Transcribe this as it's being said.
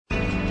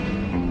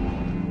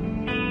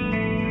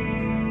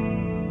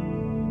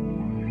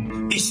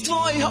Iz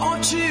tvojih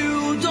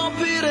očiju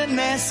dopire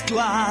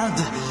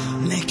nesklad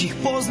nekih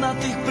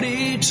poznatih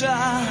priča.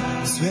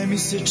 Sve mi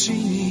se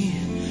čini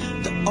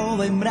da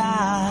ovaj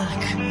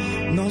mrak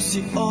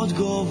nosi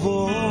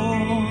odgovor.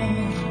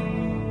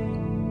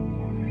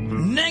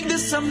 Negde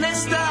sam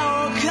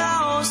nestao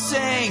kao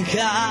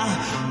senka,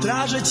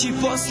 tražeći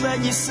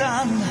poslednji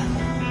san.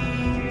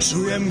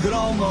 Čujem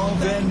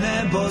gromove,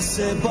 nebo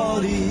se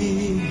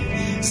bori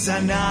za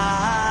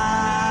nas.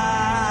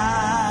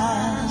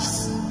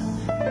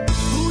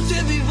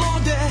 Putevi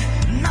vode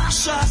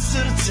naša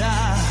srca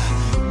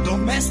do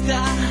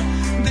mesta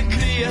gde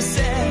krije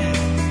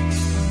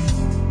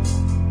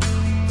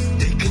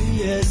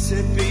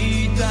se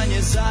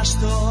pitanje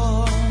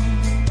zašto.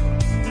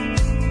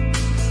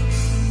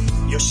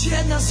 Još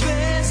jedna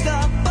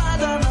zvezda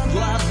pada na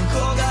dlan,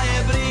 koga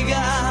je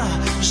briga,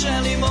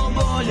 želimo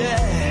bolje,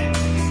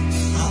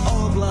 a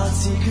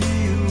oblaci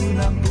kriju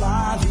nam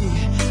plavi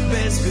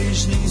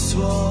bezbrižni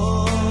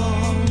svoj.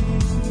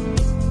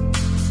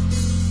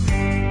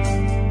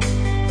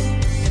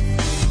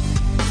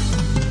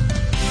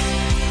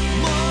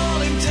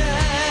 Molim te,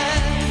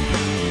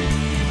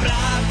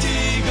 vrati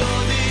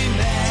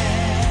godine,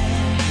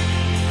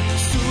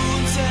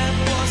 sunce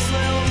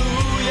posle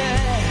oluje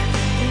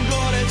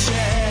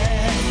goreće.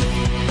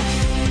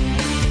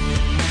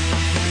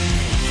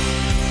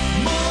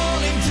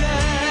 Molim te,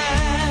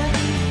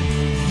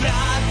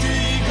 vrati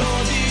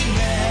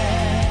godine,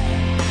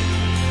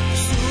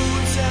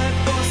 sunce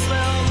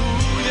posle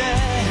oluje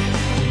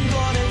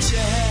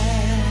goreće.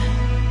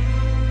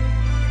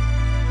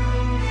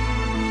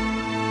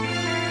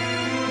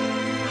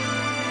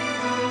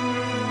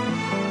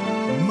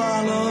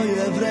 Malo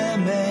je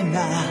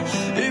vremena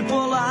i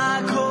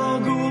polako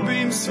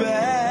gubim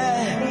sve.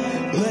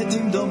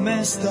 Letim do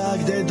mesta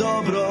gde je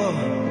dobro,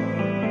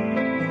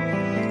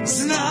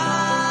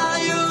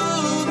 znaju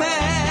me.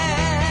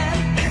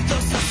 Eto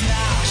sad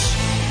znaš,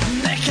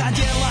 nekad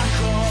je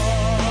lako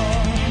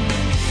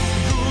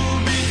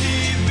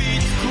gubiti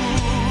bitku,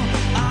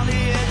 ali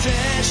je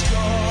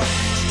teško,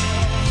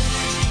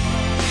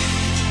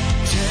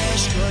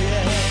 teško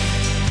je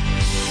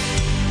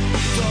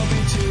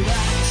dobiti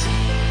rat.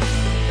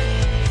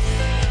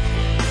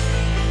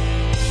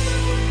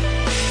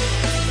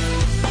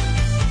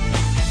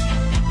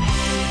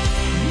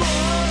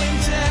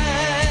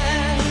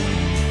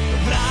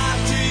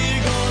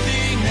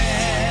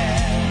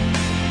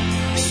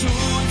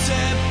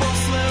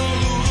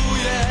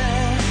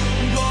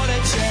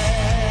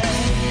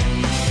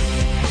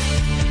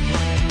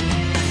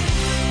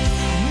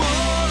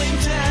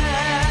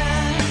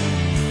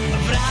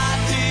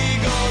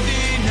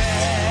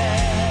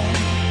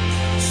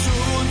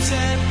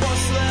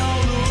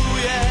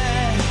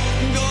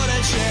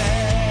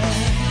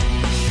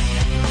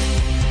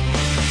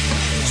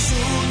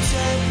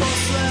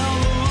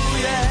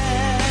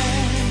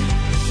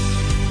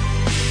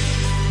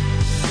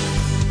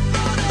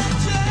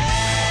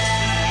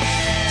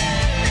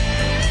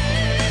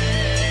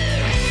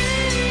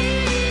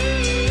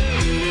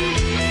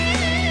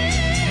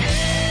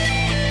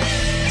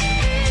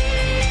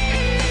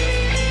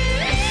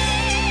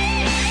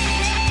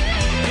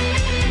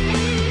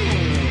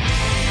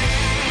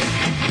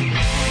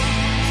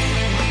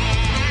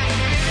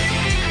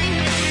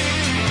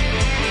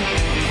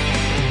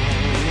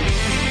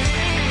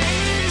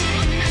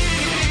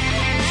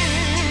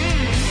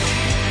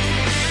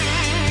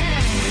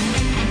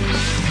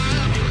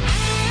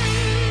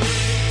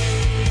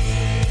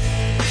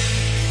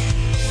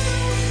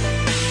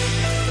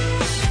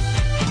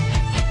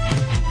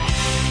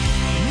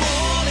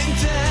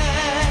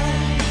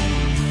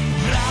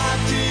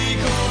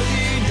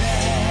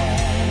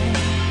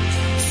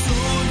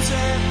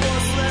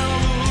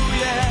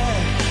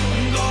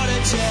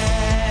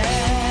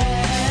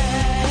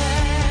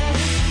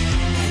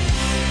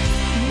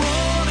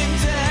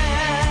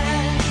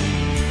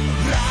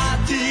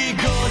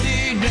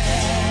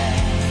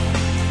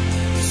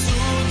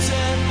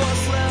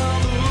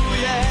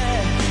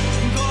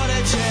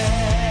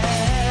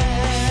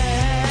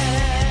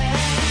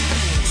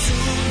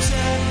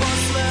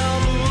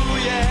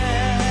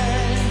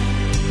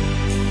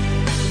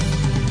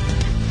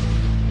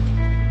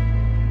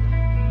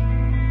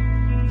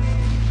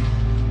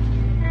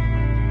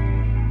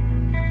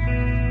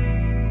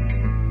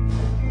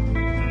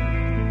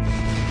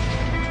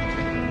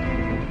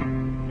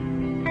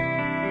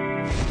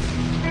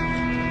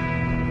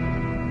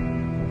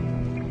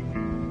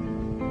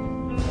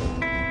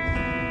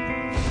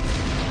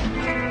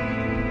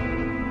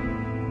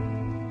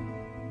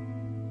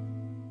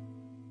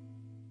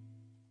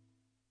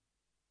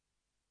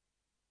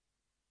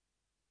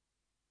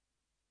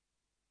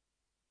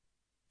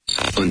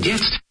 Und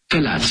jetzt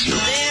Felatio.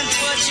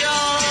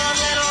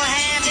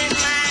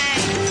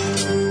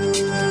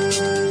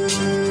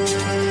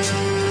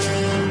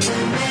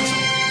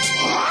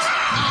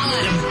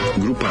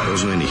 Grupa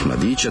rozvojenih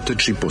mladića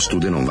trči po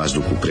studenom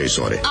vazduhu pre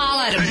zore.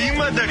 Alarm!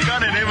 Ima da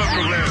kane, nema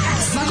problema.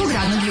 Svakog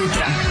radnog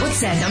jutra od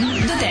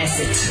 7 do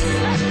 10.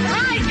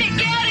 Hajde,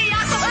 Geri,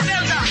 jako se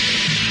velda!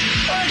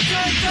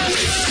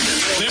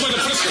 Nemoj da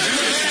prskaš,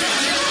 nemoj da prskaš.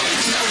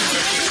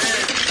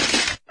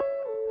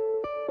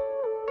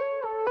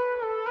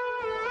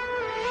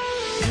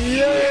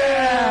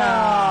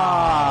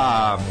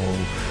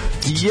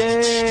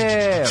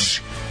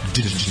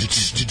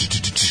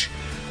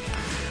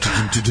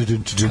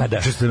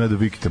 Just another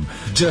victim.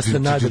 Just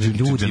another,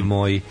 ljudi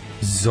moji,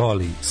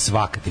 Zoli,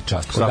 svaka ti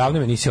čast. Odavno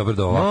me nisi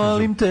obradao ovako.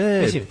 Molim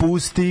te,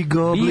 pusti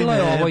gobline. Bilo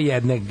je ovo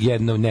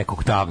jednog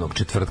nekog davnog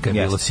četvrtka, je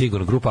bilo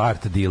sigurno, grupa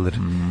Art Dealer.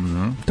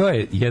 To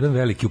je jedan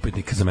veliki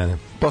upitnik za mene.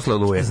 Posle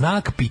Luje.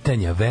 Znak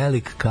pitanja,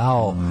 velik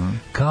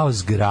kao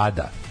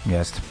zgrada.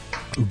 Jeste.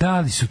 Da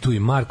li su tu i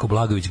Marko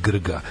Blagović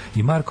Grga,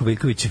 i Marko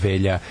Veljković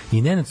Velja,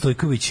 i Nenad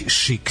Stojković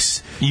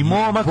Šiks, i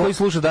Moma koji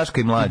sluša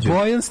Daška i Mlađu, i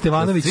Bojan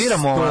Stevanović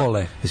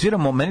Stole. Svira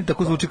meni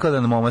tako zvuči kao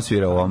da Moma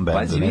svira u ovom bendu.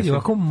 Pazi, vidi,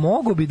 ovako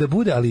mogo bi da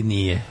bude, ali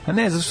nije. A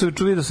ne, zato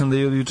što vidio sam da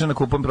je juče na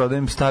Kupom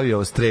prodajem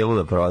stavio strelu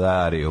da proda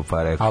Ariju,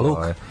 pa rekao... A luk?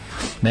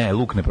 Ne,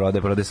 luk ne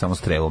prodaje samo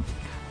strelu.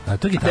 A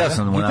to gitara?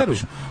 Sam da mu gitaru?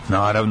 Napišem.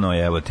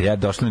 Naravno, evo te, ja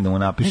došli mi da mu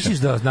napišem. Misliš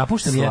da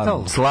napušta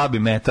metal? Slabi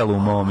metal u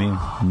Momi.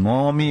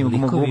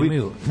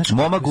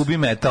 Moma gubi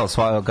metal,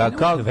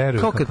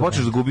 kao kad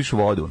počneš da gubiš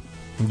vodu.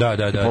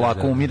 Da.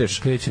 Polako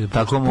umireš.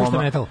 Tako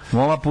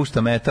Moma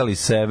pušta metal iz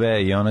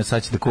sebe i ona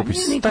sad će da kupiš.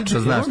 Tačno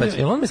znaš šta će.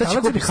 Jel on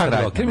metalac ili hard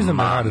rock? Ja mislim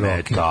da hard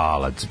rock.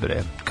 Metalac,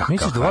 bre.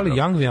 Misliš da voli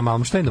Youngvija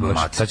Malmstein da baš?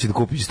 Sad će da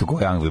kupiš isto kao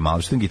Youngvija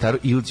Malmstein gitaru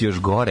ili će još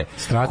gore.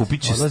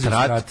 Kupit će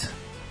Strat.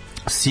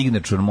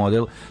 Signature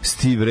model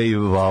Steve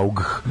Ray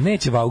Vaug.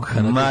 Neće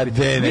Vaughana. Ma de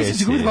neće.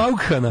 Neće kupiti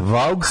Vaughana.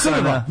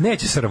 Vaughana.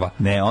 Neće Srva.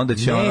 Ne, onda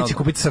će neće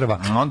kupiti Srva.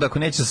 Onda ako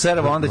neće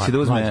Srva, onda će da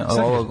uzme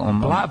ovog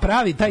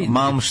pravi taj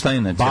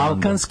Malmsteina.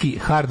 Balkanski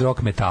hard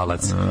rock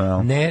metalac.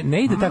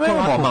 Ne ide tako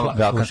lako.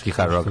 Balkanski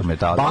hard rock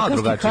metalac.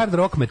 Balkanski hard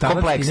rock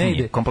metalac ne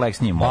ide.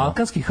 Kompleksniji.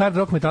 Balkanski hard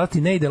rock metalac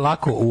ne ide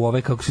lako u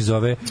ove, kako se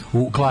zove,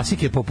 u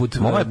klasike poput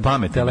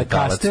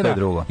Telecastera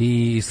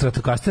i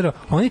Stratocastera.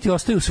 Oni ti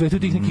ostaju u svetu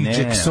tih nekih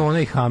Jacksona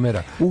i Hammera.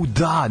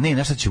 Da, ne,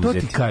 na šta će uzeti?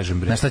 To ti kažem,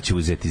 bre. Na šta će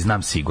uzeti,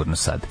 znam sigurno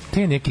sad.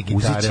 Te neke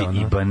gitare, uzeći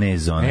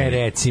Ibanez, one.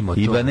 Recimo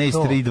to. Ibanez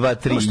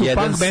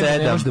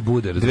 32317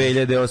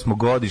 2008.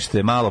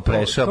 godište, malo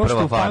prešao, prva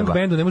farba. To što u punk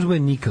bandu ne može bude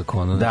nikako,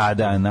 ono. Da,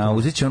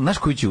 uzeći, znaš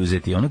koji će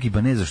uzeti? Onog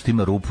Ibaneza što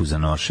ima rupu za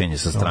nošenje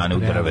sa strane u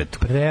drvetu.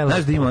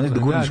 Znaš da ima onih da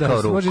gurniš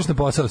kao rupu. Možeš na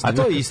posao. A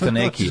to je isto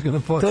neki,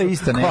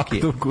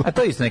 a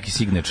to je isto neki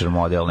signature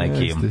model,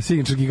 neki.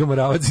 Signature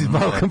gigamoravac iz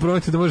Balkan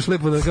prometi da možeš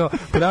lepo da kao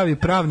pravi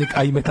pravnik,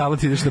 a i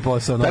metalac ideš na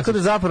posao. Tako da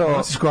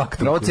zapravo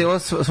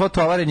svo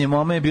tovarenje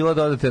Mome je bilo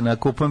da odete na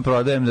Kupujem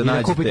prodajem da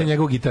nađete. Kupite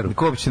njegovu gitaru.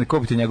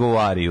 Kupite njegovu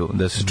Ariju,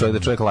 da se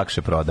čovjek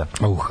lakše proda.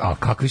 A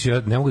kakvi su,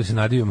 ja ne mogu da se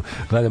nadivim,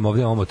 gledam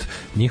ovdje omot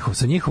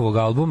sa njihovog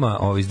albuma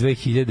iz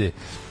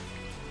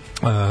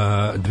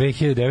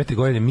 2009.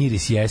 godine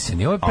Miris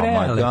jeseni. Ovo je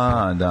prelepo.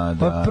 Da.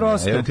 Ovo je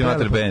prosto prelepo. Evo ti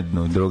mater band,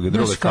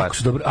 druga stvar. Kako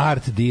su dobro,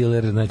 Art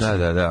Dealer. Znači,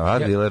 da,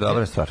 Art Dealer,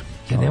 dobra stvar.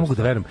 Ja ne mogu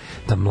da verujem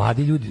da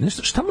mladi ljudi,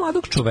 nešto, šta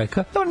mladog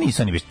čoveka? Da,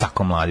 nisu oni već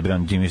tako mladi, bre,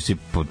 oni si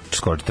po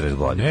skoro 40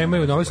 godina.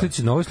 Nemaju, na ovoj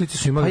slici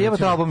su imali... Pa evo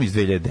ta album iz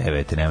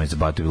 2009. Nemoj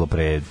zabaviti, bilo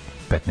pre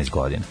 15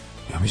 godina.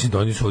 Ja mislim da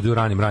oni su ovdje u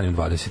ranim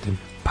 20.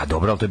 Pa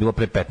dobro, ali to je bilo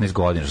pre 15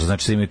 godina, što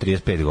znači da imaju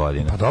 35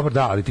 godina. Pa dobro,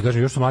 da, ali ti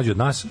kažem, još su mlađi od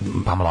nas.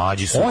 Pa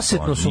mlađi su.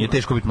 Osetno su. Nije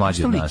teško biti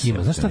mlađi od nas.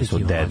 Znaš šta lik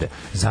ima? Dede.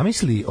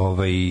 Zamisli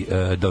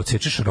da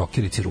odsečeš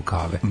rokerici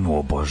rukave.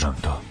 Obožam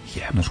to.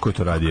 Znaš ko je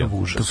to radio?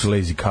 To su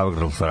Lazy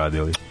Cowgirls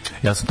radili.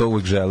 Ja sam to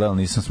uvijek želeo,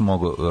 ali nisam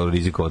mogao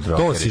rizikovati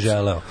rokerici. To si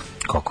želeo?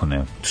 Kako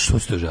ne? Što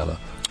si to želeo?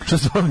 Što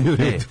se vam nije u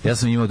redu? Ja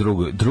sam imao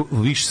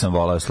više sam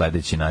volao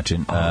sledeći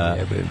način.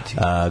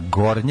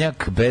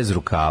 Gornjak bez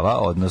rukava,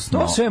 odnosno...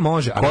 To sve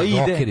može, ali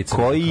rokerica.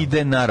 Koji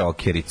ide na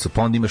rokericu,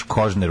 pa onda imaš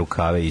kožne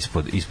rukave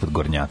ispod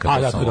gornjaka.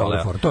 To sam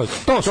volao.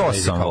 To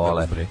sam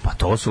volao. Pa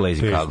to su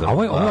Lazy Cowgirls. A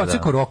ovo je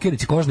oceko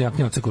rokerici, kožne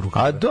jaknje oceko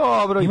rukave. A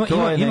dobro, i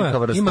to je neka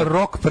vrsta. Ima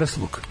rock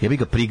prsluk. Ja bih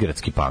ga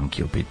prigradski punk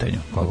je u pitanju.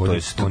 To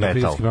je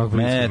metal,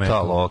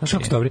 znaš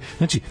kako su dobri?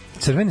 Znači,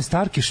 crvene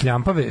starke,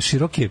 šljampave,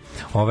 široke,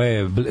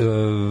 ove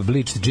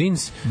bleached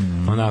jeans,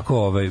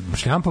 onako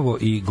šljampavo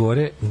i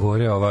gore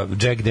ova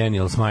Jack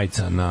Daniels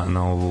majica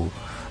na ovu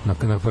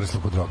na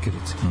prslu kod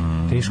rokerice.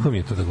 Teško mi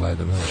je to da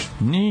gledam, znaš.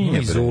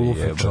 Nije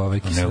Zulufe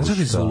čovek. Znaš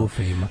li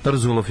Zulufe ima? Da,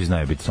 Zulufi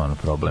znaju biti stvarno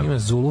problem. Ima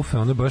Zulufe,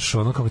 one baš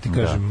ono, kako ti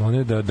kažem,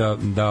 one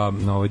da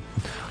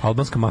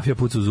albanska mafija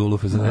puca u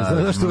Zulufe.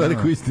 Znaš tu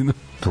veliku istinu?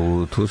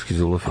 Turski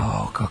Zulufi.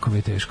 Kako mi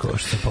je teško,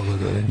 što sam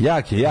pogledao.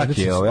 Jak je. Art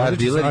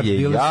Dealer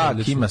je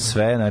jak, ima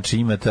sve, znači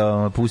ima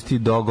to, pusti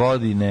do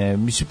godine.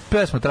 Mislim,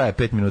 pesma traje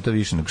 5 minuta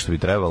više nego što bi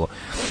trebalo.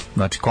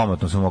 Znači,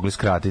 komotno smo mogli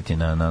skratiti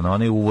na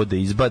one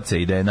uvode,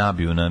 izbace i da je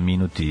nabiju na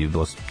minuti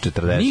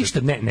 40. Ništa,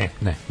 ne.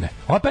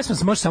 Ova pesma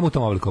može samo u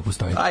tom obliku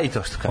postoji. A i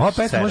to što kažeš. Ova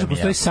pesma može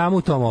postoji samo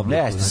u tom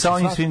obliku. Ne, sa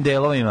ovim svim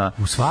delovima.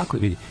 U svakoj,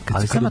 vidi.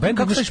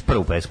 Kako ćeš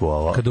prvu pesmu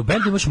ovo? Kad u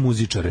bendu imaš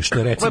muzičare, što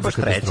je recimo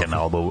katastrofa.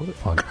 Na albumu.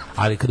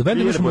 Ali kad u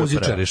bendu imaš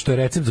muzičare, što je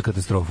recept za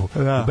katastrofu.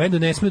 U bendu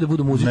ne smiju da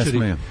budu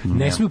muzičari.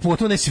 Ne smiju,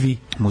 pogotovo ne svi.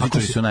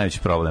 Muzičari su najveći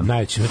problem.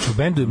 Znači u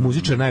bendu je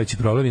muzičar najveći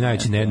problem i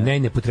najveći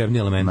nepotrebni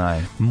element.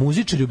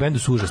 Muzičari u bendu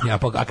su užasni,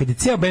 a kad je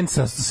ceo bend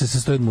se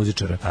sastoji od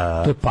muzičara,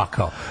 to je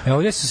pakao. Evo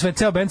ovdje se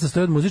ceo bend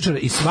sastoji od muzičara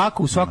i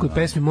svako u svakoj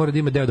pesmi mora da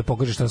ima deo da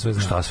pokaže šta sve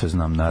zna. Šta sve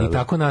znam, naravno. I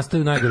tako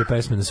nastaju najgore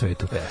pesme na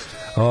svetu.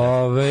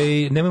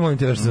 Nemoj molim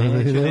te da što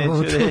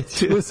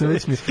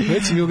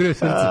već mi ugreo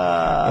srce.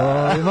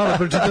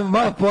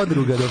 Malo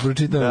podruga da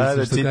pročitam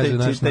što kaže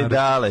naš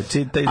narod.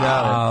 Čitaj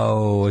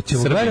dale.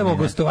 Ćemo gledamo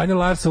gostovanje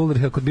Larsa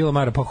Ulricha kod Bila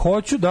Mara. Pa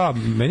hoću, da,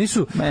 mene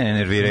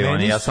nerviraju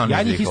oni, ja sam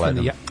ja njih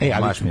gledam.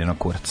 Baš mi je na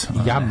kurac.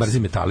 Ja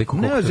mrzim Metaliku.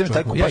 Ne mrzim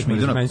Metaliku, baš mi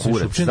je na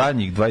kurac.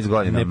 Zadnjih 20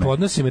 godina. Ne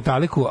podnosim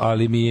Metaliku,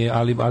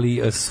 ali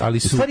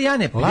su...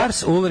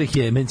 Lars Ulrich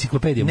je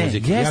enciklopedija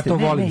muzike. Ja to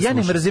volim. Ja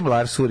ne mrzim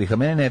Lars Ulricha,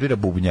 mene nervira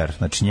bubnjar.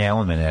 Znači,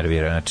 on me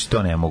nervira. Znači,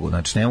 to ne mogu.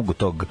 Znači, ne mogu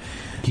tog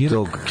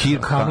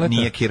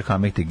nije Kirk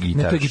Hammett je gitarist.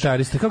 Ne, to je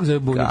gitarista. Kako zove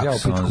bubnjar? Ja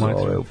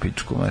u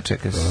pičku.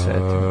 Čekaj se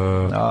setim.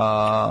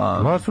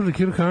 Lars Ulrich,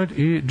 Kirk Hammett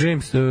i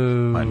James...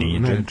 Ma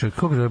nije James.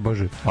 Kako zove,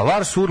 Bože? A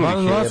Lars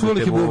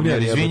Ulrich je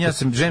bubnjar. Izvinja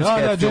sam, James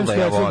Hetfielda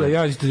ja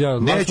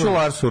volim. Neću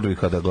Lars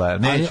Ulricha da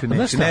gledam.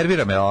 Neću.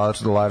 Nervira me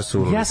Lars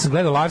Ulrich. Ja sam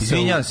gledao Larsa.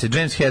 Izvinjam se,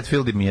 James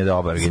Hetfield mi je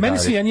dobar gitarist. Meni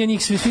svi, ja nije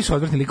njih, svi su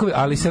odvrtni likovi,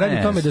 ali se radi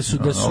o tome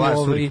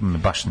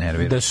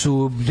da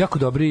su jako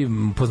dobri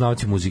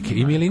poznavaoci muzike.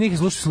 I Milini ih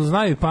slušaju,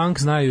 znaju i punk,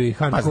 znaju i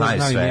hardcore,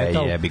 znaju i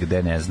metal. Jebi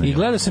gde ne znaju. I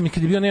gledao sam i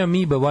kad je bio nema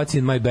Amoeba, What's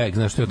in my bag,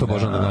 znaš što je to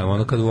božan da gledam,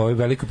 ono kad u ovoj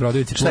velikoj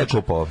prodavnici šta je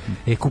kupao?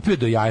 Kupio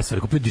do jaja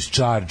stvari, kupio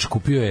Discharge,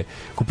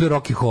 kupio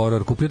Rocky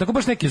Horror, kupio tako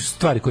baš neke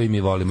stvari koje mi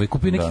volimo i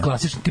kupio neki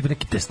klasični tip,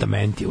 neki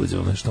testament je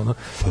uzeo nešto ono,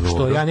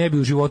 što ja ne bi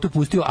u životu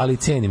pustio, ali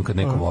cenim kad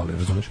neko voli,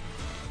 razumeš?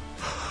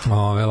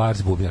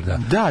 Lars Bubnjar,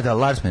 da. Da,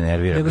 Lars me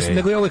nervira.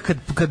 Nego ja uvek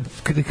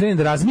kad krenem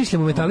da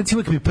razmišljam o Metalici,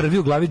 uvek mi prvi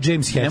u glavi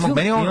James Hetfield.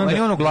 Meni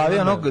on u glavi,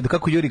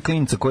 kako Juri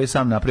Klinca koji je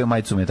sam napravio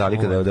majicu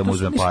Metallica da mu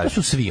uzme pare. To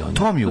su svi oni.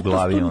 To mi u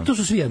glavi on. To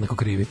su svi jednako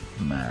krivi.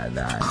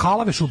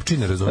 Halave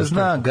šupčine, razumiješ?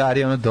 Zna,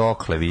 Gari,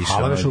 dokle više,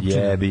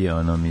 jebi,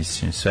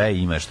 mislim, sve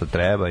ima što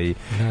treba i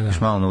još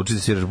malo naučiti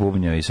da sviraš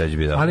bubnjeva i sad će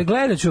biti dobro. Ali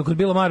gledat ću, kod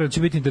Bila Mara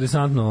će biti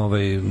interesantno,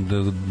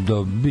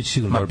 da bit će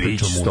sigurno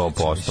priča o muzici.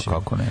 100%,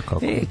 kako ne,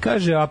 kako.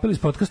 Kaže, apel iz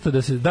podcasta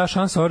da se da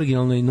šansa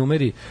originalnoj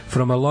numeri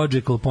From a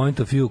Logical Point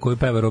of View koju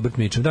peva Robert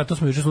Mitchum. Da, to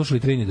smo juče slušali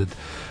Trinidad.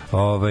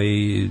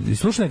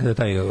 Slušali nekada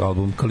taj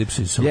album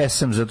Calypso is So?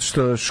 Jesam, zato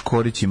što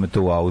Škorić ima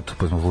to u autu,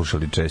 pa smo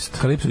slušali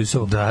često. Calypso is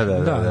So?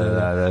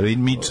 Da. I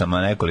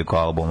Mitchama nekoliko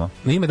albuma.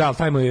 Ime, da,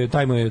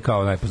 taj mu je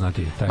kao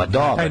najpoznatiji. Ma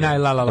dobar. Taj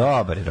najlalala.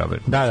 Dobar.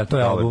 Da, to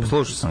je album.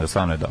 Slušao sam ga,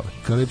 stvarno je dobar.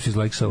 Calypso is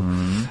like so.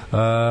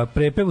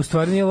 Prepev u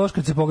stvari nije loš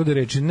kad se pogledaju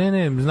reči.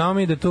 Ne, znamo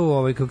mi da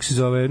to, kako se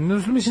zove,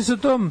 mislim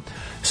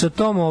sa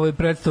tom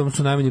predstavom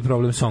su najmanji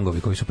problem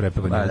songovi koji su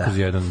prepevani kroz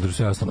jedan,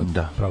 sve ostalo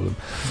problem.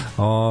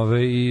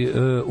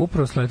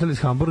 Upravo sletali iz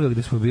Hamburga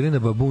gde smo bili na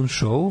Baboon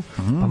Show,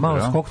 pa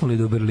malo skoknuli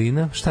do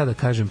Berlina. Šta da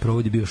kažem,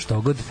 provod je bio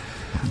štogod.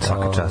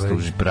 Svaka čast,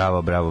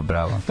 bravo.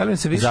 Da li mi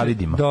se više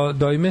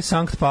do ime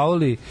Sankt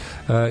Pauli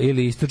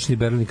ili istočni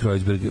Berlin i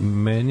Kreuzberg?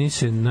 Meni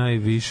se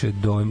najviše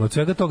dojma. Od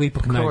svega toga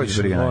ipak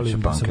najviše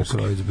volim da sam u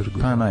Kreuzbergu.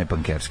 Pa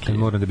najpankerski.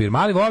 Moram da biram.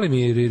 Ali volim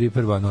i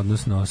Ripperban,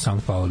 odnosno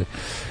Sankt Pauli.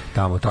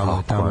 Tamo.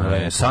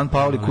 San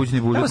Pauli,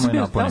 kućni budžet moj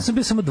napojen. Tamo sam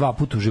bio samo 2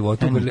 puta u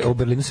životu, u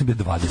Berlinu sam bio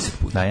 20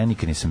 puta. Da, ja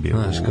nikad nisam bio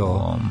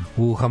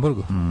u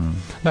Hamburgu.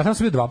 Da, tamo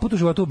sam bio 2 puta u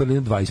životu, u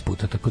Berlinu 20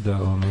 puta, tako da...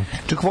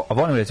 Čak,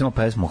 volim recimo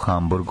pesmu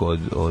Hamburg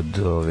od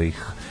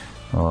ovih...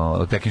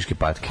 od pekinške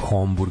patke.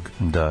 Homburg.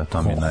 Da,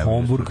 to mi je najbolje.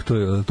 Homburg,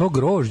 to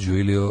grožđu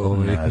ili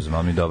ne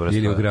znam, mi dobra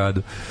ili u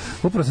gradu.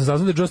 Upravo sam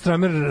saznao da Joe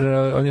Strummer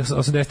on je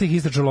 80-ih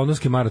istračao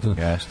londonski maraton.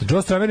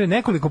 Joe Strummer je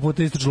nekoliko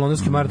puta istračao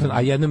londonski maraton,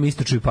 a jednom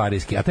istračao i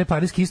pariski. A taj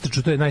pariski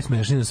istračao, to je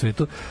najsmešniji na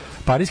svetu.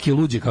 Pariski je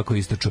luđe kako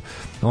istračao.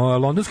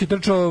 Londonski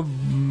trčao,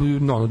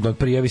 da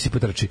prijavi se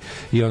potrči.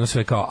 I ono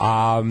sve kao.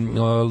 A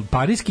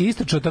pariski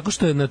istračao tako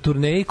što je na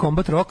turneji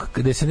Combat Rock,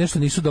 gde se nešto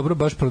nisu dobro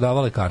baš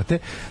prodavale karte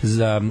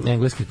za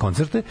engleske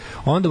koncerte,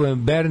 onda mu je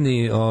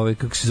Bernie,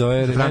 kako se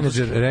zove,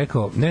 menadžer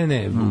rekao, u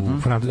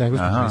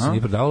engleskom se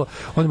nije prodavalo,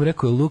 onda mu je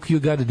rekao, look, you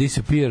gotta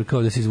disappear,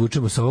 kao da se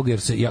izvučemo sa ovoga, jer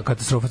se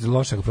katastrofa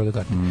loša ga proda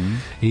karte.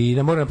 I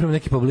da mora napraviti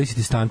neki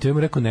publicity stunt. I on mu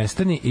rekao,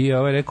 nestani, i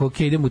rekao, ok,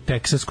 idem u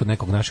Teksas kod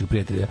nekog našeg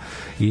prijatelja.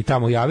 I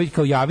tamo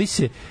javi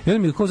se, i onda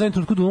mi je kao zajedno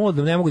trenutku dumalo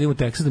da ne mogu da idem u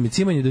Teksas, da mi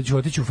cimanje, da ću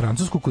otići u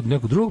Francusku kod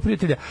nekog drugog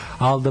prijatelja,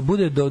 ali da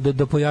bude,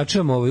 da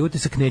pojačam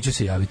utisak, neću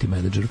se javiti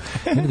menadžeru.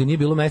 Onda ga nije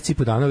bilo meseci i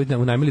po dana,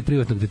 unajmili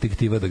privatnog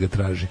detektiva da ga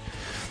traži.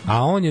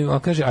 A on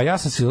kaže, a ja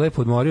sam se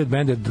lepo odmorio od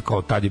benda,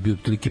 kao tad je bio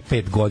otprilike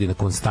 5 godina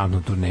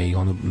konstantno turneji,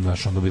 ono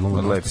bilo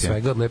mu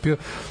svega odlepio.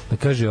 Da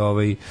kaže,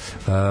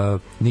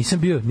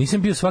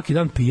 nisam bio svaki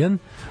dan pijan,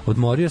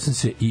 odmorio sam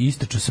se i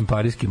istračao sam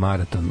pariski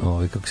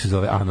maraton, kako se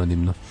zove,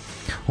 anonimno.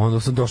 Onda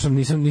sam došao,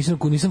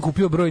 nisam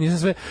kupio broj, nisam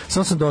sve,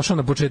 samo sam došao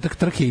na početak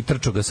trke i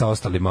trčao ga sa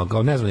ostalima,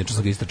 kao ne znam ničo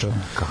sam ga istrčao.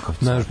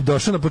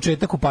 Došao na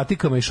početak u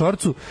patikama i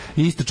šorcu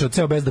i istrčao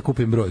ceo bez da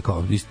kupim broj,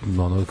 kao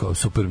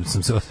super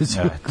sam se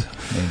osjećao.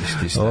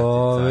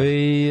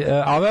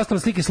 A ove ostale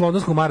slike s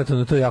londonskog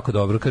maratona, to je jako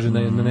dobro. Kaže,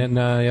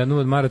 na jednom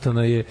od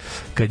maratona je,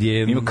 kad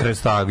je... Ima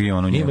krestagiju,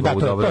 ono njegovu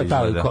dobro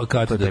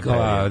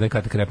izgleda. Ne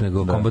kata krep,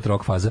 nego combat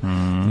rock faza.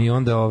 I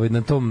onda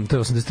na tom, to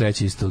je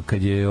 83. isto,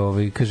 kad je,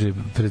 kaže,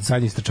 pred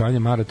zadnjih istračavanja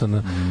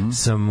maratona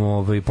sam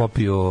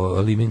popio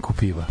limenku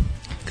piva.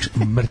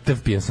 Mrtav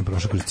pijan sam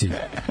prošao kroz cilj.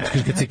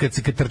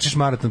 Kad trčiš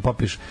maraton,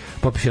 popiješ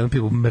jedan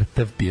pivo,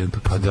 mrtav pijan.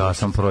 Pa da,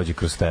 sam prođi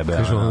kroz tebe.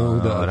 Kaže,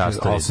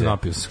 ali se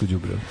napio sam skuđu,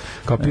 bro.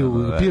 Kao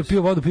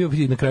pio vodu,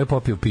 i na kraju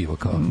popio pivo,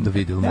 kao da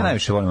vidim. Ja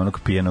najviše volim onog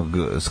pijenog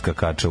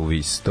skakača u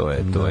vis, to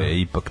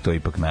je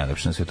ipak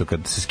najlepše na svijetu, kad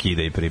se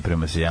skida i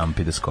priprema se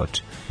jampi da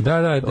skoči.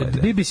 Da,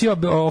 BBC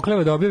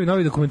okleva da objavi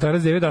novi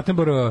dokumentarac David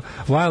Attenborough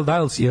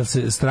Wild Isles, jer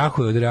se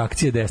strahuje od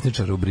reakcije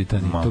desničara u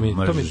Britaniji.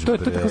 To je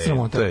tako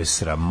sramota. To je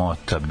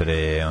sramota,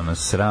 bre. Ono,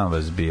 sram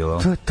vas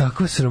bilo. To je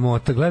tako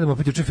sramota. Gledamo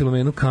opet juče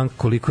Filomenu Kank,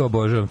 koliko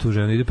obožavam tu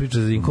ženu. Ide priča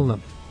za Lincolna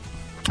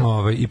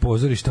i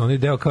pozorište. On je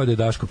deo kao da je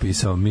Daško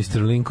pisao.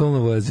 Mr. Lincoln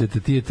was at the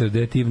theater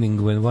that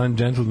evening when one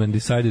gentleman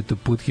decided to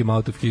put him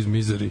out of his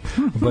misery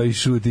by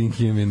shooting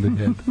him in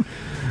the head.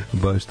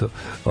 Baš to.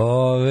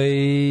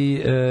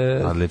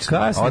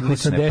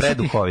 Odlične,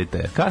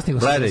 preduhovite. Kasnih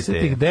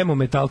 80-ih demo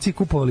metalci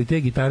kupovali te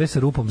gitare sa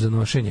rupom za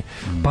nošenje.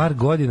 Par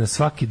godina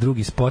svaki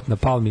drugi spot na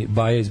Palmi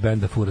Baja iz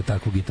benda fura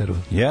takvu gitaru.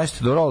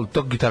 Jeste, dobro, ali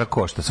to gitara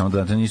košta, samo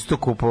da nisu to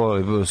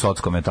kupovali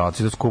socko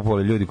metalci, to su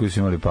kupovali ljudi koji su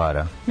imali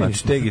para.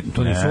 Znači,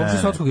 to nisu uopšte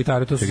socko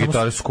gitare, to su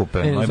gitare skupe.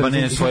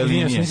 Ne svoje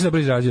linije. Nisi dobro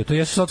izrazio, to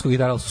jesu socko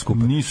gitare, ali su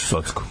skupe. Nisu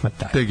socko.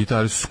 Te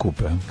gitare su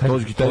skupe.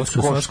 To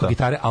su socko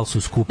gitare, ali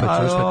su skupe.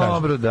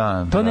 Dobro,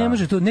 da. To ne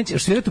može, to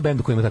nećeš svirati u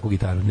bendu koji ima takvu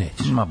gitaru,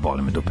 nećeš. Ma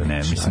boli me dupe, ne,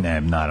 mislim,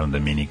 ne, naravno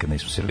da mi nikad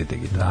nismo svirali te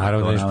gitare.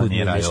 Naravno,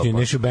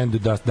 neš u bendu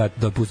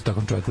da pusti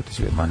takvom čovjeku ti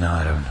svira. Ma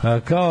naravno.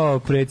 Kao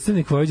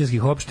predstavnik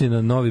vojvođanskih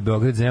opština Novi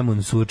Beograd,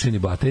 Zemun, Surčin i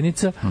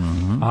Batajnica,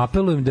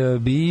 apelujem da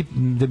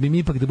bi mi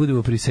ipak da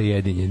budemo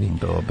prisajedinjeni.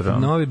 Dobro.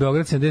 Novi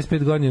Beograd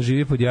 75 godina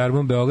živi pod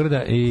jarmom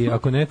Beograda i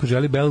ako neko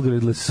želi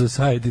Belgradless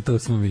Society, to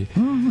smo mi.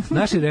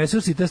 Naši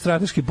resursi i te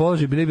strateški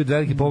položaj bili bi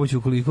veliki pomoć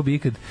ukoliko bi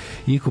ikad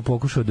iko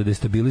pokušao da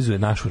destabilizuje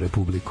našu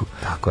republiku.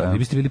 Tako je. Vi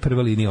biste bili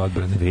prva linija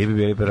odbrane. Vi bi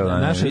bili prva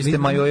linija. Vi ste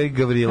Majoj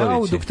Gavrilović. Kao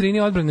u doktrini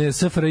odbrane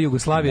SFRJ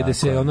Jugoslavije, da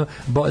se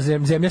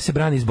zemlja se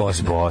brani iz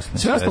Bosne.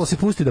 Sve ostalo se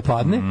pusti da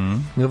padne.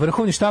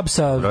 Vrhovni štab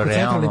sa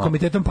centralnim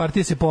komitetom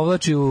partije se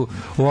povlači u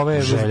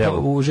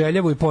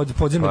Željevu i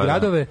podzemne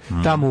gradove,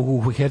 tamo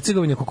u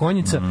Hercegovini, oko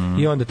Konjica,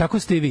 i onda tako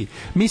ste i vi.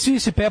 Mi svi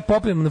se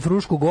popijemo na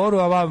Frušku goru,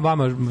 a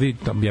vama, vi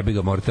tam jebi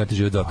ga morate dati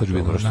živjeti za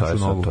otadžbinu, našu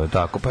novu. To je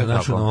tako, pa je tako.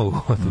 Našu novu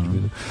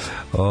otadžbinu.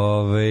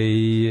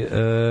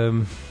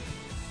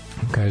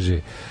 Kaže,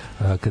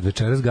 kad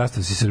večeras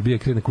Gastavci Srbije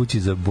krene kući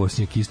za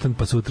Bosnjakistan,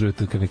 pa sutra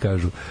kad mi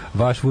kažu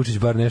vaš Vučić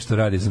bar nešto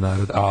radi za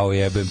narod. Ao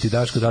jebem ti,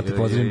 Daško, da ti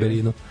pozdravim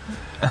Berinu.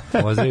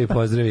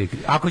 Pozdravi.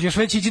 Ako ćeš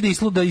već ići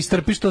da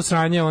istrpiš to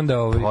sranje,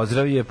 onda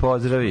Pozdravi.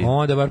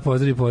 Onda bar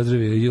pozdravi.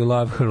 You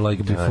love her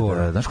like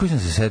before. Da. Znaš koji sam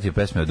se setio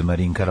pesme od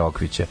Marinka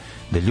Rokvića?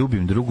 Da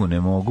ljubim drugu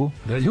ne mogu.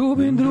 Da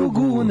ljubim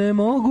drugu ne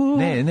mogu.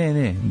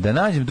 Ne. Da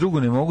nađem drugu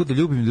ne mogu, da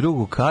ljubim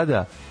drugu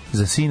kada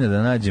za sina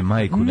da nađem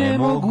majku ne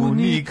mogu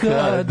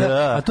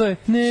nikada. A to je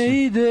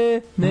ne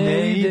ide.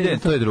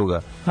 To je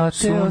druga.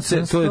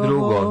 Sunce, to je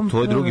drugo.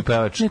 To je drugi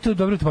pevač. Ne, to je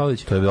Dobrivoje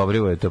Topalović. To je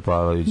Dobrivoje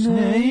Topalović.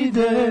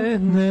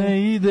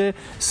 Ne ide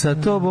sa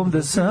tobom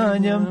da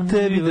sanjam,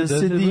 tebi da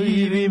se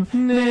divim.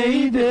 Ne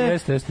ide.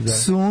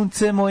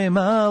 Sunce moje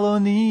malo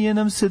nije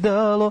nam se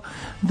dalo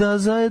da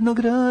zajedno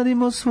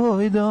gradimo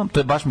svoj dom. To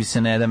je baš mi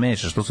se ne da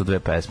mešaš, to su dve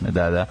pesme,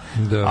 da.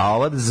 A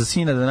ova za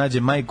sina da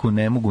nađem majku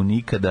ne mogu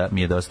nikada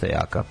mi je dosta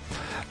jaka.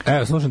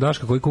 Evo, slušam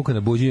Daška koji kuka na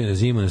buđenje na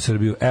zimu na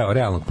Srbiju. Evo,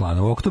 realnog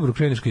plana. U oktobru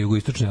kreneš ka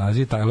jugoistočnoj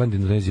Aziji, Tajland,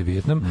 Indonezija,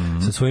 Vijetnam.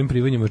 Sa svojim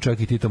privanjima čak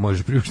i ti to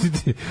možeš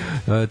priuštiti.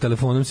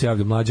 Telefonom se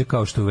javlja Mlađa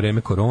kao što u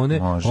vreme korone.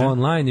 Može.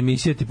 Online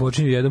emisije ti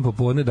počinju jedan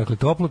popodne. Dakle,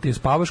 toplo ti je,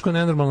 spavaš ko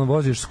nenormalno,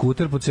 voziš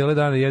skuter po cijele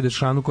dane, jedeš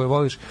hranu koju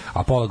voliš,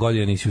 a pola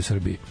godine nisi u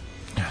Srbiji.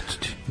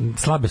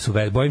 Slabe su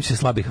veze, bojim se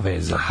slabih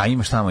veza. A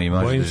imaš tamo i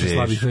možeš bojim se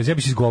slabih veza, ja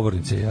bih iz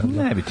govornice.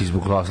 Ne bi ti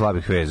zbog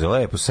slabih veza,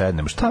 lepo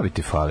sednem, šta bi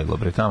ti falilo,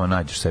 bre, tamo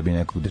nađeš sebi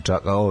nekog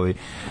dečaka,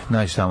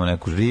 nađeš tamo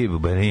neku ribu,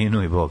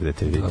 berinu i Bog da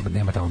te vidi. Dobro,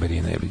 nema tamo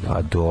berina, jebi ga.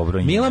 A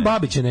dobro. Milan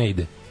Babić ne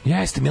ide.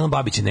 Jeste, Milan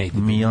Babić ne ide.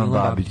 Milan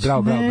Babić.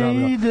 Bravo.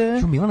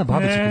 Ču Milana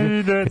Babića.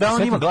 Da,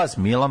 on ima glas,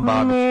 Milan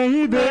Babić. Ne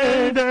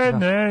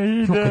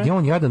ide. Kad je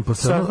on jadan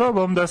posle... Sa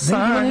tobom da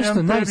sanjam,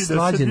 nešto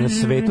najslađe na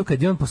svetu,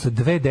 kad je on posle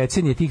 2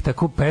 decenije tih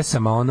tako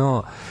pesama,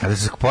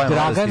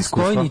 Dragan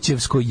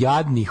Stojnićevsko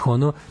jadnih,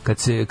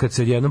 kad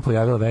se jednom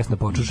pojavila Vesna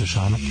Počuša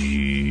Šana.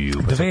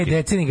 2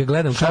 decenije ga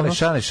gledam.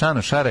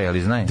 Šare,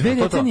 ali znaj.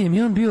 2 decenije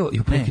mi on bio...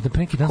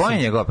 Preki dan. Koja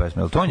je njegova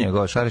pesma? Je li to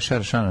njegova? Šare,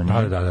 Šano?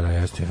 Da,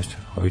 jeste.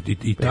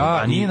 I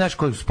ta... Nije naš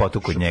koji u spotu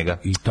kod njega.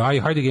 I taj,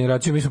 hajde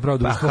generaciju, mi smo pravo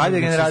društvo.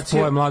 Hajde generaciju.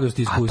 Svoje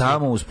mladosti iskustva. A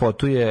tamo u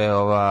spotu je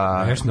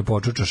ova... Vesna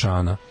Počuša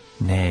Šana.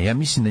 Ne, ja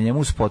mislim da njemu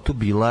u spotu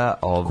bila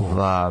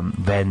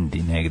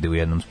Vendi negde u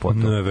jednom spotu.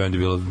 Ne, Vendi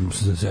bila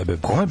za sebe.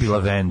 Ko je bila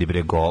Vendi,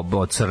 bre,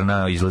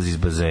 crna, izlazi iz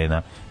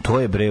bazena? To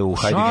je bre u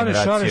Hajde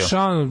generaciju.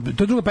 Šare,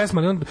 to je druga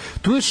pesma, ali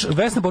tu je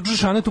Vesna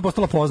Počušana tu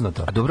postala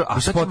poznata. A dobro, a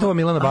šta ćemo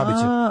Milana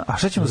Babića? A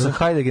šta ćemo sa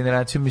Hajde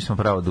generacijom, mi smo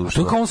pravo dušo.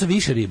 To je kao on sa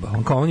više riba,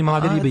 on kao oni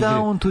mlade ribe igraju.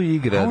 Da, on tu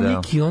igra, da.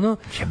 Neki ono,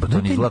 jebote,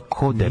 on izgleda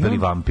ko debeli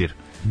vampir.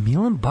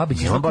 Milan Babić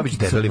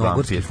debeli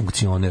vampir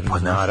funkcioner. Pa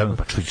naravno,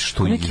 pa čuj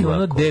što je neki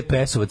ono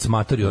DPS-ovac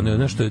matori,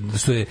 ono što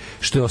je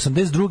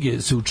 82.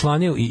 se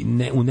učlanio i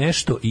u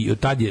nešto i od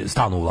tad je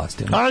stalno u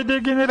vlasti. Ajde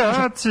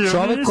generaciju,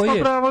 čovjek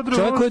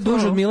koji je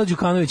duže od Mila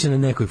Đukanovića na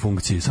nekoj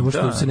funkciji, samo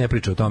što se ne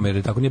priča o tome, jer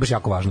je tako, nije baš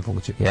jako važna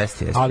funkcija.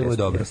 Ali mu je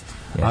dobro.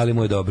 Ali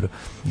mu je dobro.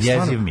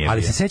 Jeziv mi je.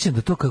 Ali se sećam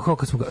da to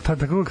kako smo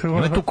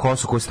ima tu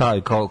kosu koju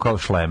stavi kao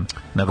šlem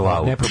na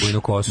glavu.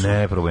 Neprobojnu kosu,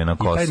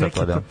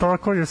 pa da.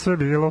 Tako je sve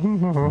bilo.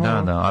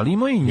 Da, ali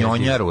ima i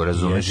njonjaru,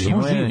 razumeš?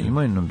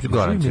 Ima i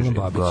garanciju.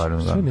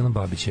 Sve Milan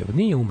Babić,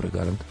 nije umre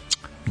garant.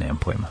 Nemam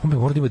pojma. On bi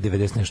možda ima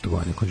 90 nešto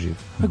godina ko živ.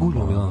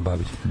 Googlamo Milana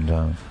Babić.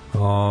 Da.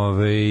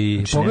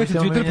 Pogledajte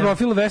Twitter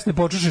profil Vesne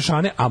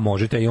Počušešane, a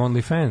možete i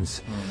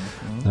OnlyFans.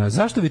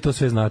 Zašto vi to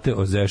sve znate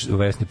o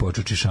Vesni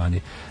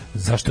Počušešani?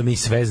 Zašto mi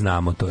sve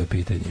znamo, to je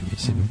pitanje,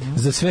 mislim.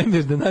 Za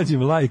svemir da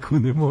nađem lajku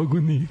ne mogu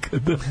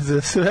nikada.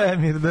 Za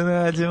svemir da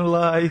nađem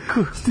lajku.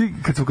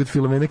 Kad smo kod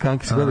Filomene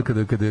Kanke se gleda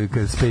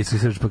kada Space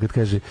Research, pa kad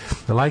kaže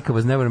Lajka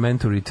was never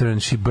meant to return,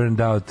 she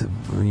burned out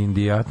in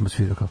the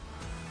atmosphere. Kao,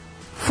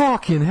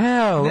 fucking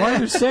hell, why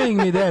are you saying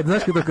me that?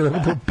 Znaš kada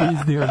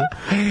popizdi,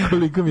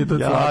 koliko mi je to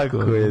slatko.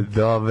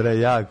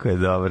 Jako je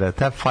dobra.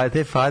 Te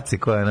face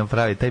koja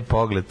napravi, taj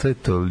pogled, to je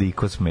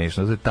toliko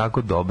smešno, to je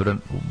tako dobro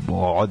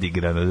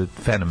odigrano,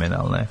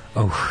 fenomenalno je.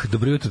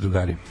 Dobro jutro,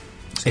 drugari.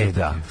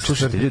 Da,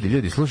 slušajte,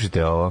 ljudi,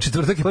 slušajte ovo.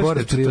 Četvrtak je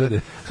pored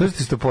prirode.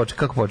 Slušajte što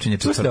kako počinje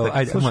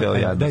četvrtak. Slušajte ovo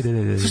jadnost.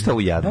 Slušajte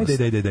ovo jadnost.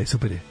 Daj,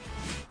 super je.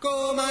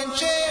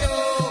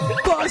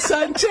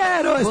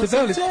 Bosančero, jeste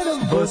pevali?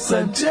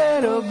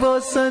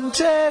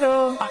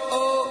 Bosančero.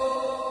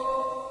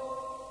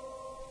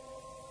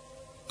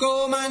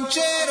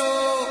 Comanchero.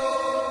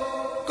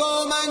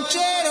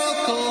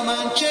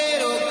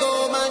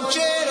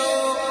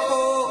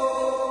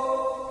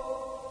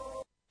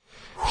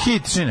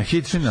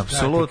 Hitčina,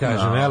 apsolutno. Da ti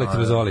kažem,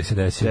 elektrozoli se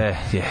desio.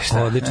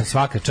 Odlično,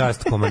 svaka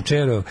čast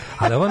Comanchero,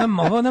 ali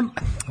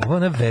ovo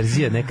nam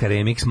verzija, neka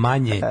remix,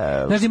 manje.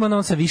 Znaš da ima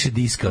ona sa više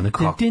diska,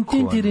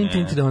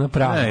 da ona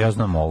pravi. Ne, ja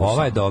znam ovo.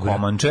 Ova je dobra.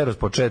 Comanchero s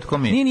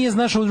početkom i... Nije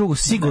znaš ovu drugu,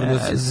 sigurno,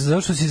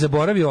 zašto si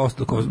zaboravio,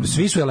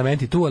 svi su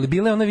elementi tu, ali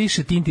bila je ona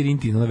više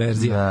tinti, ona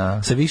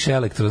verzija, sa više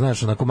elektro,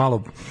 znaš, onako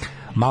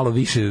malo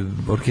više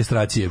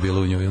orkestracije je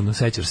bilo u njoj, ono,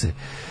 sećaš se.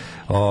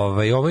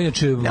 Ovo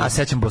inače... Ja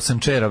sećam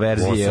Bosančero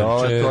verzije.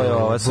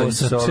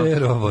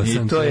 Bosančero.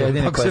 I to je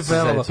jedino koje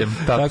se sećam.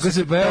 Tako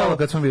se pevalo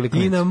kad smo bili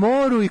klinici. I na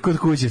moru i kod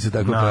kuće se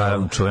tako pevalo.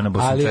 Naravno, čuvena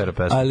Bosančero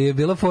pesma. Ali je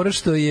bila fora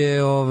što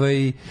je...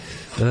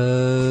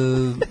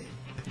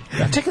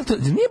 A čekaj,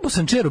 nije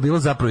Bosančero bilo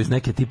zapravo iz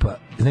neke tipa...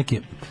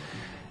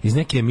 iz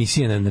neke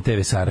emisije na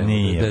TV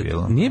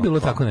Sarajevo. Nije bilo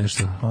tako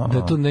nešto. Da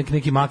je tu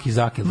neki Maki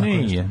Zaki.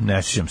 Nije,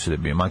 ne sjećam se da je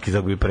bio. Maki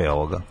Zaki bi pre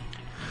ovoga.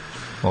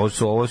 Ovo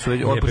su od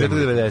početka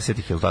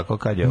 90-ih, je li tako?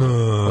 Kad je?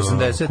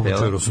 80-te, je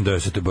li?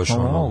 80-te, baš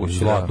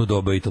zlatno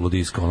doba Italo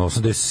diska,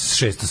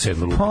 86.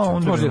 7. Pa,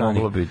 onda bi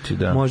moglo biti,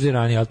 da. Možda i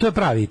ranije, ali to je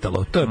pravi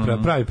Italo. To je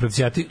pravi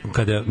pravcijati.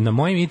 Kada na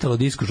mojim Italo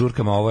disku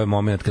žurkama, ovo je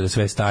moment kada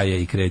sve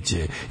staje i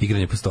kreće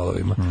igranje po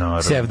stolovima.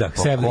 Sevdak,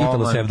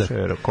 Italo Sevdak.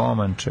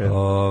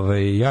 Comanchero.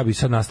 Ja bi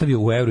sad nastavio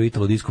u Euro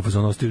Italo disku,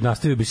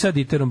 nastavio bi sad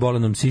Iterom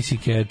Bolenom, Sisi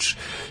Catch,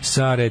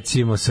 sa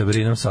recimo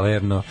Sabrinom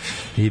Salerno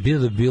i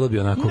bilo bi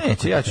onako...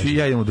 Neće,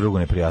 ja idem u drugu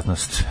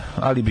neprijatnost,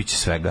 ali biće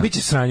svega.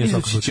 Biće sranje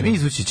svakog slučaja.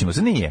 Izvući ćemo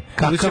se, nije.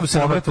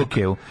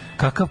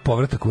 Kakav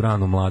povratak u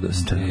ranu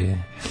mladost.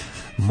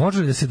 Može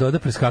li da se doda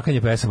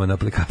preskakanje pesama na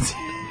aplikaciji?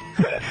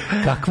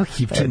 Kakva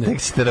hipčina.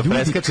 Tek ćete da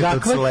preskačete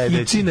od sledeće. Kakva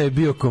hipčina je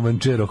bio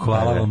Comanchero,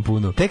 hvala vam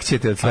puno. Tek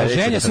ćete od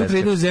sledeće. A ženja sutra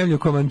ide u zemlju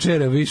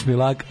Comanchero, wish me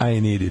luck,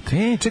 I need it.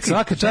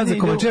 Svaka čast za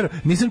Comanchero,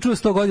 nisam čuo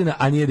 100 godina,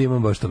 a nije da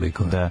imam baš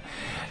toliko. Da.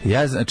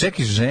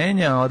 Čekaj,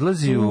 ženja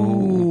odlazi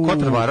u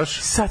Kotor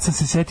Varoš. Sad sam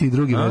se setio i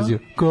drugi verziju.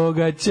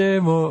 Koga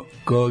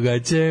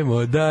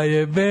ćemo da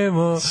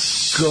jebemo,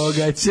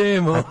 koga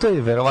ćemo. A to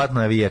je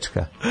verovatno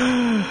navijačka.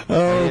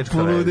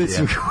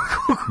 Poludeću.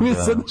 Kako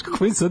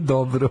mi je sad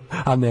dobro,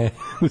 a ne,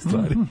 u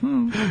stvari.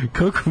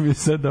 Kako mi je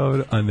sad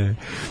dobro, a ne.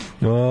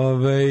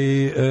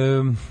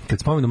 Kad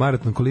spomenu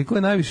maraton, koliko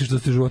je najviše što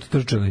ste u životu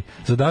trčali?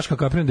 Za Daška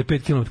kapiram da je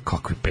 5 km.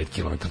 Kako je 5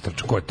 km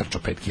trčao? Ko je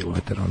trčao 5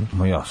 km?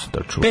 Ma ja sam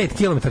trčao. 5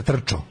 km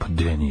trčao? Pa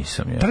gde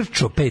nisam ja.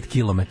 Trčao 5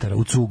 km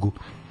u cugu.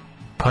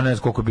 Pa ne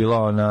znam koliko je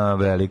bila ona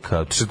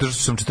velika. Trčao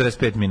sam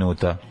 45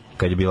 minuta.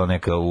 Kad je bila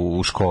neka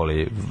u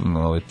školi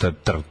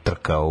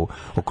trka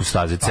oko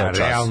staze ceo čas.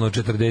 Realno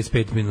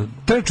 45 minuta.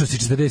 Trčao si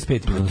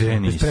 45 minuta.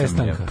 Bez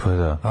prestanka. Pa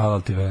da.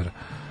 Alal ti vera.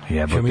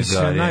 Jebote mi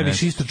se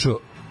najviše istrčao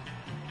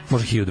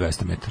možda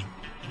 1200 metara.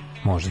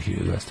 Možda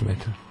 1200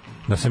 metara.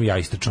 Da sam ja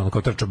istrčao,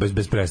 kao trčao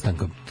bez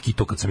prestanka. I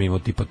to kad sam imao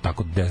tipa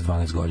tako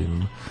 10-12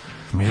 godina.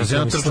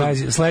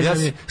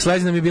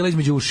 Slezina mi je bila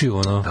između ušiju,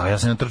 ono. Da, ja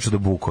sam trčao do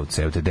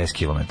Bukovca, evo te 10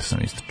 km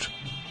sam istrčao.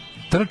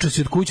 Trčao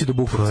si od kuće do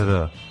Bukovca? Pa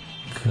da.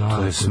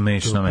 To je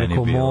smešno meni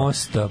bilo. Preko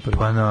mosta.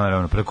 Pa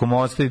naravno, preko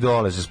mosta i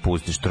dole se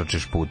spustiš,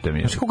 trčeš putem.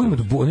 Znaš kako ima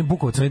do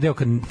Bukovca, deo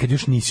kad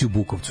još nisi u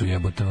Bukovcu,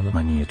 jebote. Ono.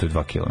 Ma nije, to je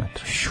 2 km.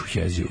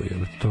 Jezivo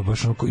jebote, to je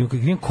baš ono, kad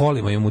idem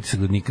kolima imam utisak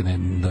da nikad ne...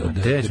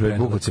 Gde je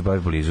Bukovc je baš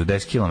blizu,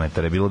 10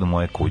 km je bilo do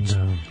moje kuće.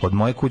 Od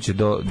moje kuće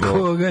do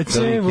Koga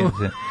ćemo?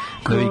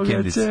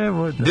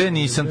 Gde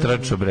nisam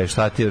trčao, bre,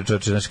 šta ti je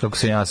trčao, znaš kako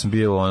ja sam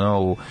bio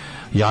ono u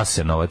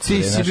Jasenovac.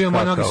 Ti si bio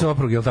monogi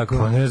soprug, jel tako?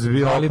 Pa ne znam,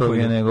 bio oprug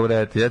je nego,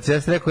 brete. Ja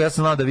sam rekao, ja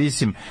sam znao da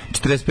visim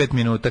 45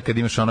 minuta kad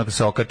imaš ono kad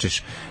se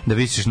okačiš, da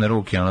visiš na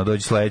ruke, ono,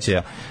 dođe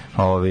sledeća,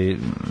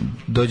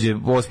 dođe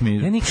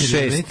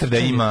 8.6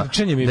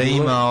 da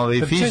ima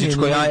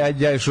fizičko,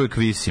 ja još uvijek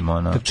visim,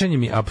 ono. Trčanje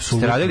mi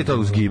apsolutno... Ste radili to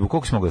u zgibu?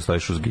 Koliko si mogao da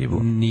stojiš u zgibu?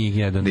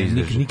 Nijedan.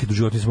 Nikad u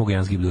životu nisam mogao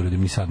jedan zgib da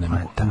uradim, ni sad ne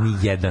mogu.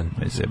 Nijedan.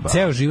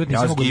 Ceo život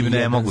nisam mogao ja zgib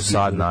ne mogu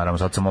sad, naravno,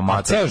 sad sam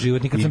omatar. Ceo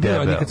život, nikad sam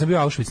bio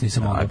Auschwitz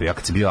nisam mogao. Ja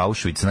kad sam bio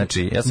Auschwitz,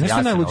 znači, ja sam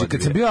jasan. Najluđe,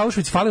 kad sam bio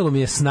Auschwitz, falilo mi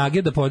je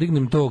snage da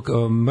podignem to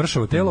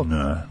mršavo telo.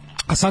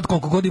 A sad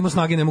koliko god ima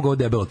snage ne mogu ovo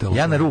debelo telo.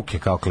 Ja na ruke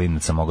kao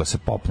klinac sam mogao se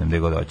popnem gde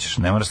god hoćeš.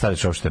 Ne moraš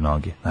staviti uopšte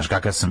noge. Znaš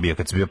kakav sam bio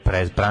kad sam bio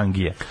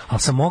prangije. Al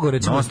sam mogao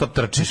recimo non stop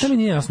trčiš. Šta mi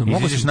nije jasno?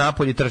 Izađeš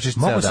napolje i trčiš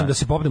ceo dan. Mogao sam da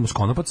se popnem uz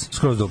konopac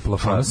skroz do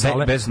plafona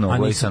sale bez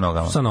noga i sa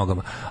nogama. Sa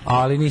nogama.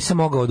 Ali nisam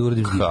mogao da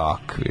uradim zgib.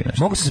 Kakvi?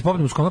 Mogao sam se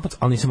popnem uz konopac,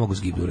 ali nisam mogao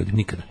zgib da uradim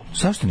nikada.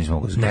 Zašto nisam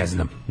mogao zgib?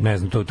 Ne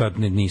znam, to tad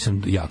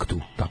nisam jak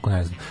tu, tako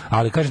ne znam.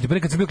 Ali kažem ti, pre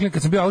kad sam bio klinac,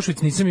 kad sam bio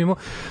Auschwitz, nisam imao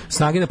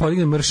snage da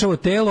podignem mršavo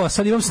telo, a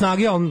sad imam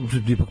snage, a on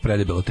ipak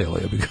predebelo telo,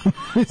 ja bih.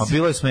 A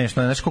bilo je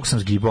smešno, znaš koliko sam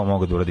zgibao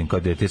mogao da uradim kao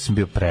dete, sam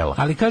bio prela.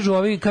 Ali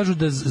kažu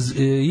da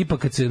ipak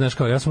kad se, znaš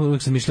kao, ja sam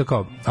uvijek mišljao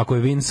kao, ako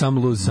je win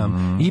some, lose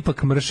some,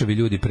 ipak mršavi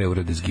ljudi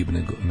preurade zgib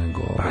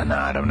nego pa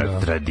naravno,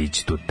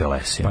 tradići tu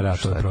telesiju. Pa da,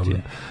 to je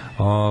problem.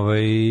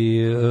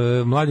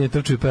 Mladja je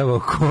trčao i pevao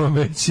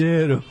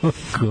Komećero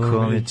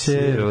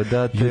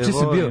da te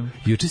volim.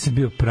 Juče sam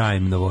bio prime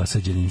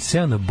Novosađanin,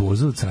 seo na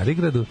Bozu u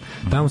Carigradu,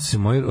 tamo su se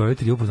moji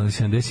roditelji upoznali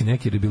 70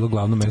 neki jer je bilo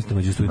glavno mesto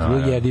među studiju, bilo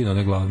jedino,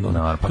 ne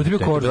glavno. To je bio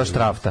Korzo.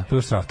 Štrafta. To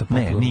je Štrafta.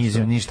 Ne,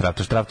 nije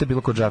Štrafta. Štrafta je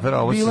bilo kod Džafera,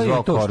 a ovo se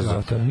zvao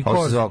Korzo.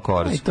 Ovo se zvao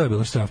Korzo. I to je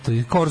bilo Štrafta.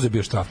 Korzo je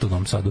bio Štrafta u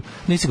Novom Sadu.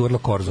 Nisi govorila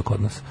Korzo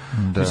kod nas.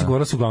 Nisi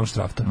govorila su uglavnom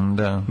Štrafta.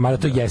 Mada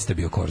to jeste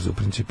bio Korzo u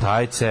principu.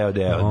 Taj ceo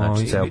deo,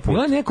 znači ceo put.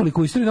 Bilo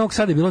nekoliko, u istoriji Novog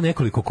Sada je bilo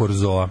nekoliko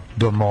Korzoa.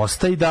 Do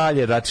mosta i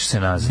dalje, vratiš se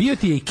nazad. Bio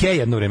ti je Ikea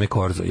jedno vreme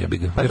Korzo, jebi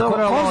ga.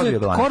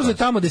 Korzo je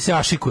tamo gde se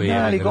ašikuje.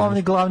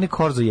 Ali glavni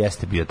Korzo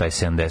jeste bio taj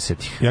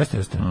 70-ih. Jeste.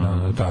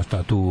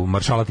 Tu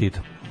Maršala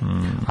Tita.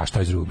 A šta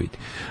je drugo biti?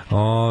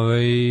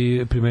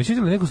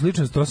 Primećujete li neku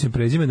sličnost osim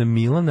prezimena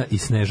Milana i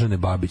Snežane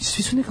Babić?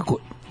 Svi su nekako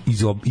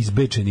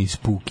izbečeni iz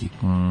puki.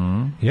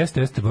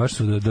 Jeste, baš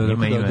su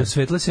da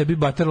svetle sebi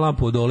bater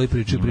lampu od ole i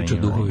priča o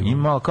duhovima.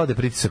 Ima kao da je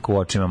pritisak u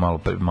očima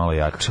malo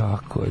jače.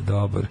 Tako je,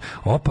 dobar.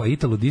 Opa,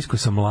 Italo disko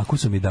sa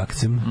Mlakusom i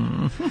Dakcem.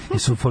 I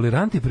su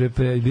foliranti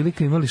bili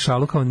kad imali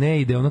šalu kao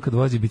ne ide ono kad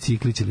vozi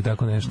biciklić ili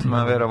tako nešto.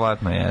 Ma,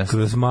 verovatno jeste.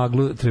 Kroz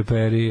maglu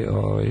treperi.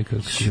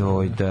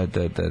 Joj, da.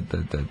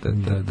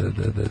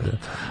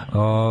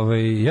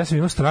 Ja sam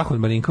imao strah od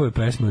Marinkove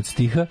pesme, od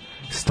stiha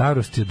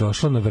starost je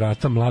došla na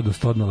vrata,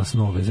 mladost odnala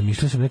snove.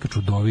 Zamišljao sam neka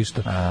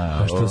čudovišta.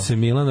 Pa što se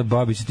Milana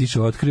Babić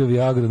tiče, otkrio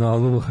Viagru na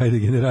albumu Hajde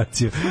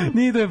generaciju.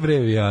 Nije da je pre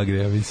Viagre,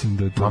 ja mislim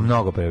da je to. Ma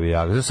mnogo pre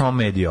Viagre, to je samo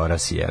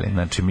Medioras, jeli.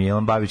 Znači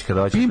Milan Babić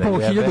kada hoće... Pimpao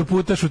 1000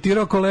 puta,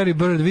 šutirao ko Larry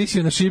Bird,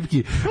 visio na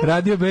šipki,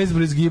 radio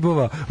bezbroj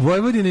zgibova.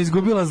 Vojvodina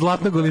izgubila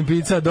zlatnog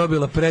olimpijca,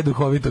 dobila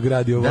preduhovitog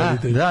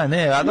radiovoditelja. Da,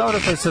 ne, a dobro,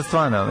 to je sad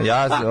stvarno.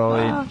 Ja,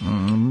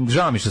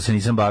 žao mi što se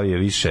nisam bavio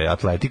više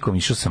atletikom,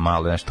 išao sam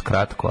malo, nešto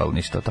kratko, ali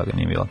ništa od toga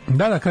nije bilo.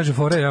 Da, kaže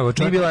Fore, evo,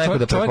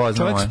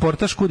 čovjek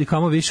sportaš kudi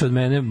kamo više od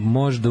mene,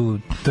 možda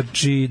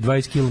trči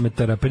 20 km,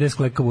 50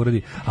 klekova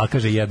uradi, ali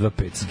kaže jedva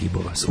 5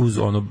 zgibova,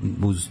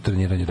 uz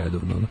treniranje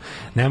redovno.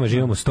 Nemaš,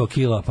 imamo 100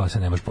 kila, pa se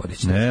nemaš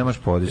podići. Nemaš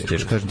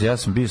podići, kažem, ja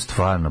sam bio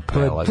stvarno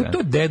prelagan. To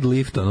je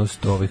deadlift,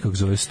 kako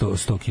zove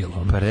 100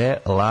 kila.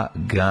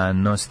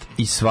 Prelaganost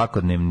i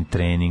svakodnevni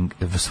trening,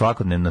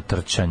 svakodnevno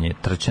trčanje.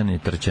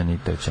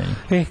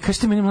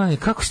 Kažete meni, Mladja,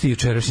 kako si ti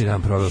jučerašnji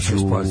dan proveo svoj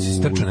sport?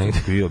 Trčao negde?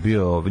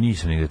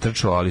 Nisam negde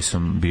trčao, ali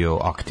sam bio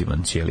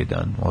aktivan cijeli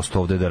dan.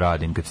 Ostao ovde da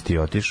radim kad si ti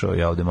otišao,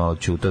 ja ovde malo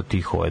čutao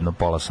tiho jedno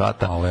pola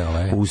sata,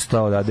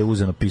 ustao, dade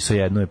uzeo, napisao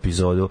jednu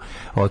epizodu,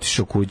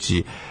 otišao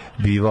kući,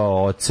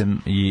 bivao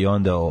ocem i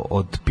onda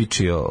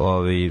odpičio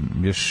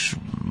još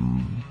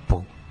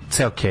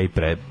ceo kej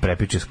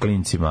prepičio s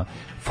klincima,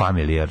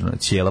 familijarno,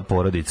 cijela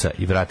porodica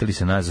i vratili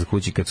se nazad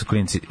kući kad su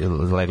klinci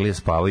legli da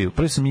spavaju.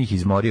 Prvo sam njih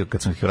izmorio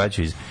kad sam ih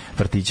vraćao iz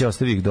vrtića,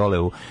 ostavio ih dole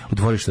u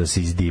dvorištu da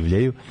se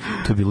izdivljaju.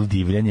 To je bilo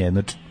divljanje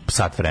jedno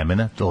sat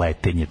vremena,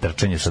 letenje,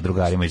 trčanje sa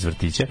drugarima iz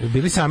vrtića.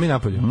 Bili sami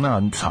napolju?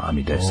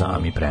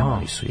 Sami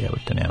premali su, evo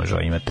te, ne može,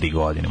 ima 3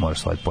 godine,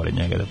 moraš slediti pored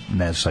njega da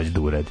ne znaš šta će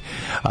da uradi.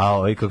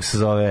 A kako se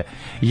zove,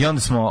 i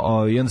onda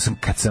sam,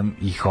 kad sam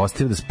ih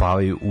ostavio da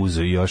spavaju,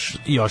 uzeo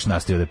još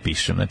nastavio da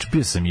pišem. Znači,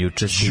 bio sam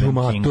juče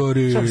Stephen King.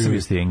 Šta sam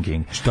bio Stephen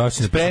King? Šta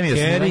si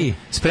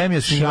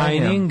spremio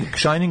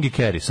Shining i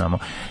Carrie samo.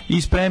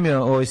 I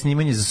spremio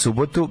snimanje za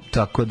subotu,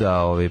 tako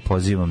da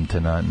pozivam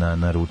te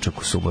na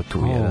ručak u subotu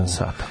u 1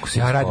 sat.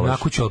 Ja radim na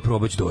kuću, ali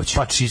probać doći.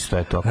 Pa čisto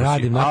je to.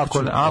 Radim na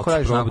kuću, ako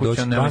radiš na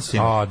kuću,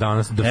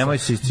 nemoj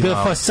si istima.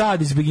 The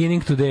facade is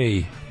beginning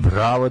today.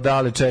 Bravo,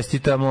 dale,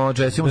 čestitamo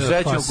sreću u kuću.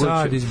 The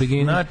facade is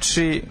beginning.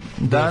 Znači,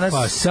 danas...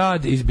 The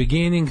facade is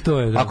beginning, to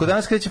je... Ako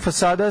danas kreće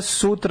fasada,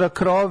 sutra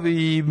krov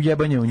i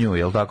jebanje u nju,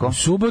 je li tako? U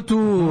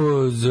subotu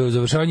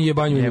završavanje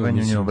jebanje u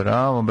nju.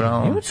 Bravo.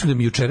 Ima su da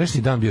mi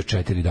jučerašnji dan bio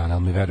 4 dana,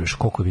 ali mi veruješ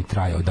koliko mi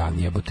trajao dan,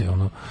 jebote,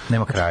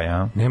 Nema kraja,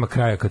 a? Nema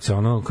kraja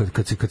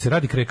kad se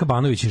radi Kreka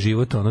Banović i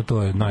život,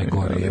 to je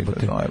najgore,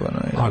 jebote.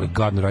 Ali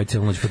gadno radi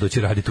celu noć pa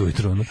doći raditi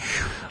ujutro,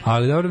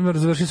 Ali dobro,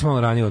 završili smo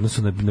malo ranije u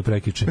odnosu na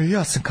prekjuče.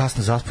 Ja sam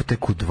kasno zaspao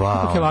tek u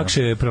 2. Kako je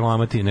lakše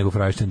prelamati nego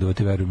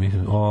frajštendovati, veruj mi.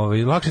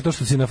 Lakše je to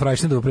što si na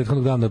frajštendovu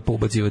prethodnog dana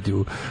poubacivati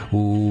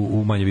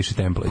u manje više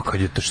template.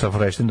 Kad je to šta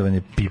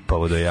frajštendovanje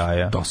pipavo do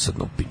jaja.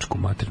 Dosadno pičku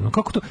materinu.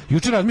 Kako to?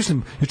 Juče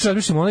razmišljam,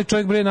 onaj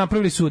čovjek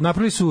napravili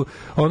su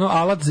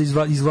alat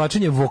za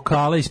izvlačenje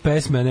vokala iz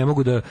pesme,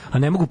 a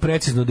ne mogu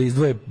precizno da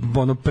izdvoje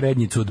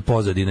prednjicu od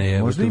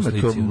pozadine.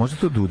 Možda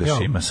to Dudaš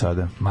ima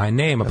sada. Ma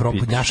nema,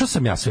 našao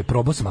sam ja sve,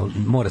 probao sam, ali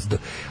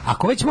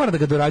ako već mora da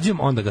ga dorađujem,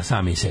 onda ga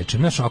sam isečem.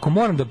 Znaš, ako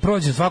moram da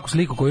prođem svaku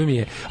sliku koju mi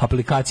je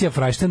aplikacija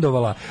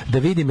frajštendovala, da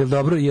vidim je li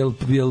dobro,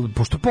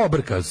 pošto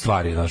pobrka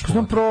stvari, znaš.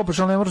 Znam, probaš,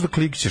 ali ne moraš da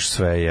klikćeš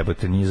sve,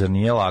 jebote,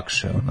 nije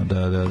lakše.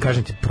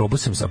 Kažem ti, probao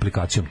sam s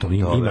aplikacijom, to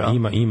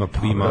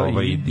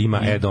ima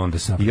add-on da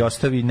sam. I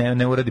ostavi,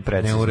 ne uradi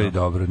precizno. Ne uradi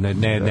dobro,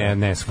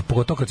 ne,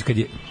 pogotovo kad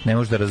je... Ne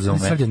možeš da razume.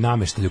 Sad je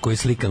nameštelj koji je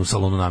slikan u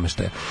salonu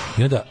nameštaja.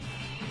 I onda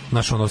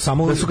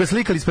samo da su ga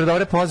slikali ispred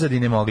ove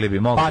pozadine mogli bi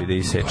da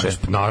iseče.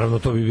 Naravno,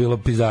 to bi bilo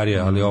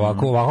pizarija, ali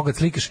ovako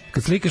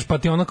kad slikaš pa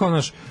ti kao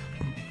naš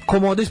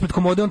komoda ispred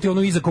komode, on ti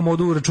iza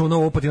komodu računa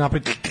ovo pa ti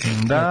napravi.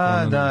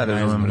 Da,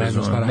 razumem.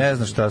 Ne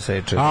znam šta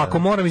seče. A ako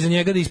moram iza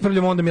njega da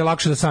ispravljam, onda mi je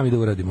lakše da sami da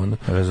uradim.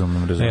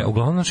 Razumem.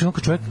 Uglavnom,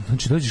 znači, čovjek,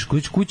 dođeš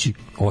kući,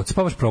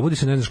 odspavaš, probudi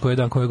se, ne znaš koji je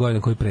dan, koji je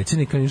godina, koji je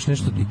predsjednik,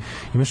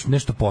 imaš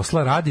nešto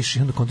posla, radiš i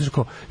onda kontaš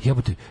kao,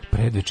 jebote,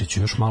 predveče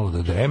ću još malo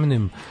da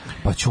dremnem,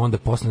 pa ću onda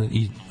posle...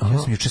 Ja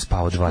sam juče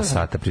spavao 2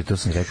 sata, prije to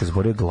sam rekao,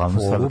 zborio glavnu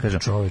stvar da kažem,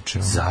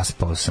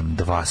 zaspao sam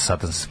 2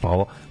 sata, sam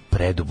spavao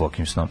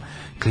predubokim snom.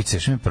 Klice,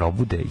 još me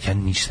probude, ja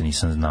ništa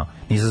nisam znao.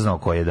 Nisam znao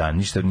koji je dan,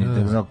 ništa,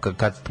 nisam znao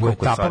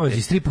koliko sati. Tapama,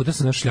 iz 3 puta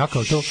sam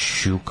šljakao to. Iz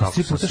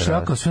 3 puta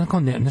šljakao, sve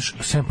kao,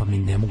 sve pa mi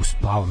ne mogu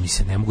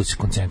spavati, ne mogu se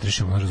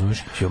koncentrišem,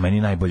 razumiješ?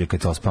 Meni najbolje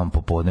kad ospavam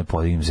popodne,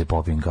 podignem se,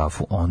 popijem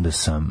kafu, onda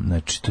sam,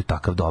 znači, to je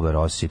takav dobar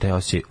osjećaj, taj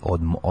osjećaj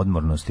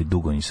odmornosti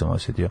dugo nisam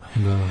osjetio.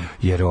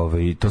 Jer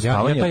to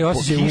spavanje, taj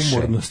osjećaj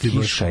umornosti,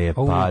 kiša je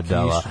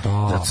padala,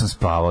 zato sam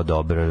spavao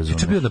dobro,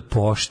 razumiješ? Juče bio da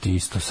pošti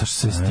isto, sad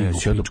se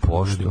stigu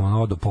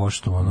do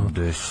poštu,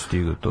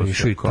 stigu to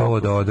išao i to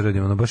da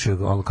odradim, baš je,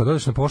 ali kad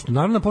odeš na poštu,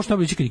 naravno na poštu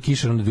najbolje kad je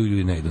kiša, onda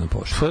ljudi ne idu na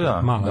poštu. Pa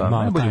da,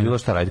 najbolje bilo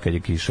šta raditi kad je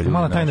kiša.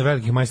 Mala tajna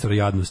velikih majstora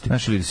jadnosti.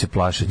 Naši ljudi se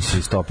plaše da se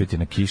istopiti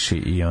na kiši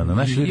i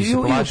naši ljudi se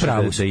plaše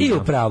da i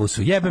u pravu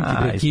su, jebem ti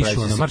bre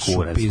kišu, marš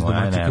u pizdu,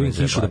 koji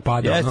kišu da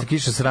pada. Jeste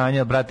kiša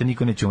sranja, brate,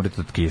 niko neće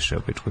umreti od kiše.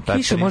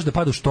 Kiša može da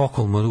pada u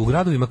Štokholmu, u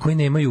gradovima koji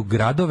nemaju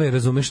gradove,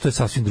 razumeš, to je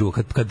sasvim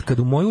drugo. Kad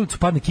u moju ulicu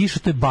padne kiša,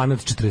 to je Banat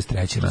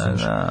 43,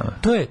 razumeš.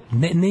 To je,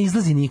 ne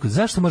izlazi niko.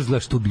 Zašto možeš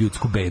gledaš tu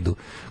ljudsku bedu?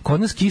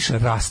 Kod nas kiša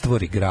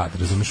rastvori grad,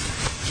 razumeš?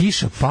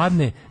 Kiša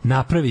padne,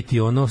 napraviti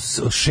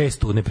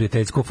 6.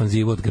 neprijateljsku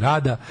ofanzivu od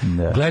grada,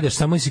 gledaš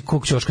samo si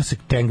koliko ćoška se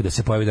tank da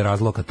se pojavi da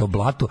razloka to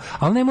blato,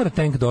 ali ne mora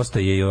tank da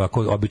ostaje i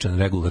ovako običan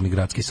regularni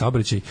gradski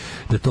saobraćaj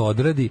da to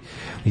odradi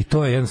i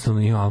to je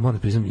jednostavno, ali moram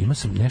priznam, imao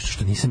sam nešto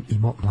što nisam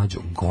imao mlađo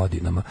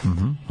godinama.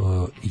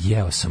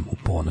 Jeo sam u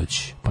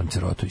ponoć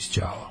pancerotu iz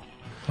Ćao.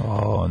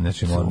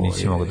 Znači,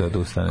 nisi mogu da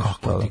odustaneš.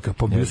 Kako ti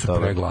ga, bio sam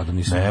pregladan.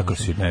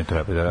 Ne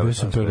treba da bio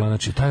sam pregladan,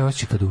 znači, taj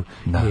osjećaj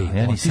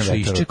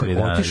kad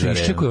otišao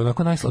iščekao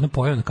onako najsladno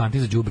pojao na kanti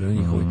za đubre na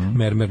njihovi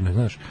mermerne,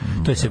 znaš.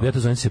 To je se, ja to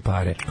zovem se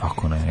pare.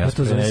 Kako ne, ja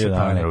sam ne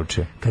da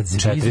naručio.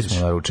 4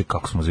 smo naručili,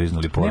 kako smo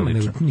zviznuli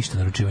porodično. Nema ništa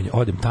naručivanja,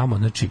 odem tamo,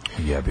 znači,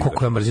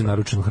 koliko ja mrzim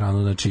naručenu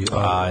hranu, znači,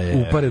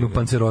 uparenu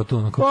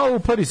pancerotu.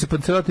 Upari se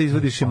pancerota,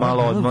 izvadiš i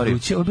malo odmori.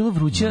 Bilo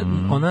vruće,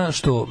 ona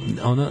što,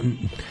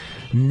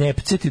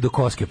 nepce ti do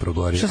koske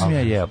progori. Šta sam ja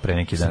jeo pre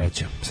neki dan?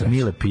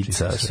 Mile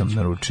pizza sam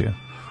naručio.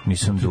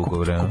 Nisam dugo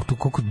vremena.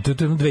 Koliko, to je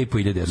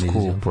 2.500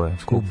 skupo je.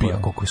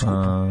 Ubija, koliko je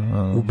skupo.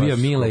 Ubija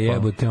Mile,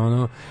 jebote,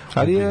 ono...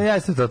 Ali ja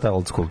sam to ta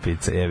old school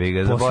pizza, jebi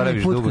ga,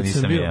 zaboraviš, dugo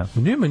nisam ja.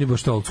 Nema ni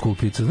baš ta old school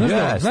pizza.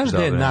 Znaš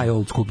da je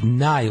naj-old school,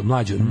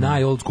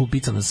 naj-old school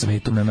pizza na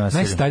svetu?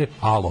 Najstarije,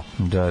 Alo.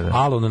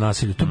 Alo na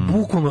nasilju. To je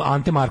bukvalno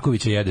Ante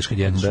Markovića jedeš kad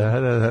jedeš.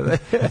 Da.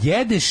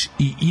 Jedeš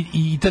i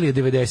Italija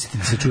 90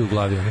 se čuje u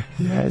glavi.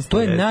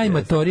 To je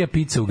najmatorija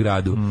pizza u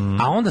gradu.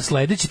 A onda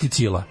sledeći ti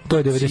Cila. To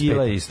je 95.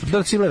 Cila isto.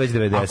 Da, Cila je već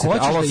 90. Ali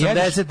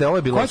 80. Ovo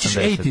je bilo 80. Hoćeš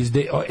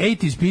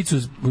 80s picu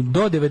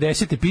do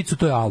 90. picu,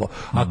 to je Alo.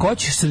 A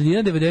hoćeš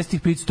sredina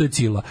 90-ih picu, to je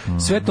Cila.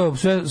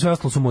 Sve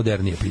ostalo su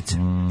modernije pice.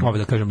 Ovo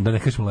da kažem, da ne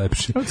kažem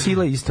lepše.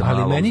 Cila je isto.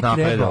 Ali meni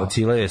treba...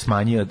 Cila je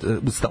smanjio,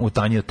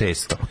 utanjio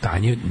testo.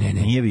 Utanjio, ne.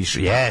 Nije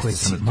više.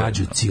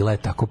 Mađo, Cila je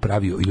tako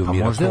pravio i u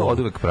Mirakolu. A možda je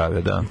oduvek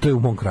pravio, da. To je u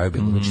mom kraju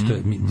bilo. Znači, to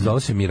je, zvala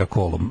se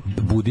Mirakolo.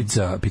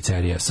 Budica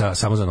pizzerija,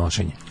 samo za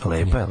nošenje.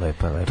 Lepa.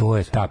 To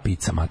je ta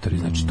pizza, matori.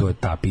 Znači, to je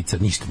ta pizza.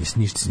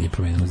 Ništa se nije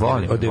promenilo.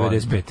 Od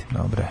 95.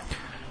 Dobre.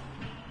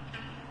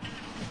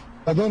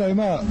 Maradona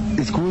ima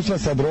iskustva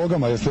sa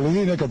drogama. Jeste li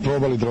vi nekad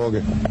probali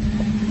droge?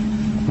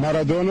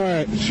 Maradona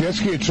je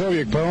svjetski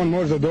čovjek, pa on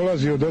možda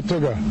dolazio do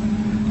toga.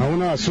 A u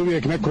nas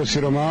uvijek neko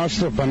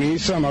siromaštvo, pa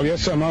nisam, ali ja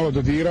sam malo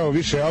dodirao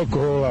više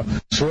alkohola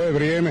svoje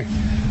vrijeme,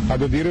 a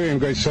dodirujem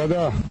ga i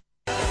sada.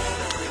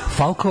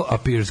 Falco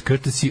appears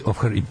courtesy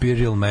of her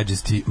Imperial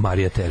Majesty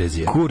Marija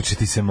Terezija. Kurče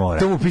ti se mora.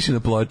 To mu piše na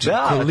ploči.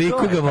 Da,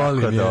 koliko ga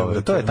volim.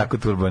 To je tako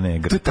turbo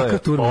negro. To je tako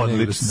turbo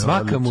negro.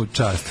 Svaka mu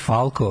čast.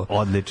 Falco.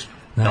 Odlično.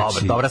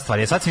 Znači, dobra stvar.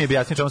 Ja sad si mi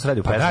objasnio čemu se radi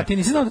u pesmi. Da, ti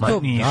nisi znao da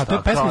to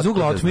je pesma iz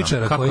ugla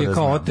otmičara koji je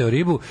kao oteo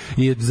ribu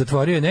i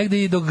zatvorio je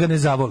negde i dok ga ne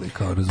zavoli.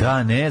 Kao,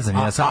 da, ne znam.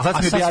 Ja sad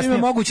si mi objasnio. Sasvim je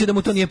moguće da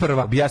mu to nije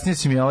prva. Objasnio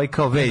si mi ovaj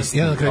kao vest.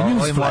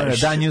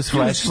 News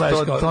Flash.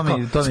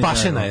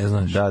 Spašena je,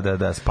 znaš.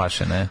 Da,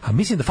 spašena je. A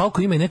mislim da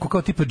Falco ima i neku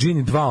kao tipa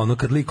Genie 2, ono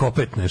kad lik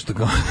opet nešto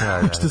kao.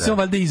 Što se on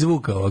valjda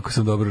izvukao, ako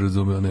sam dobro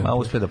razumeo. A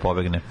uspe da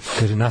pobegne.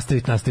 Kaže,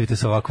 nastavite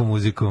sa ovakvom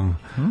muzikom.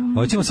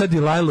 Hoćemo sad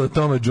Delilah od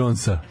Toma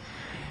Jonesa.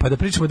 Pa da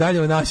pričamo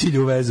dalje o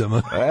nasilju u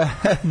vezama.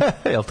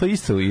 Jel to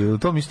isto? Ili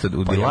to isto?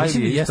 U Delilah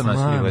je isto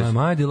nasilju u vezama?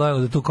 Maj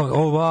Delilah, da to kao,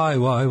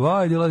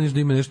 why, Delilah, da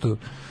ima nešto...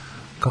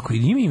 Kako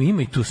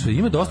ima i tu sve,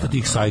 ima dosta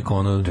tih sajko,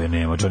 ono. Da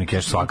nema, Johnny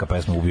Cash svaka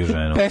pesma ubio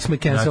ženu. Pesme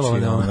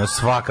cancelovane, ono.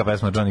 Svaka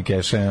pesma Johnny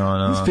Cash je,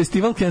 ono.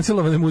 Festival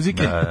cancelovane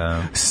muzike.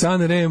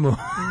 San Remo,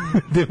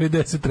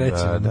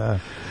 93. Da.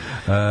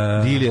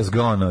 Delia's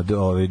Gone od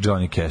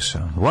Johnny Casha.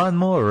 One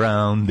more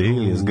round,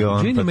 Delia's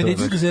Gone. Gini,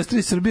 medicinska sestra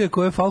iz Srbije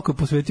koja je Falco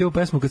posvetio u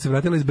pesmu kad se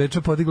vratila iz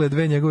Beča, podigla je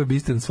 2 njegove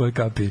biste na svoj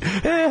kapi.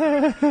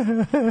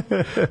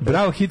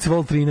 Bravo, Hits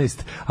Vol 13.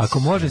 Ako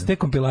može, s te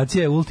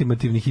kompilacije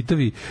ultimativni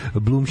hitovi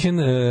Blumchen,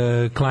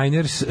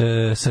 Kleiners,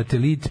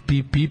 Satelit,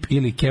 Pip Pip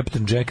ili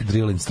Captain Jack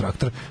Drill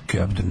Instructor.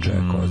 Captain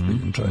Jack,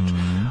 ozbiljan čovječ.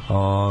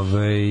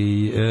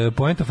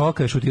 Poenta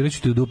Falka je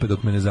šutiraću ti u dupe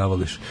dok me ne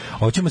zavoliš.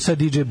 Hoćemo sad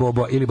DJ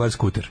Bobo ili bar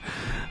skuter.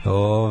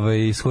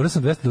 Skoro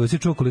sam 220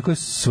 čuo koliko je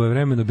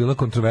svojevremeno bila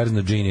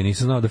kontroverzna Genie.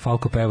 Nisam znao da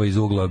Falco peva iz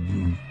ugla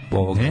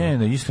ovog.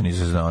 Ne, isto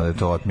nisam znao da je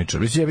to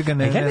otmičar. Ja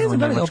ne znam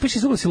da li opiši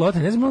iz ugla silote,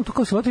 ne znam to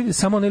kao silote ili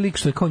samo onaj lik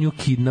što je kao nju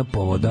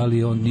kidnapovao, da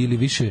li on ili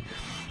više.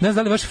 Ne znam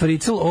da li baš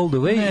Fritzl all the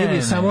way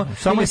ili samo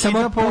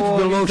put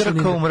the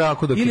lotion u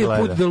mraku dok ili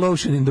put the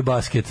lotion in the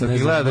basket. Ne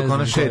znam dok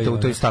ona šeta u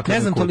toj staklenoj.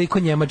 Ne znam toliko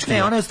njemački.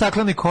 Ne, ona je u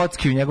staklenoj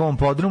kocki u njegovom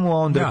podrumu, a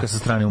on drka sa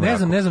strane u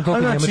mraku. Ne znam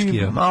toliko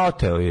njemački. A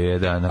oteo je,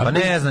 da. Pa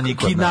ne zna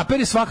niko. Kidnaper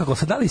je svakako.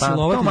 Sad da li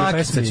silovati na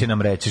pesmi? Će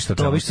nam reći što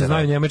to vi što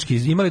znaju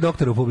njemački. Imali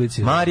doktora u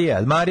publici?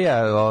 Marija,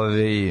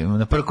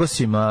 na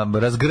prkosima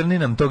razgrni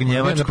nam tog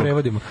njemačkog.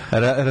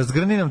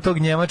 Razgrni nam tog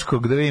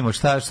njemačkog da vidimo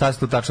šta se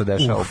tu tačno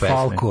dešava u pesmi.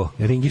 Falco,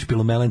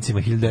 Ringišpil u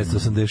Melencima 1986.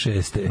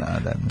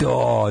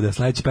 Da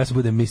sledeća pesma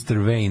bude Mr.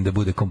 Vane, da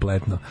bude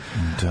kompletno.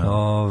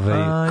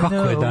 Kako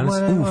je danas?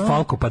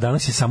 Falco, pa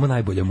danas je samo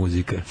najbolja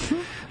muzika.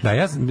 Da,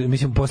 ja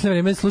mislim, u posljednje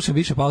vreme slušam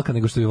više Falka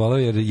nego što bi volao,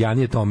 jer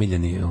Jani je to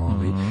omiljeni.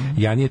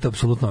 Jani je to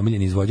apsolutno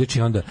omiljeni izvođač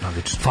i onda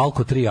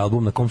Falco 3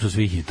 album na kom su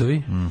svi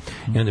hitovi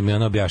i onda mi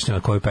ona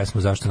objašnjava koju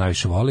pesmu zašto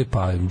najviše voli,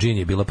 pa Genie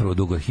je bila prvo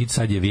dugo hit,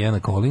 sad je Vienna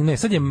Calling, ne,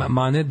 sad je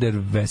Manner der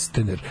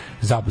Westerner,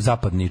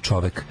 zapadni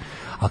čovek.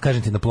 A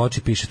kažem ti, na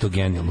ploči piše to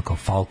genijalno, kao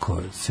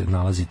Falco se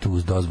nalazi tu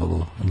uz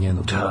dozvolu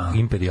njenog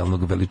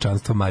imperijalnog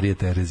veličanstva Marije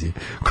Terezije.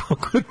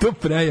 Koliko je to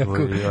prejako.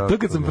 To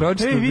kad sam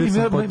pročitao,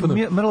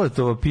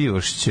 Mrletovo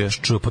pivošće.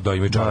 Pa da,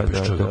 ima i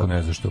čarapišće, kako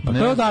ne znaš što. Pa to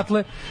je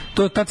odatle,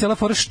 ta cijela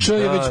fora šč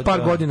je već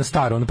par godina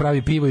stara, on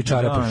pravi pivo i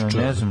čarapišće.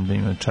 Ne znam da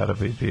ima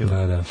čarapi i pivo.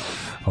 Da.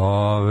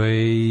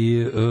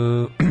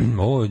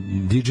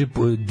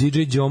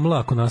 DJ Đomla,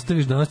 ako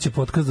nastaviš danas će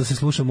podcast da se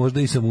sluša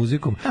možda i sa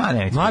muzikom.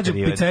 Mlađa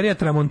pizzerija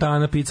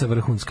Tramontana, pizza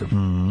vrhunska.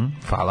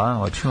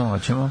 Hvala, hoćemo.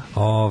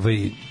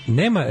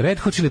 Nema Red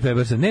Hot Chili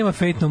Peppersa, nema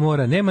Fate No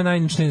More, nema Nine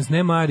Inch Nails,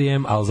 nema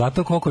R.E.M, ali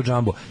zato Coco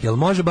Jumbo. Jel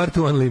može bar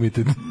tu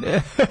Unlimited?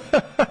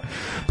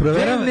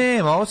 Proveravam,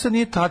 nema, ovo sad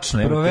nije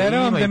tačno.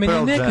 Proveravam da meni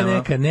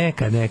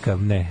neka,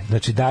 ne.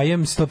 Znači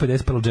dajem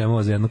 150 Pearl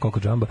Jamova za jedno Coco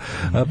Jumbo.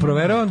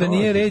 Proveravam da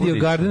nije Radio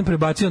Garden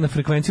prebacio na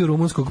frekvenciju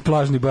rumunskog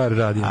plažni bar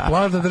radija.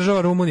 Plažna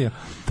država Rumunija.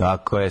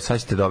 Tako je, sad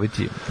ćete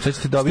dobiti.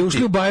 Ste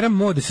ušli u Bajram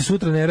mode, se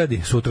sutra ne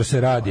radi. Sutra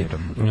se radi.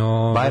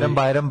 Bajram.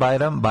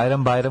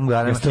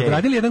 Jeste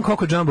odradili jedan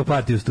Coco Jumbo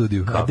party u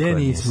studiju? A gde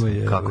nismo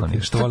je? Kako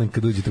nismo? Što volim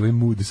kad uđete u ovaj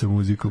mood sa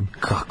muzikom.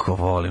 Kako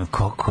volim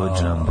Coco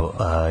Jumbo.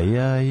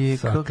 Aj,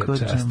 Coco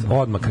Jumbo.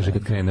 Odmah kaže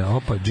kad krene.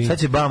 Opa, džin. Sad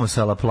će Vamos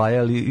a la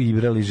playa i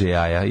Ibra liže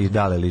jaja i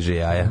Dale liže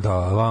jaja. Da,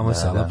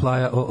 Vamos a la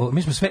playa.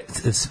 Mi smo sve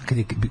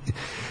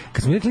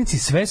kad smo rekli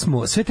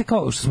sve te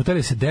kao što smo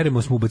teli se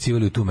deremo smo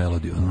ubacivali u tu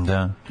melodiju.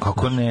 Da.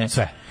 Kako ne?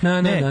 Sve.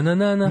 Na.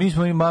 Mi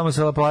smo im Vamos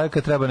a la playa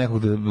kad treba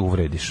nekog da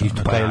uvrediš.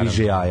 Pa je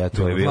liže jaja,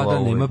 to je bilo. Vlada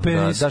nema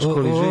penis.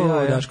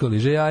 Daško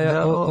liže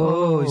jaja.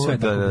 I sve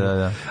tako.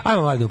 Da.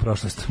 Ajmo valjda u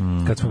prošlost.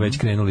 Kad smo već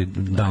krenuli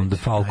down the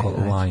Falco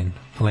lane.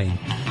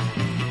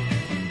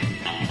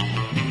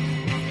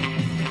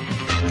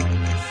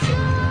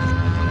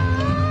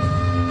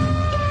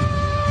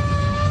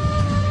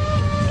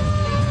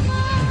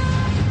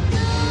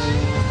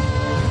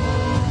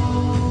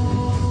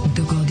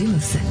 Dogodilo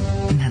se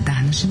na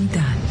današnji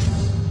dan.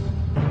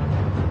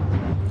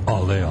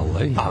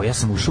 A ja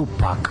sam ušao u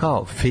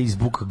pakao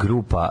Facebook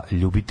grupa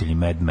ljubitelji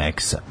Mad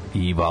Maxa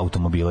i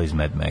automobila iz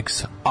Mad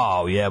Maxa.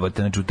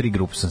 Jebate, znači u 3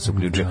 grupe sam se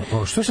uključio.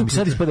 Što sam mi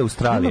sad ispada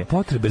Australije? Nema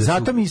potrebe da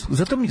zašto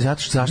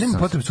nema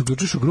potrebe se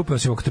uključiš u grupu,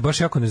 osim ako te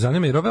baš jako ne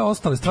zanima, jer ove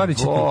ostale stvari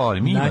će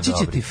naći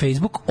će ti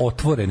Facebook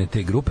otvorene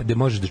te grupe gde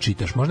možeš da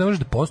čitaš. Možda možeš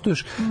da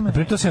postuješ.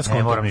 Naprimjer, to se ja skontam.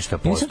 Ne moram ništa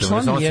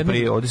postujem.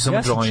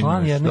 Ja sam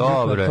član jedne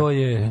grupe, to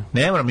je...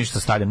 Ne moram ništa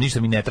stavljam,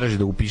 ništa mi ne traži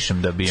da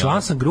upišem da bi...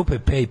 Član sam grupe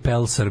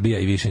PayPal Srbija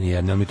i više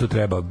nijedne, ali mi tu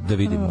treba da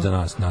vidim za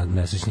nas, na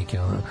nesrećnike,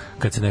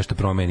 kad se nešto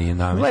promeni.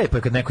 Lepo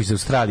je kad neko iz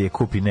Australije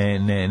kupi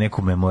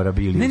neku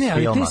memorabiliju iz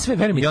filma. Ali te sve,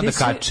 verujem,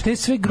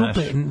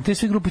 te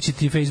sve grupe će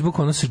ti Facebook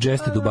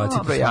suggested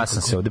ubaciti. Ja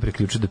sam se ovde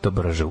priključio da to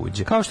brže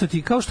uđe.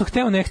 Kao što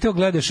hteo ne hteo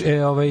gledaš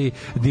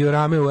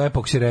diorame u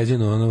epoksi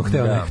rezinu,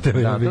 hteo ne hteo.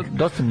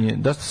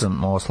 Dosta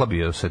sam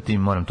oslabio sa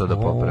tim, moram to da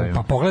popravim.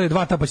 Pa pogledaj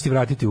 2 tapa će ti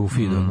vratiti u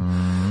feed.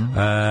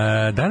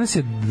 Danas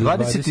je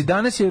 20.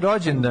 Danas je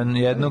rođendan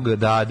jednog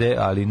dade,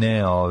 ali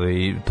ne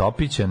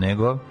Topića,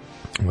 nego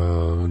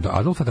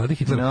Adolfa Dade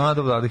Hitlera.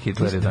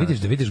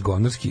 Da vidiš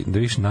govnarski, da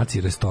vidiš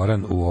naci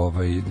restoran u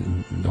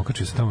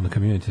okačio se tamo na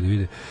community da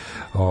vide.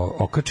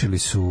 Okačili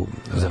su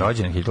za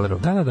rođendan Hitleru.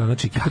 Da,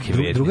 znači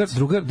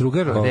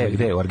drugar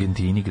gde u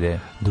Argentini, gde?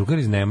 Drugar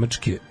iz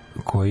Nemačke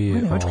koji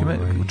je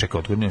čekaj,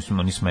 otkud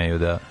oni smeju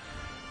da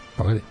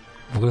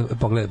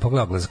pogledaj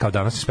kao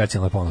danas je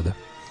specijalna ponuda.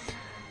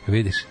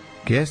 Vidiš?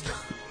 Guest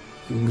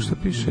šta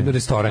piše?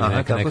 Restoran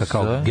neka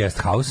kao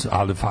guest house,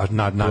 ali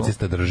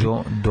nacista drži.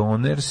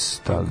 Doners,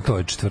 to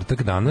je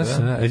četvrtak danas.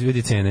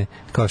 Vidi cene.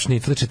 Kao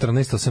šnicle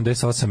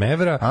 14,88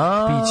 evra,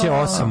 piće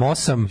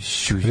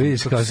 8,8.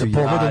 Vidiš, kao za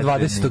pogodom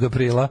 20.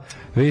 aprila.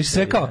 Vidiš,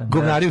 sve kao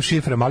govnari u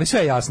šiframa, ali sve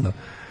je jasno.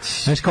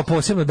 Znači, kao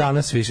posebno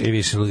danas više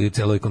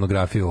celu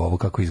ikonografiju ovo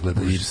kako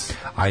izgleda.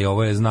 A i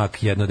ovo je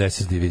znak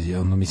 1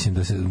 divizije. Mislim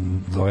da se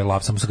ovaj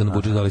lav samo su ga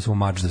nabuđu, dali smo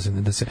mač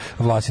da se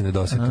vlasi ne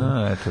doseku.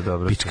 Eto,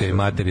 dobro. Pička i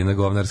materina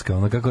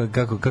govnarska.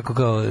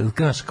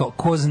 Kako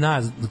ko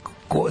zna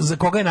za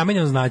koga je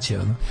namenjeno značaj.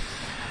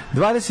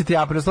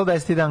 20. april,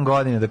 110. dan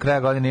godine, do kraja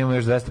godine imamo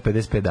još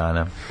 255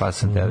 dana. Pa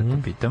sam te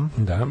pitam.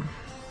 Da.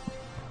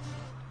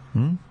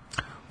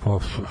 Pa,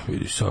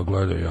 vidiš sad,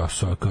 gledaj, ja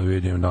sad kad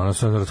vidim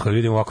danas, kad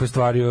vidim ovakve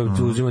stvari,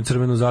 uzimam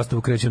crvenu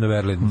zastavu, krećem na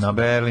Berlin. Na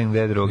Berlin,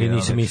 gde drugi? I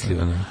nisam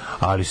mislio, ne.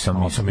 Ali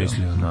sam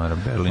mislio.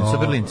 Naravno, Berlin, sa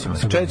Berlincima.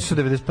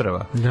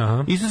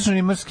 491. Istočno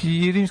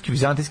rimski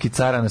vizantijski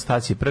car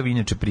Anastasije I,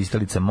 inače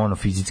pristalica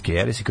monofizitske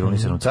ere, si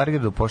krunisan u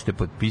Carigradu, pošto je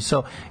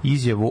potpisao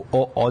izjavu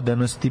o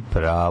odanosti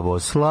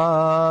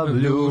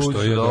pravoslavlju,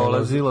 što je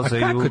dolazilo sa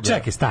juga. A kako,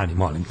 čekaj, stani,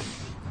 molim te.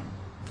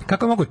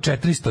 Kako mogu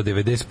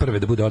 491.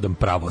 da bude odan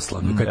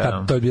pravoslavlju?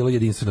 To je bilo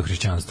jedinstveno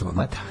hrišćanstvo.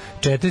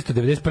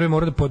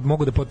 491.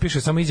 mogu da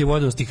potpiše samo izjavu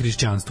odanosti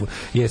hrišćanstvu.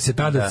 Jer se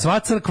tada sva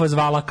crkva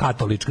zvala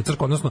katolička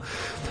crkva. Odnosno,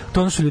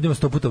 to ono što ljudima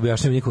 100 puta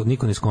objašnjava,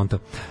 niko ne skonta.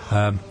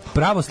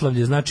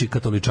 Pravoslavlje znači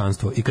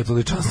katoličanstvo i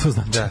katoličanstvo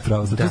znači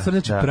pravoslavlje. To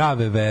znači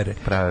prave vere.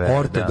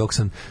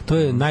 Ortodoksan. To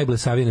je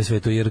najblesavije na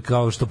svetu, jer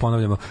kao što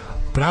ponavljamo,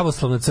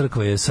 pravoslavna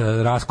crkva je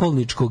sa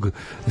raskolničkog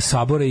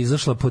sabora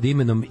izašla pod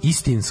imenom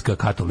istinska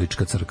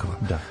katolička crkva.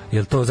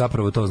 Jel to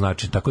zapravo to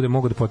znači? Tako da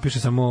mogu da potpiše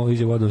samo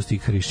izjavu odanosti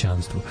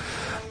hrišćanstvu.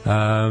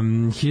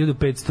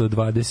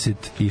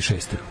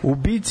 1526. U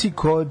bici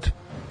kod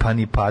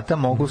Panipata,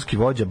 mogulski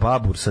vođa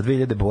Babur sa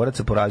 2000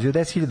 boraca porazio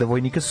 10.000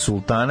 vojnika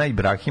sultana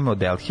Ibrahima od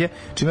Delhije,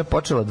 čime je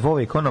počela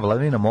dvovekovna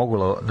vladavina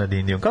Mogula nad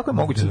Indijom. Kako je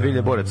moguće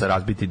 2000 boraca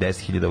razbiti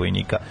 10.000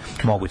 vojnika?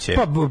 Moguće.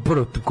 Pa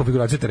prvo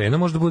konfiguracija terena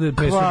može da bude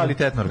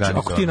kvalitetno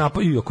organizovana.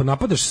 Ako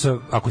napadaš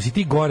ako si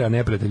ti gore, a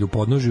neprijatelj u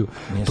podnožju,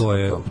 to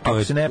je ako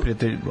je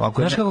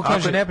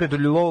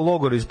neprijatelj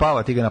logor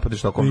ispava, ti ga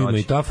napadaš tokom noći. Ima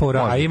i ta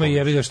fora, a ima i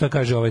jevi ga šta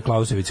kaže ovaj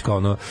Klausević,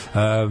 kao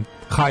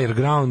higher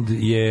ground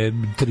je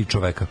 3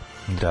 čoveka.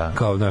 Da.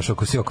 Kao, znaš,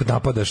 ako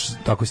napadaš,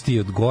 ako si ti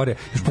od gore,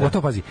 još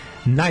pogotovo, pazi,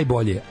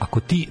 najbolje ako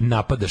ti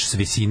napadaš s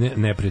visine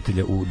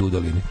neprijatelja u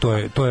udalini.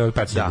 To je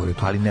Pet Segur.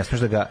 Ali ne smeš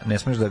da ga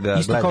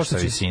gledaš sa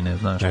visine,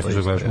 znaš. Ne smeš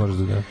da gledaš,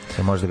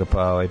 možeš da ga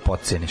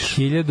podceniš.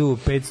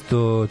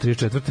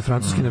 1534.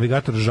 francuski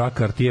navigator Jacques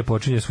Cartier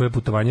počinje svoje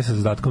putovanje sa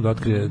zadatkom da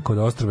otkrije kod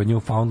ostrva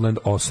Newfoundland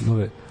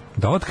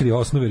otkrije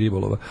osnove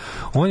ribolova.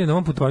 On je na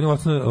ovom putovanju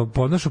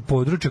podnašao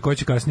područje koje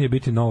će kasnije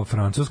biti Nova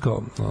Francuska,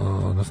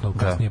 odnosno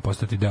kasnije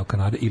postati deo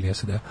Kanade ili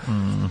SAD.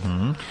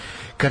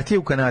 Cartier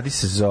u Kanadi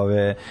se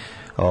zove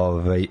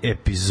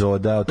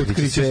epizoda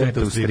Otkriće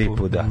sveta u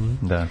stripu, da.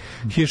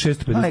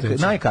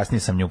 1653. Najkasnije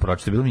sam nju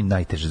pročitao, bilo mi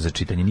najteže za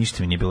čitanje,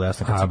 ništa mi nije bilo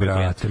jasno kad sam bio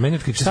klient. Meni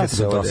Otkriće sveta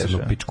se dosadno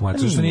pičku macu,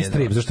 zašto nije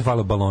strip, zašto je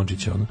falio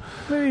balončića?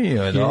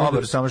 Nije,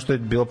 dobro, samo što je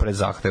bilo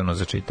prezahtevno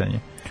za čitanje.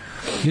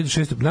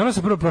 1600. Naravno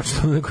sam prvo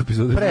pročitao neku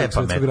epizodu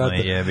Svetskog rata.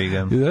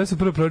 Ja sam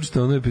prvo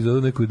pročitao onu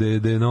epizodu neku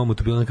da je na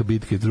omotu bila neka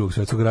bitka iz Drugog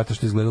svetskog rata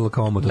što je izgledalo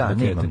kao omot od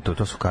makete. Da, nemam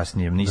to su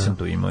kasnije, nisam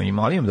to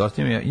imao, ali imam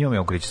dosta, imam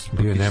ja Otkriće.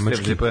 Bio je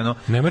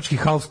nemački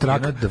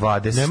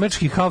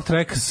half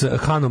track s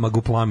Hanomag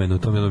u plamenu,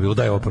 to mi je bilo,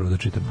 daj opravo da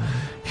čitam.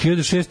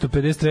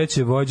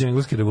 1653. vođa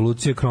engleske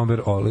revolucije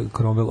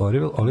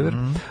Cromwell Oliver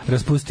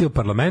raspustio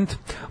parlament,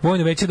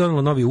 vojno veće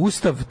donelo novi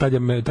ustav,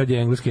 tad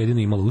je Engleska jedino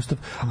imala ustav,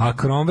 a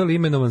Cromwell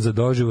imenovan za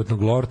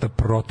doživotnog lorda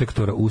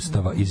protektora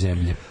ustava i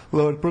zemlje.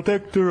 Lord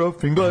Protector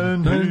of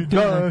England,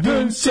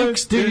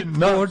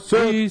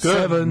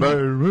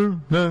 1647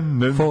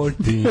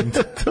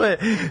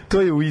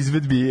 to je u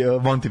izvedbi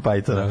Monty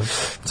Pythona.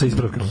 Sa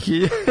ispravkom.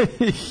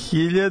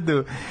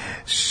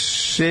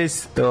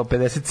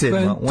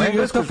 1657. U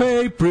Engleskoj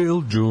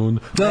April, June.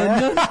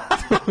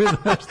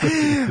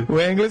 U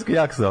Engleskoj,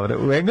 jako se dobro.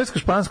 U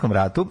Englesko-španskom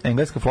ratu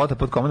engleska flota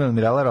pod komandom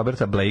admirala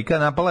Roberta Blakea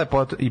napala je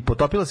i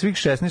potopila svih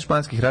 16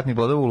 španskih ratnih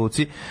brodova u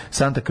luci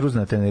Santa Cruz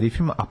na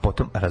Tenerifima, a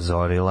potom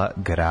razorila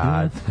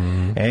grad.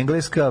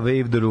 Engleska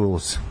wave the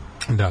rules.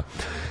 Da.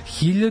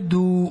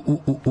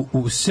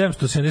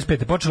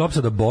 1775. počela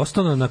opsada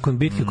Bostona nakon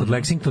bitke kod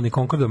Lexington i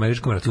Concord u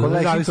američkom ratu. Kod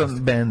Lexington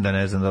benda,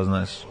 ne znam da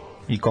znaš.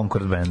 I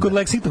Concord band. Kod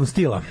Lexington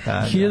stila.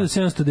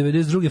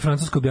 1792.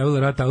 Francuska objavila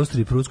rat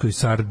Austriji, Prudskoj i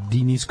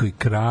Sardinijskoj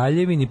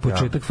kraljevini,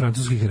 početak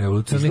francuskih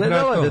revolucionarnih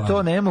ratova. Izgledalo da je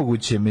to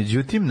nemoguće,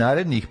 međutim,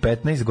 narednih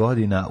 15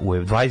 godina,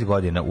 20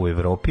 godina u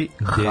Evropi,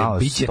 haos.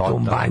 Biće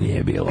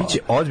tumbanje bilo. Biće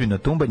ozbiljno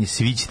tumbanje,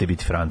 svi ćete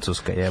biti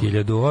Francuska.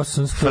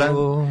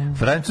 1800...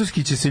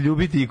 Francuski će se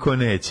ljubiti i ko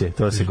neće,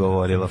 to se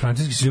govorilo.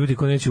 Francuski će se ljubiti i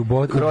ko neće, u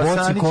Boci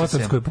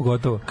Kotarskoj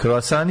pogotovo.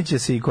 Kroasani će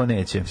se i ko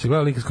neće. Se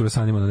gleda lika s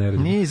kroasanima na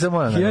neredu. Nije za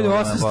moja.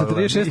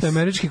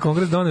 1836. Američki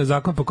kongres doneo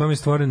zakon po kojem je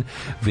stvoren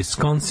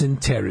Wisconsin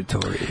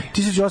Territory.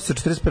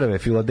 1841.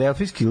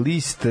 Filadelfijski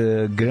list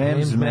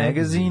Graham's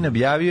Magazine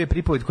objavio je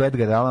pripovetku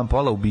Edgara Allan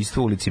Poe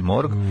Ubistvo u ulici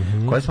Morg,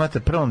 koja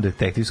smatra prvom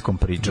detektivskom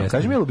pričom.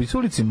 Kaži mi, ubistvo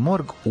u ulici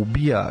Morg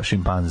ubija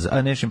šimpanza,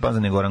 a ne šimpanza,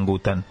 nego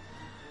orangutan.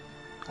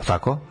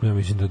 Tako? Ja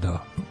mislim da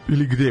da.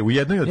 Ili gde? U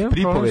jednoj od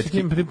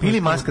pripovetki?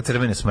 Ili Maska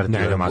crvene smrti?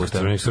 Ne, Maska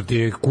crvene smrti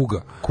je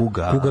kuga.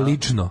 Kuga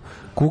lično.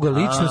 Kuga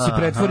lično se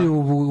pretvori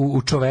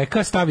u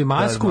čoveka, stavi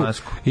masku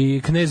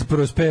i knez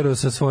Prospero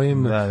sa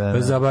svojim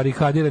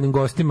zabarikadiranim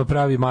gostima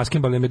pravi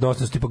maskembal, im je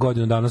dosta, tipa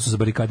godinu dana su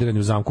zabarikadirani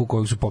u zamku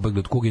kojeg su pobegli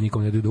od kuge,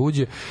 nikom ne daju da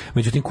uđe.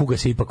 Međutim, kuga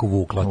se ipak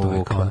uvukla.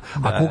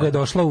 A kuga je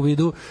došla u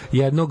vidu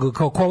jednog,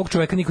 kao ovog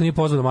čoveka niko nije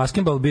pozvao da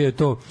maskembal, bio je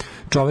to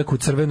čovek u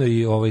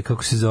crvenoj,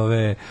 kako se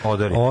zove,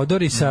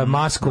 odori sa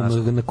maskom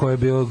na kojoj je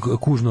bio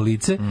kužno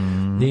lice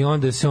i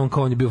onda se on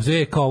kao on je bio,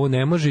 kao ovo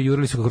ne može,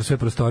 jurili su ga kroz sve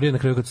prostorije, na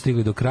kraju kad su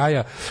stigli do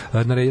kraja,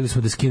 naredili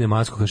smo da skine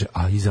masku, kaže,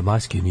 a iza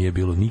maske nije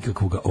bilo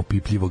nikakvog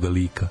opipljivog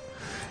lika.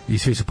 I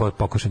svi su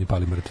pokošeni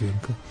pali mrtvi.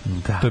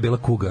 Da. To je bila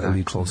kuga,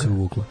 lično se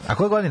uvukla. A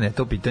koje godine je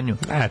to u pitanju?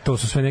 To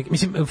su sve neki...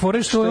 Mislim,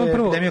 fore što je on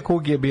prvo... Epidemija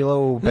kuge je bila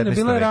u 15. veku. Ne,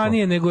 bila je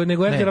ranije, nego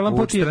Edgar Allan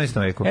Poe je...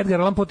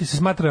 Edgar Allan Poe se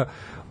smatra...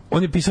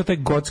 On je pisao taj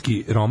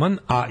gotski roman,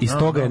 a iz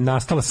toga je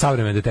nastala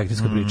savremena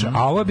detektivska priča.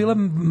 A ovo je bila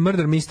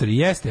murder mystery.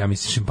 Jeste, ja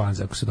mislim,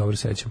 šimpanze, ako se dobro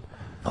sećam.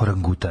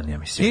 Orangutan, ja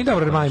mislim. I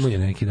dobro, majmun je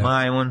neki, da.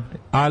 Majmun.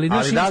 Ali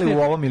da li u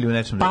ovom ili u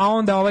nečem? Pa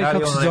onda ovaj,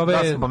 kako se zove...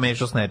 Da sam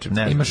pomešao s nečim,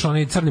 ne znam. Imaš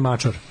onaj crni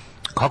mačor.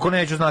 Kako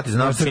neću znati,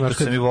 znam svi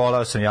što sam i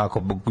volao, sam jako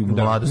u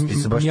mladosti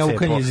sam baš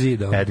cepao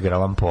Edgar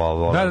Allan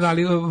Poe. Da,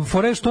 ali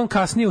fore što on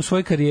kasnije u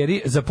svojoj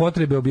karijeri za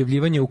potrebe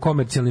objavljivanja u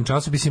komercijalnim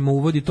časopisima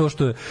uvodi to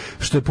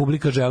što je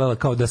publika želela,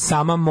 kao da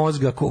sama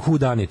mozga who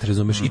done it,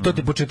 razumeš? I to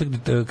ti je početak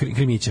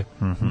krimića,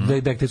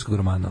 detektivskog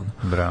romana.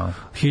 Bravo.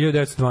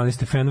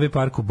 1912. Fenway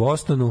Park u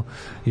Bostonu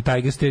i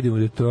Tiger Stadium u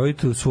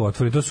Detroitu su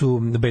otvoreni, to su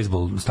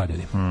bejsbol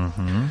stadioni.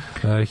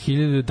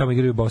 Tamo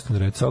igraju Boston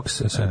Red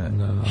Sox.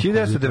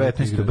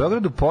 1919. u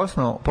Beogradu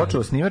počeo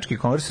osnivački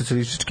kongres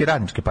Socijalističke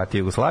radničke partije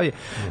Jugoslavije,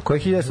 koji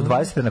je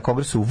 1920. na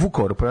kongresu u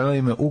Vukovaru promenilo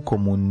ime u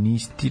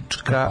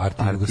Komunistička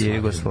partija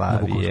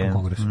Jugoslavije.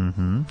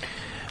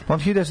 Od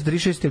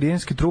 1936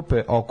 italijanske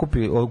trupe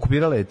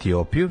okupirale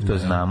Etiopiju, to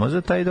znamo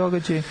za taj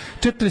događaj.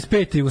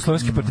 45.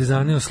 jugoslovenski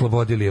partizani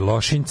oslobodili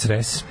Lošinj,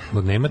 Cres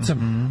od Nemaca.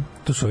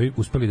 To su ovi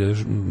uspeli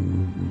da...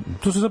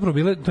 To su zapravo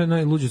bile, to je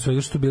najluđe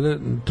svega što su bile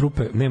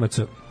trupe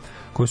Nemaca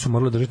koji su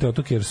morali držati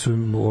otoke, jer su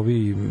im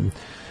ovi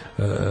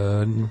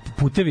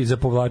putevi za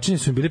povlačenje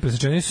su im bili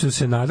presečeni, su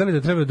se nadali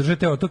da trebaju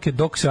držati otoke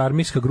dok se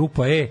armijska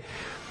grupa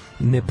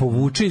ne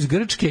povuče iz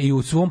Grčke i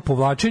u svom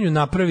povlačenju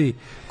napravi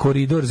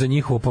koridor za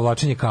njihovo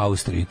povlačenje ka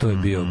Austriji. To je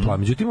bio plan.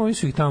 Međutim, oni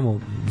su ih tamo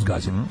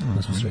zgazili,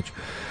 na svu sreću.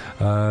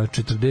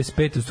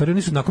 45. u stvari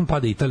oni su nakon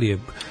pada Italije,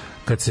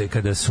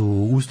 kada su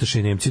Ustaše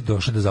i Nemci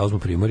došli da zauzmu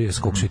Primorje,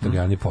 skog su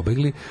Italijani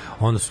pobegli,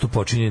 onda su tu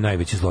počinjeni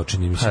najveći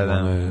zločini, mislim,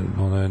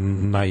 ono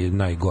je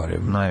najgore.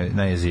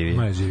 Najjezivije.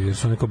 Najjezivije, jer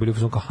su neko bili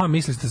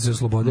mislili ste se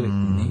oslobodili?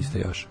 Niste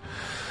još.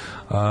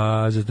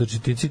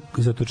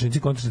 Zatočenici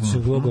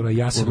koncentracionog logora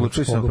Jasenovac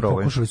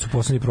pokušali su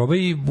poslednji probaj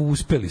i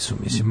uspeli su,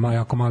 mislim,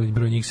 jako mali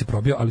broj njih se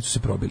probio, ali su se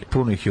probili.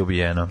 Puno ih je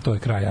ubijeno. To je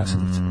kraj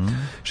Jasenovca.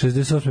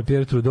 68.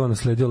 Pierre Trudeau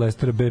nasledio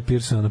Lestera B.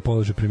 Pearsona na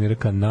položaju premijera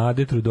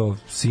Kanade. Trudeau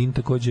sin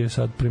takođe je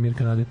sad premijer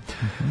Kanade.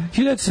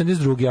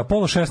 1972.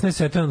 Apollo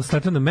 16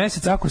 sletao na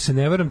mesec, ako se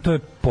ne varam, to je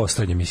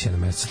poslednja misija na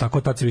mesec.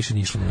 Tako tad se više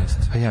nije išlo na mesec.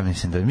 Pa ja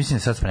mislim da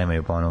sad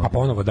spremaju ponovo. A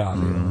ponovo, da.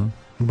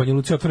 U Banja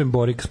Luci otvoren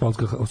Borik,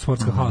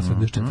 sportska hala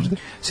 74.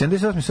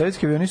 78.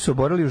 sovjetski avioni su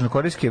oborili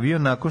južnokorejski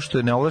avion nakon što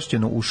je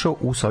neovlašćeno ušao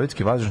u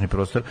sovjetski vazdušni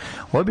prostor.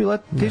 Ovo je bila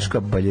teška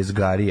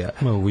baljezgarija.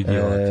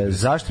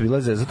 Zašto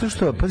bila? Zato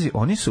što, pazi,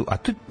 oni su, a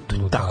to je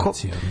tako...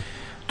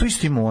 Tu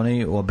isto ima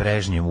onaj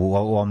Brežnjev u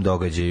ovom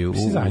događaju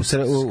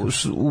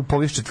u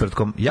povijest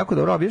četvrtkom. Jako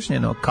dobro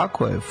objašnjeno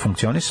kako je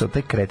funkcionisao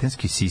taj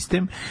kretenski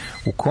sistem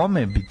u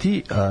kome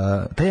bi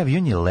taj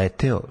avion je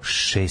leteo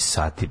 6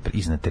 sati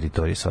iznad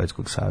teritorije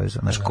Sovjetskog saveza.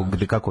 Znaš,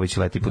 kako već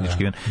leti putnički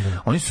avion.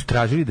 Oni su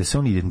tražili da se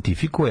on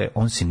identifikuje,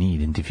 on se nije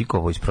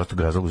identifikovao iz prostog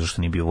razloga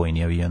zašto nije bio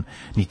vojni avion,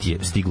 niti je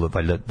stiglo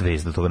valjda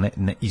vez do toga.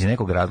 Iz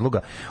nekog razloga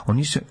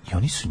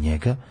oni su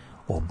njega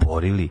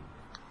oborili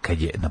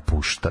kad je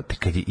napuštati,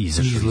 kad je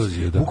izašao.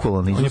 Bukvalno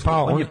on je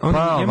pao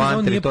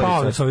van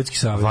teritorije na Sovjetski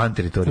savez. Van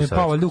teritorije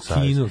Sovjetskog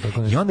saveza.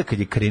 I onda kad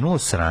je krenulo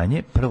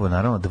sranje, prvo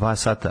naravno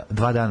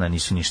 2 dana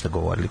nisu ništa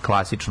govorili.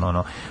 Klasično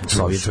ono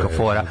sovjetska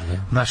fora.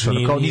 Naš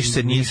ono kao ništa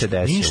se nije se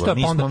desilo.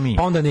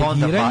 Pa onda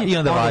negiranje i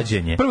onda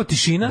vađenje. Prvo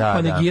tišina,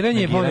 pa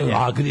negiranje,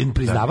 a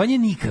priznavanje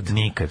nikad.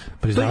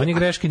 Priznavanje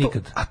greške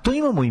nikad. A to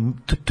imamo i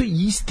to je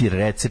isti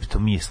recept, to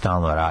mi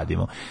stalno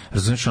radimo.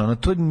 Razumiješ, ono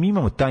to mi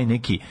imamo taj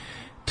neki,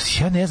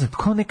 ja ne znam,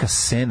 kao neka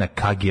scena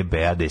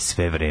KGB-a da je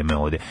sve vreme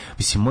ovde.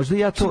 Mislim, možda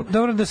ja to...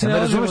 Dobro, da se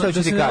ne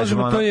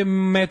lažemo, to je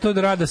metod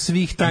rada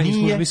svih tajnih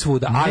službi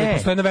svuda, ali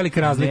postoji jedna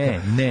velika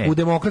razlika. U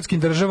demokratskim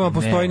državama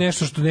postoji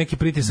nešto što neki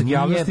pritisak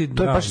javnosti...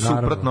 To je baš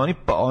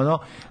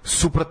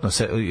suprotno.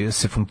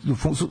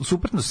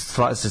 Suprotno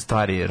se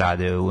stvari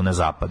rade na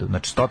zapadu.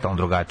 Znači, totalno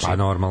drugačije. Pa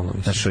normalno.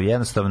 Znači,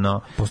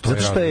 jednostavno...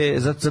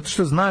 Zato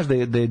što znaš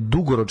da je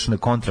dugoročno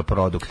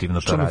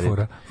kontraproduktivno to radi.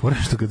 Fora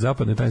što kad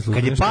zapadne taj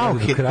služba nešto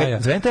radi do kraja...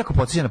 Zveni to jako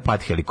podsjeća na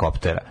pad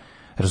helikoptera.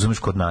 Razumeš,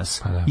 kod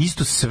nas.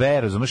 Isto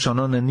sve, razumeš,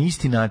 ono na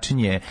isti način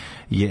je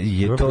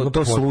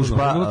to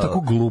služba. Je bilo tako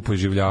glupo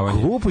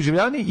iživljavanje. Glupo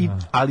iživljavanje,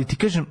 ali ti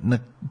kažem,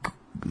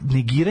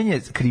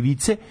 negiranje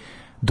krivice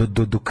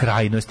do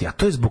krajnosti, a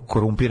to je zbog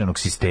korumpiranog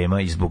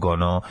sistema i zbog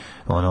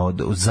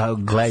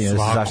gledanja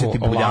zaštiti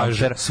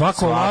buljažer.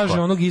 Svako laže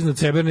onog iznad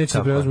sebe, neće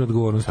da preuzme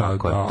odgovornost.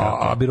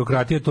 A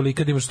birokratija je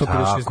tolika da imaš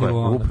 156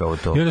 nivoa.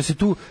 I onda se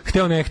tu,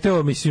 hteo ne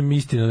hteo, mislim,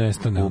 istina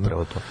nestane.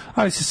 Upravo to.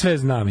 Ali se sve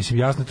zna, mislim,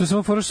 jasno. To je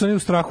samo fora što oni u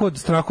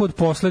strahu od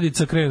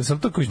posledica krene. Sad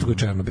tako isto koji je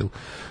Černobil.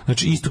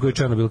 Znači, isto koji je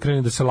Černobil,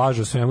 krene da se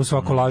laže o svemu,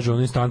 svako laže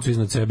onu instancu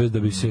iznad sebe da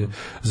bi se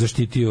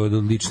zaštitio od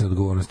lične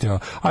odgovornosti. A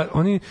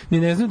oni ni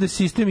ne znaju da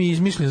sistem je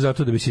izmišljen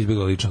zato da bi se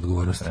izbjegla lična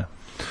odgovornost.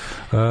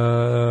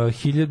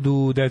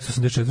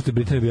 1984.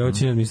 Britanija objavila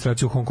ciljnu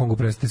administraciju u Hong Kongu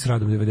prestati s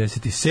radom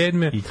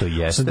 97. I to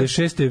jeste.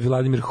 86. je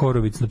Vladimir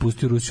Horović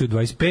napustio Rusiju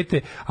 25.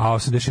 A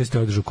 86.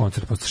 je održao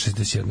koncert posle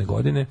 61.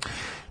 godine.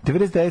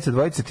 99.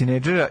 dvojica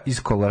tinejdžera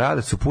iz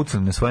Kolorada su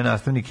pucali na svoje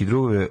nastavnike i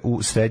drugove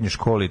u srednjoj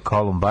školi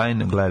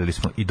Columbine. Gledali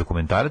smo i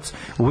dokumentarac.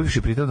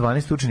 Ubivši pritom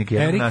 12 učenika.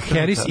 Eric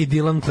Harris i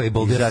Dylan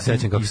Klebold. Ja se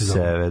sećam kako se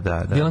zove.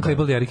 Dylan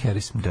Klebold i Eric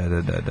Harris.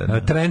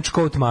 Da. Trench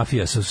coat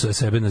mafija su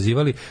sebe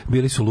nazivali.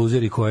 Bili su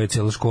luzeri koje je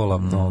cijela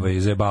škola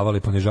zajebavali,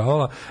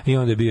 ponižavala i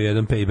onda je bio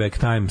jedan payback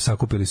time.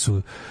 Sakupili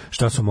su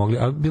šta su mogli.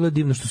 A bilo je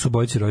divno što su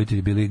obojici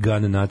roditelji bili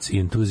gun nuts i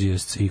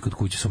enthusiasts i kod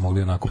kuće su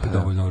mogli nakupiti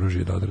dovoljno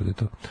oružja da odrade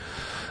to.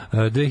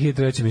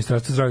 2003.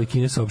 Ministarstvo zdravlja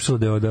Kine saopštilo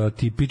da je od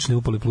atipične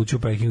upale pluća u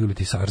Pekingu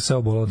ili SARS-a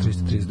obolelo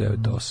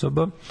 339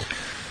 osoba.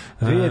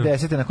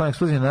 2010. nakon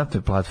eksplozije na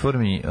naftnoj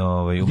platformi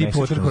u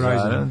Meksičkom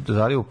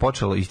zalivu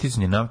počelo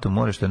isticanje nafte u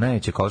more, što je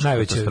najveća ekološka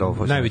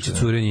katastrofa. Najveće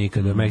curenje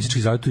ikada.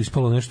 Meksički zaliv tu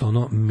ispalo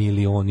nešto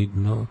milioni,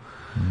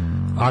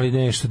 ali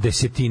nešto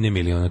desetine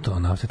miliona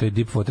tona nafte. Taj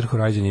Deepwater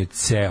Horizon je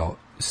ceo,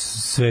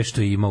 sve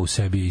što ima u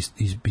sebi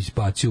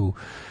ispacio.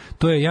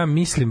 To je, ja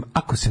mislim,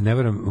 ako se ne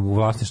varam, u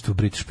vlasništvu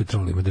British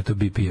Petroleum, da je to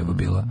BP-eva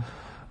bila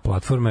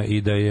platforme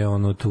i da je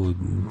ono tu,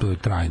 to je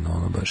trajno,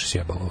 ono baš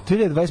sjebalo.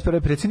 2021.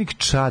 predsjednik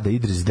Čada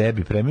Idris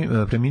Debi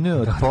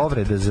preminuo od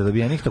povreda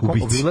zalobijenih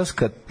tokom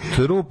obilaska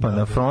trupa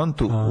na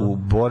frontu u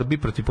borbi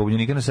protiv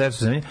pobunjenika na severu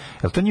zemlje. Je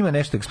li to njima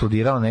nešto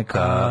eksplodiralo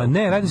neka...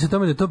 Ne, radi se o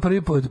tome da je to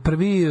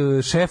prvi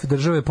šef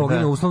države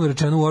poginuo uslovno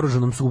rečeno u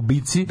oružanom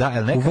ubici,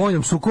 u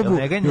vojnom sukobu.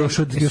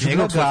 Još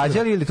njega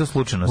gađali ili to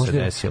slučajno se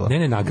desilo?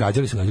 Ne,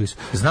 gađali su.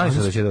 Znali su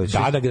da će doći?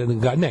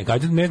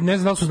 Ne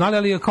znam da li su znali,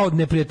 ali kao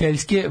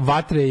neprijateljske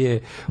vatre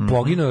je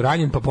poginuo,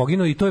 ranjen pa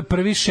poginuo i to je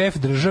prvi šef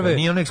države.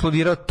 Nije on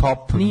eksplodirao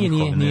top?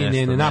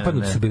 Nije,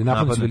 napadnuti su bili.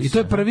 I to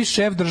je prvi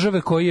šef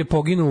države koji je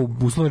poginuo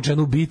uslovno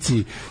rečeno u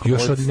bici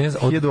još od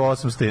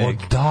 1800.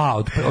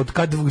 Od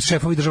kad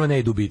šefovi države ne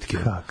idu u bitke.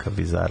 Kakav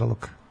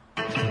bizarluk.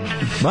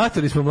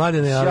 Matori smo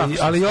Mladene,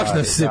 ali još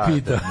nas se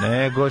pita.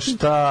 Nego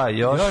šta,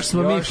 još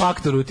smo mi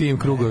faktor u tim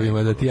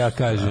krugovima, da ti ja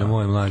kažem,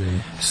 moj Mladene.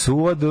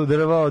 Suvo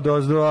drva od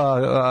ozdo,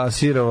 a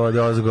sirovo od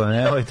ozgo.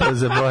 Nemoj to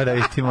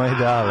zaboraviti, moje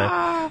dale.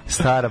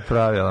 Stara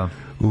pravila.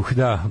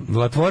 Da,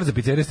 latvorza,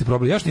 pizzerija ste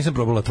probali. Ja još nisam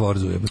probala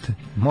latvorzu, jebote.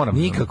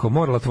 Nikako,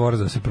 mora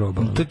latvorza se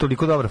probala. To je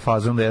toliko dobra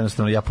faza, da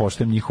jednostavno ja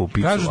poštujem njihovu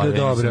picu. Kažu da je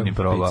dobra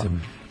pizza.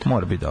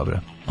 Mora biti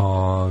dobra.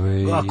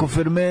 Ako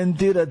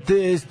fermentira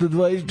testo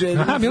 24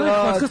 sata. Bila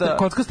je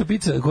kockasta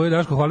pizza koju je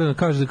Daško hvalio,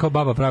 kaže da kao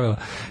baba pravila.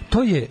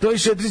 To je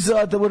 4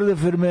 sata mora da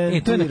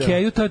fermentira. To je na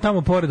Keju, to je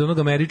tamo pored onog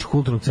američkog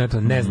kulturnog centra,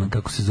 ne znam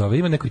kako se zove,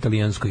 ima neko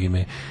italijansko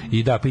ime.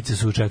 I da, pice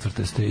su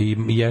četvrtaste i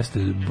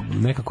jeste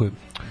nekako je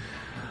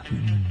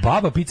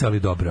baba pizza, ali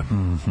dobra.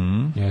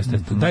 Jeste.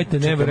 Dajte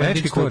Never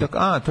Ending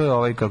Story. To je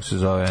ovaj, kako se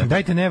zove.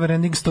 Dajte Never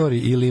Ending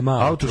Story ili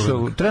ima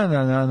autošov.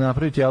 Treba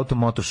napraviti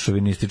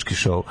automotošovinistički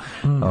show.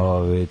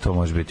 To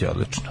može biti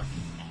odlično.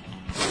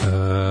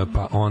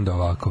 Pa onda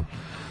ovako.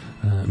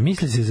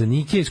 Misli se za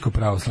nikejsko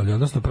pravoslavlje,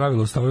 odnosno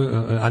pravilo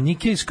a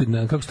nikejsko,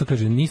 kako se to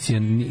kaže,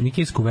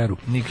 nikejsku veru.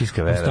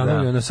 Nikejska vera,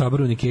 ustanovljeno na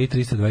saboru Nikeji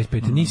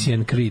 325.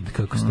 Nisian Creed,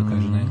 kako se to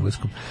kaže na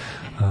engleskom.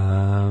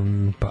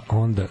 Pa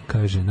onda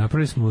kaže,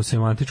 napravili smo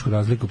semantičku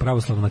razliku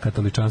pravoslavna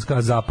katoličanska,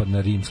 a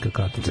zapadna rimska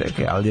katolička.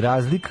 Čekaj, ali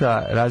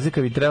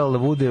razlika bi trebala da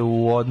bude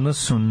u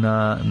odnosu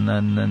na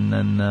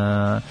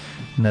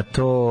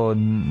to,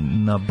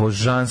 na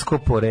božansko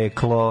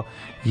poreklo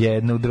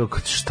jedno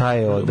drugog, šta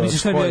je od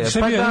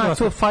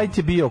to fajt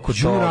je bio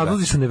kod toga.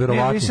 Razlozi su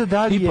neverovatni. Ne,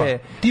 da li je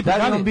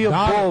on bio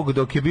Bog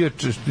dok je bio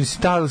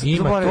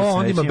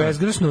on ima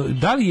bezgrešno.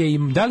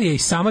 Da li je i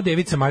sama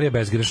Devica Marija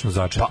bezgrešno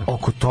začeta? Pa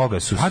oko toga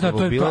su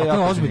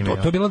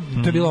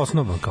to je bila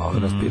osnova kao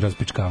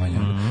raspičkavanja.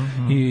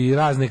 I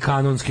razne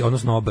kanonske,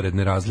 odnosno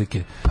obredne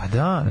razlike. Pa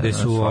da. Gde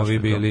su ovi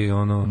bili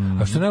ono...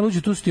 A što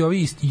najluđe, tu su ti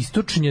ovi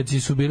istočnjaci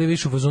su bili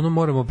više u fazonu,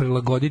 moramo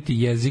prilagoditi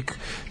jezik,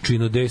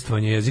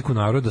 činodejstvanje jeziku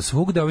naroda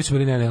svug, da ovi su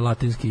bili ne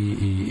latinski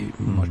i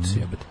možete se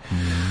jebati.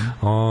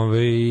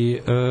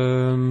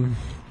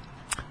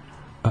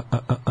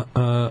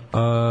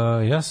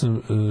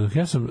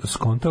 Ja sam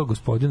skontao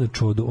gospodina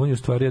Čodu, on je u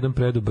stvari jedan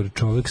predobar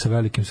čovek sa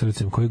velikim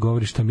srcem koji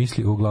govori šta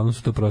misli, uglavnom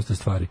su to proste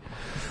stvari.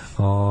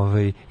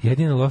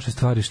 Jedina loša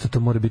stvar je što to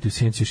mora biti u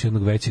sjenci još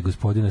jednog većeg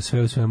gospodina,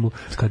 sve u svemu,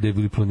 kada je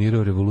bili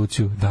planirao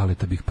revoluciju,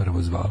 Daleta bih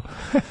prvo zvao.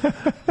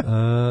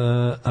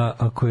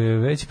 Ako je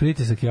veći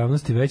pritisak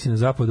javnosti veći na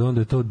zapadu,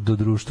 onda je to do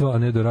društva, a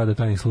ne do rada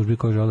tajnih službi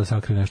koji žele da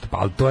sakrije nešto. Pa,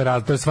 ali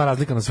to je sva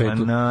razlika na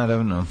svetu.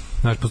 Naravno.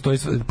 Znači,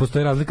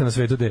 postoji razlika na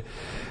svetu gde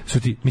su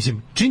ti,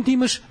 mislim, čim ti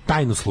imaš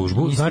tajnu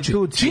službu,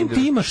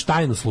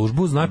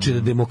 znači da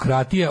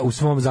demokratija u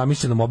svom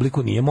zamišljenom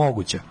obliku nije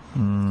moguća.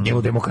 Jer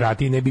u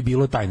demokratiji ne bi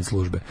bilo tajne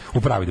službe.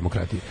 U pravi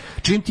demokratiji.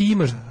 Čim ti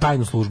imaš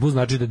tajnu službu,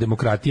 znači da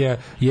demokratija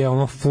je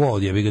ono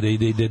flawed, jebi ga,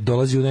 da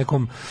dolazi u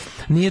nekom,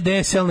 nije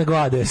DSL nego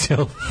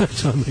ADSL.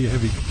 Znači ono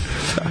jebi.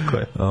 Tako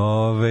je.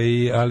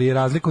 Ali je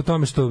razlika u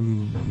tome što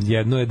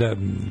jedno je da,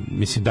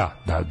 mislim da,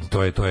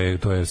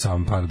 to je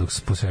sam paradoks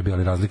po sebi,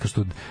 ali razlika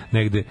što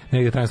negde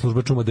tajna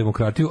služba čuva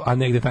demokratiju, a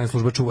negde tajna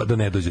služba čuva da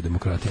ne dođe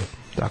demokratija.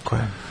 Tako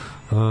je.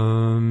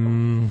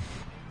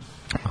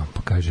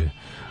 Pa kaže,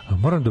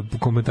 moram da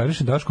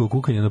komentarišem Daškovo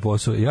kukanje na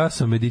posao. Ja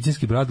sam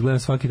medicinski brat, gledam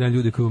svaki dan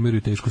ljude koji umiru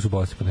i teško su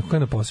bolesti. Pa neko je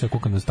na posao, ja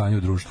kukam na stanje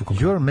u društvu.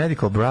 You're a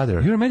medical brother.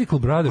 You're a medical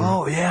brother.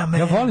 Oh, yeah, man.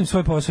 Ja volim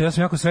svoj posao, ja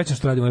sam jako srećan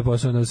što radim ovaj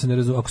posao, da se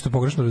ne ako ste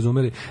pogrešno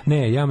razumeli.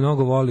 Ne, ja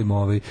mnogo volim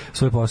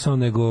svoj posao,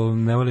 nego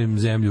ne volim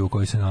zemlju u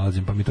kojoj se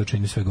nalazim, pa mi to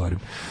čini sve gorim.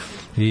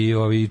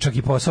 I čak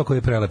i posao koji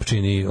je prelep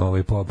čini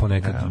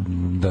ponekad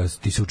da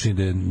ti se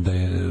učini da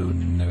je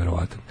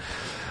neverovatan.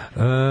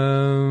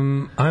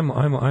 Ajmo.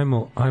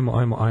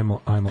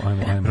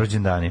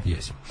 Rođendani.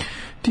 Yes.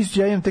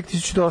 Ja imam tek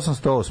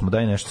 1808,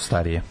 daj nešto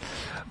starije.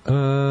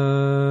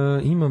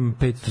 Imam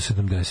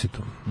 570.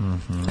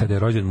 Kada je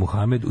rođen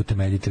Muhamed,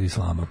 utemeljitelj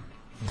islama.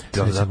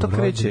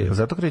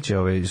 Zato kreće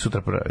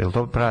sutra, je li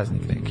to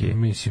praznik neki?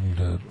 Mislim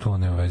da to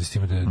nema veze s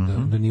tim,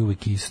 da nije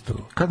uvijek isto.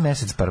 Kad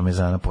mesec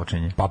parmezana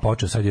počinje? Pa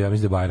počeo sad, ja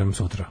mislim da je Bajram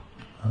sutra.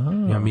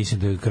 Ja mislim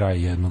da je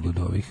kraj jednog od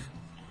ovih.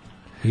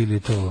 Ili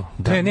to...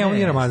 Ne, on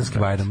nije Ramazanski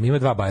Bajram. Ima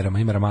 2 Bajrama.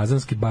 Ima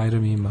Ramazanski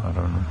Bajram,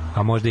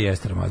 a možda i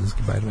jeste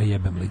Ramazanski Bajram.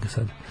 Jebem li ga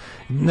sad.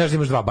 Znaš da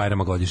imaš 2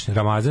 Bajrama godišnje.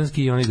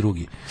 Ramazanski i onaj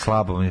drugi.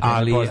 Slabo mi.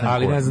 Ali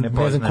ne znam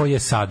koji je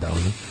sada.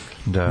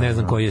 Ne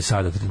znam koji je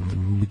sada.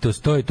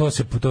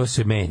 To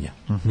se menja.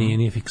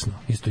 Nije fiksno.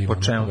 Isto ima.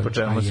 Po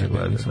čemu se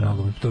gleda?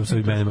 To se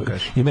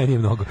i meni je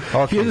mnogo.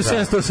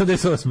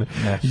 1788.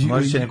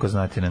 Možeš će neko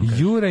znati nam.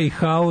 Juraj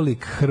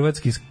Haulik,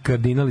 hrvatski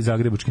kardinal i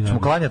zagrebački narod.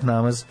 Ćemo klanjati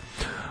namaz.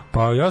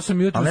 Pa ja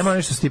sam jutros... Ali nema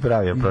ništa si ti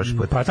pravio prošli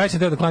put. Pa taj sam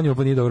teo da klanjamo,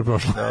 pa nije dobro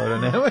prošlo. Dobro,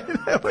 nemoj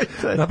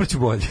taj. Napraću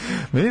bolje.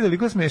 Meni je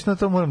veliko smiješno,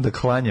 to moram da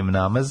klanjem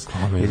namaz,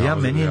 jer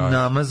meni je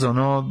namaz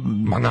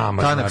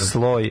tanak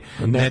sloj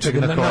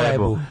nečeg na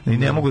hlebu. I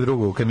ne mogu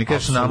drugo. Kad mi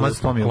kažeš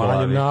namaz, to mi je u glavi.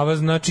 Klanjem namaz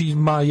znači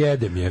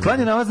jedem je.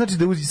 Klanjem namaz znači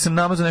da sam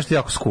namazu nešto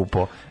jako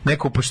skupo.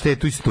 Neko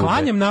paštetu iz tube.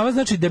 Klanjem namaz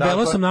znači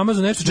debelo sam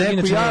namazu nešto što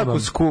inače nemam. Neko jako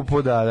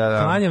skupo,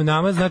 da. Klanjem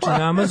namaz znači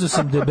namazu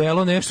sam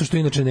debelo nešto što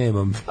inače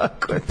nemam.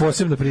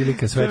 Posebna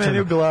prilika,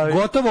 svečana.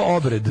 Gotovo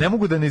obred. Ne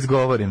mogu da ne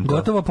izgovorim to.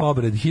 Gotovo pa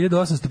obred.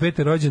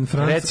 1805. rođen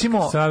Franz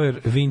Xaver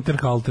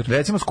Winterhalter.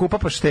 Recimo skupa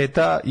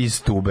pašteta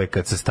iz tube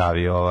kad se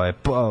stavi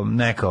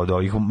neka od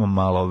ovih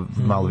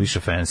malo više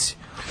fancy.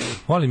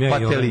 Volim ja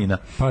Patelina.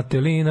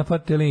 Patelina.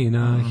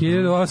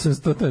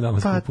 1800, to je nama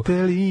skupo.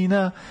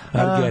 Patelina.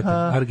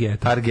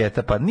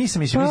 Argeta. Pa nisam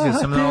mislio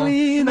sam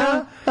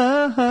Patelina.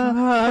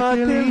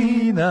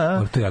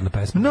 To je jadna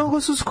pesma.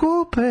 Mnogo su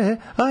skupe,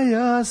 a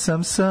ja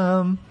sam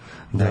sam.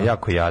 Da,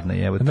 jako jadna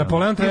je.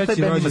 Napoleon III.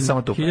 rođen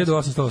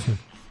 1808.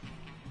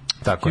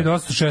 Tako je.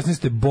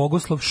 1816.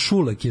 Bogoslav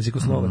Šulek,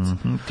 jezikoslovac.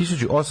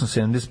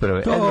 1871.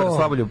 Edvard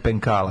Slavoljub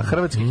Penkala,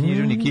 hrvatski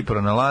književnik i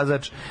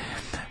pronalazač,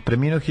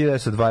 preminuo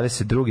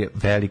 1922.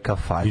 velika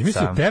faca.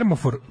 Izmislio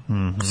termofor,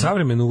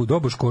 savremenu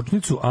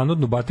doboškočnicu,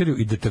 anodnu bateriju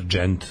i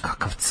deterđent.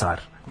 Kakav car.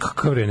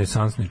 Kakav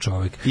renesansni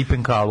čovjek. I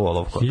Penkalu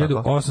olovko.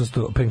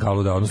 1800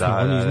 Penkalu, da, odnosno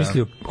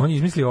on je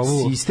izmislio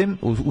ovu sistem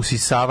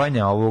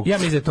usisavanja ovog. Ja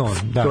mislim da to on,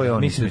 da, to je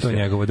on mislim da to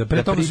njegovo. Da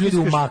pre toga su ljudi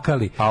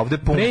umakali. A ovde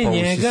pumpa. Pre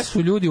njega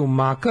su ljudi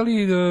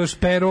umakali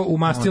špero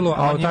umastilo,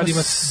 a od tada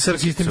ima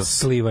sistem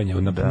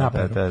slivanja na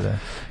naperu. Da.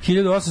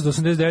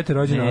 1889.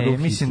 rođen Adolf Hitler.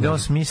 Mislim da on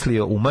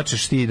smislio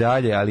umačeš ti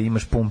dalje, ali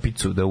imaš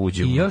pumpicu da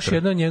uđe unutra. I još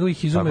jedan od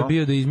njegovih izuma je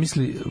bio da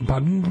izmisli,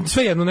 pa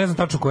svejedno ne znam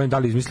tačno ko je da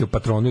li izmislio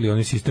patronu ili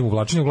onaj sistem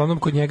uvlačenja, uglavnom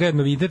kod njega je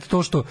novitet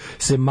to što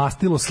se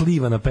mastilo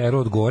sliva na pero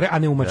od gore, a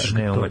ne umačeš.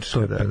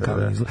 To je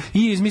Penkala.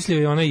 I izmislio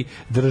je onaj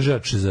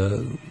držač za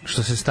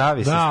što se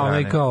stavi sa strane. Da,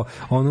 onaj kao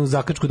onu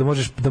zakačku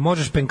da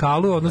možeš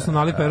Penkalu, odnosno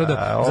nalik pero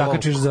da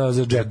zakačiš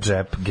za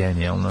džep.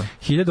 Genijalno.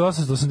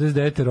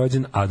 1889.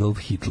 rođen Adolf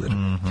Hitler.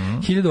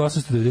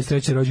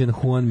 1893. rođen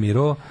Juan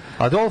Miró.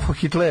 Adolfo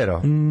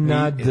Hitlero.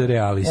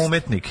 Nadrealist.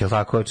 Umetnik, je li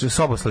tako?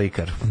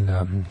 Soboslikar.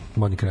 Da,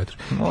 modni kreator.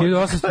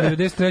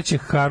 1893.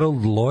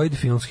 Harold Lloyd,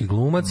 filmski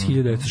glumac.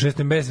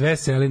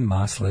 1906. Veselin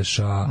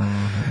Masleša.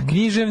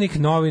 Književnik,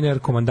 novinar,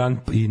 komandant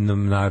i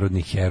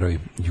narodni heroj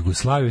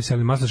Jugoslavije.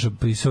 Veselin Masleša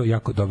pisao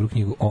jako dobru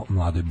knjigu o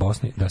mladoj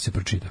Bosni, da se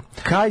pročita.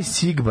 Kai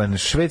Sigman,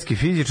 švedski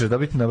fizičar,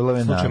 dobiti Nobelove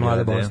nagrade. Slučaj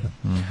mlade Bosne.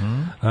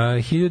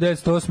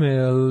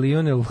 1908.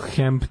 Lionel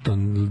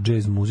Hampton,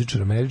 jazz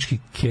muzičar, američki.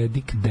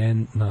 Kedik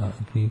Dan,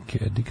 nije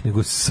Kedik,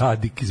 nego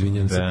Sadik,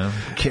 izvinjam se.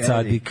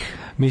 Sadik.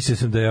 Mislio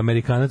sam da je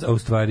Amerikanac, a u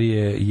stvari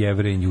je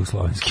Jevrej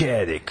jugoslovenski.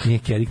 Kedik. Nije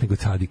Kedik, nego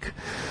Sadik.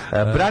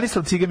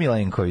 Branislav Ciga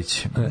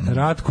Milenković.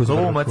 Ratko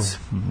glumac,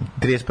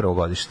 31.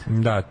 godište.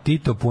 Da,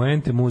 Tito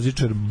Puente,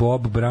 muzičar,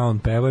 Bob Brown,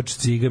 pevač,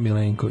 Ciga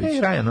Milenković.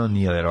 Ryan, on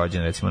nije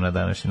rođen, recimo, na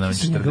današnji dan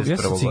 41. godište. Ja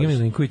sam Ciga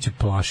Milenković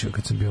plašio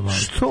kad sam bio mali.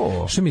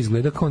 Što? Što mi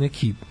izgleda kao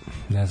neki,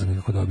 ne znam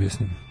kako da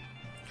objasnim.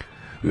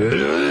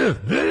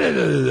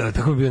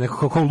 Tako bi bio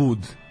neko kao lud.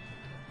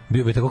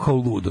 Bio bi tako kao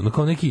lud. Ono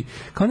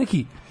kao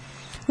neki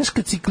znaš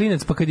kad si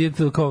klinac, pa kad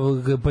idete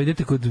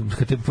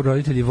kad te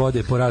roditelji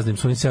vode po raznim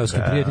svojim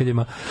seoskim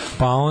prijateljima,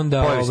 pa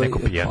onda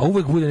pa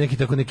uvek bude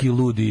neki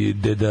ludi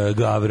deda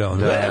Gavra,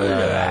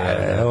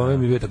 ovo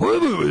mi bio tako,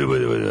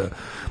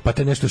 pa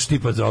te nešto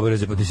štipa za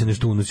obraze, pa ti se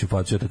nešto unosi u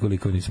facu, ja tako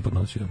likov nisam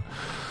podnosio.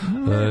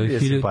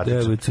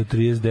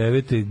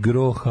 1939.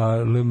 Gro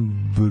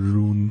Harlem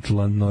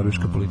Brundtland,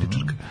 norveška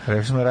političarka.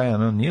 Rekao sam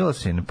Ryan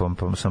Nielsen,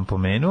 sam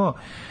pomenuo,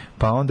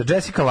 pa onda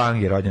Jessica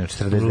Lange, rođena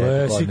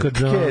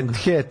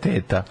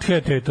 49.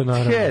 Teta,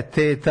 naravno.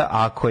 Teta,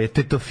 ako je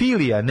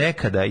tetofilija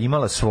nekada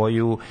imala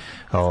svoju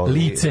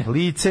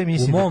lice,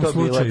 mislim da to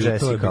bila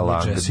Jessica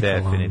Lange,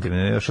 definitivno.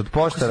 Još od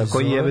poštara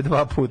koji jebe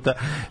 2 puta.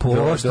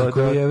 Poštar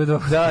koji jebe 2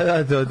 puta.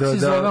 Da. Se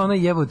zove ona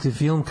jebote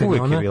film kad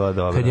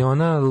je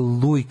ona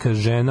lujka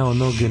žena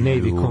onog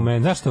Navy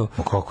Command. Znaš što?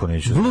 Kako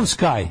neću? Blue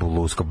Sky.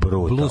 Blue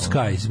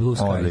Skies.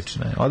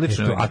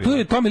 Odlično. A tu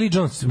je Tommy Lee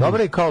Jones.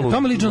 Dobro je kao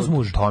Tommy Lee Jones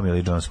muž. Tommy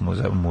Lee Jones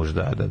muž,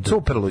 da.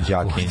 Super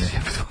luđakinje.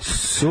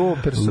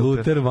 Super.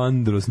 Luther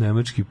Vandross,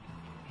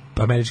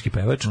 američki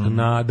pevač.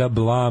 Nada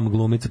Blam,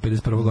 glumica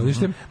 51.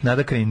 godište.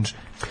 Nada Cringe.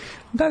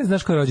 Da li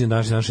znaš ko je rođen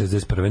danas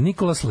 61.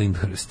 Nicholas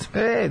Lyndhurst.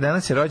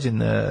 Danas je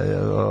rođen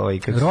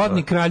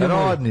rodni kralju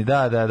moj. Rodni,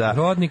 da.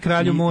 Rodni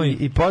kralju moj.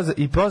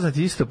 I poznat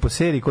isto po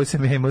seriji koju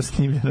sam ja imao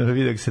snimljeno na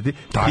video sa ti.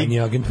 Tajni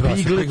agent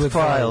Piglet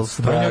Files.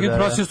 Tajni agent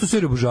Prosio, tu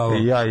seriju obožavao.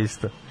 I ja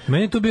isto.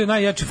 Meni je to bio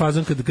najjači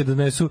fazon kada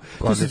donesu,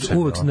 to se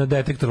uvek na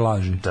detektor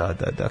laži. Da.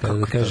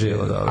 Kada kaže,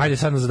 ajde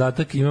sad na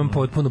zadatak, imam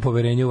potpuno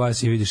poverenje u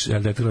vas i vidiš,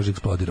 detektor laži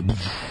eksplodira.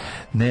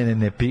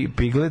 Ne,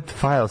 Piglet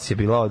Files je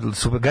bila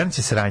super,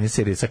 granice sranje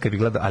serije, sad kad bi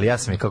gledao, ali ja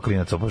sam je kao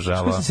klinac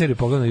obožavao. Što sam seriju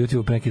pogledao na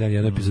YouTube neki dan,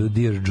 jednu epizodu,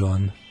 Dear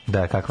John.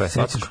 Da, kakva je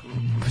slatko?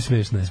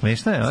 Smešno je,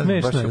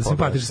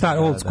 simpatično, star,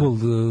 old school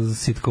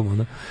sitcom,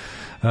 ono.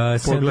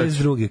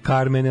 72.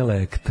 Carmen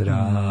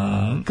Electra.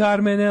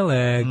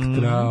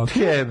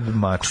 Je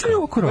mačka.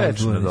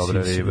 Večno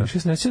dobra riba. Što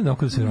se neće na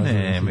oko da se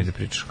razdvojene? Ne, mi da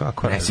pričaš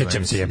kako ne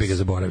sećam se, jebi ga,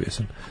 zaboravio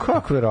sam.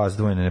 Kakve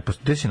razdvojene?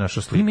 Gde si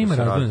našao sliku? Ima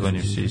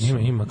razdvojene.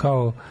 Ima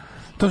kao...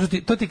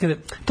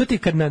 To ti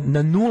kad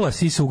na nula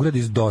sisa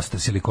ugradiš dosta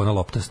silikona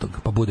loptastog,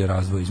 pa bude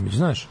razvoj između,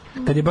 znaš?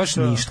 Kad je baš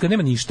ništa, kad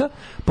nema ništa,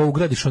 pa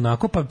ugradiš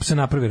onako, pa se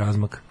napravi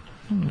razmak.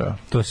 Da.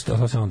 To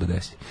se onda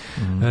desi.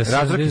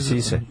 Razroki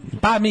sise.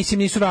 Pa mislim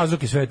nisu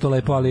razroki, sve je to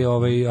lepo,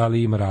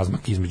 ali ima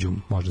razmak između,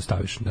 možda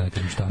staviš, da ne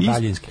kažem šta,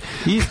 daljinski.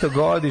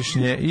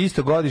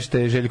 Isto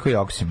godište je Željko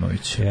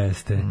Joksimović.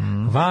 Jeste.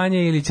 Vanja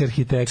Ilić,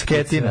 arhitekt.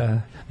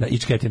 Čketina. Da,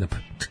 Ičketinap.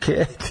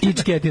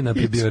 Ičketinap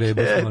je bio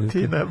rebus.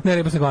 Ne,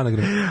 rebus nego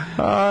anagram.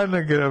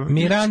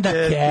 Miranda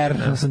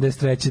Kerr,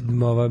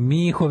 83.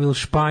 Mihovil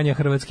Španja,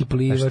 hrvatski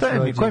plivač. Šta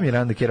je, ko je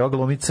Miranda Kerr?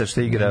 Oglumica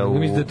što igra u...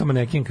 Mislim da je to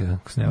manekinka.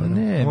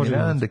 Ne,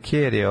 Miranda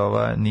Kerr je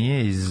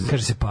nije iz...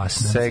 Kaže se pas.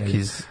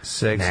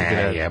 Seks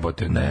igra. Ne,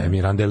 jebote, ne.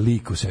 Miranda je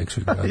lik u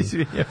seksu igra.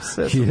 Izvinjam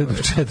se.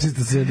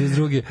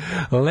 1472.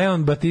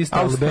 Leon Batista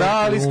Alberti.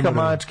 Australijska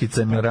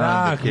mačkica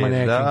Miranda Kerr.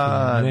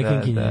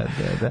 Manekinkinja.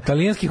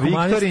 Talijanski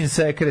humanist. Victorin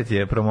Secret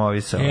je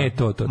promovisala.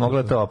 To.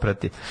 Mogla to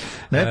oprati.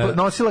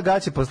 Nosila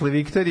gaće posle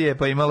Viktorije,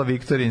 pa imala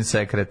Victorin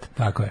Secret.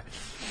 Tako je.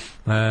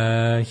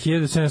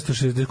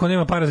 1760. Ko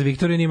nema para za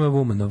Viktoriju, nima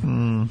Vumanov.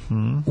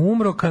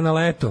 Umro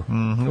Canaletto.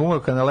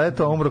 Umro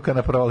Canaletto, a umro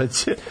Kana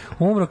proleće.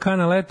 Umro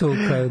Canaletto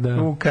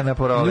kada... U Kana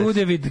proleće.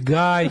 Ljudevit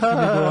Gaj,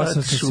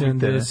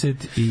 1870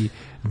 i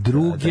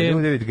druge.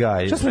 Ljudevit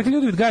Gaj. Šta smo rekli,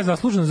 Ljudevit Gaj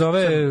zaslužen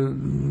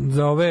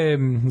za ove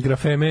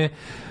grafeme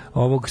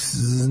ovog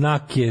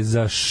znake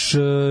za š,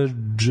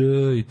 dž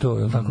i to,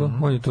 je li tako?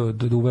 On je to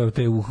uveo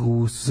te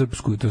u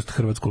srpsku, to je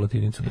hrvatsku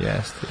latinicu.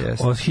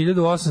 Jeste. Od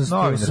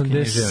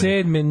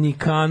 1887.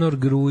 Nikanor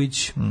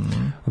Grujić,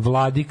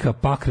 vladika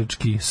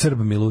pakrački, Srb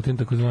Milutin,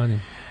 tako zvani.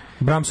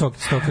 Bram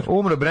Stoker.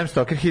 Umro Bram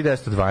Stoker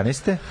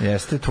 1912.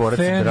 Jeste, tvorac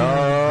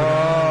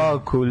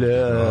Dracula.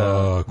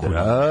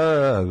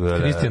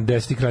 Kristijan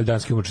X. kralj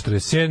danski, umro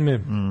 47.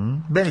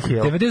 Benny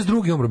Hill.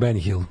 92. umro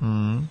Benny Hill.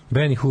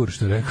 Benny Hur,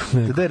 što je rekao.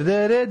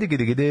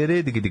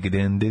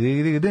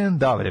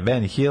 Dobre,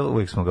 Benny Hill,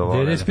 uvijek smo ga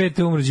voleli.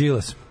 95. umro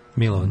Đilas,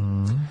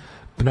 Milovan.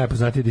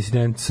 Najpoznatiji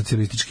disident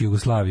socijalističke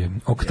Jugoslavije.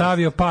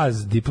 Oktavio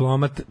Paz,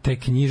 diplomat te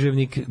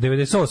književnik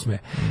 98.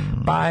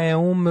 Pa je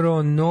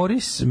umro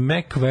Norris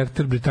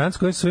McWhirter, Britanac,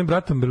 koji je svojim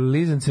bratom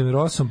Lizancem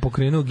Rossom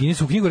pokrenuo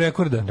Guinnessovu knjigu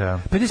rekorda.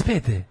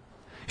 55.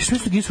 Što je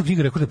Guinnessovu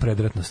knjigu rekorda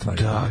predratna stvar?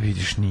 Da,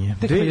 vidiš, nije.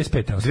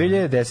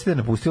 2010.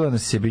 napustila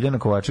nas je Biljana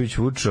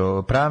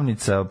Kovačević-Vučo,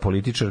 pravnica,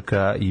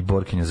 političarka i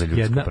borkinja za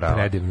ljudska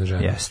prava. Jedna predivna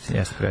žena.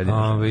 Jeste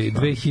predivna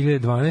žena.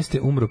 2012.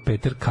 umro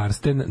Peter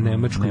Karsten,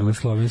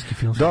 nemačko-jugoslovenski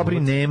film. Dobri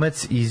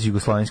Nemac iz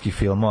jugoslovenskih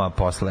filmova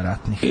posle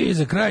ratnih. I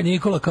za kraj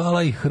Nikola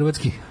Kalaj,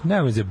 hrvatski,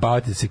 nemoj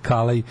zabaviti se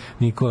Kalaj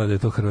Nikola da je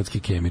to hrvatski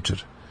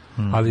kemičar.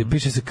 Ali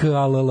piše se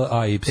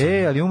K-A-L-L-A-Y.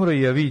 Ali umro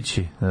i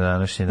Avići na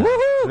današnji dan.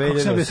 Kako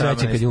sam bio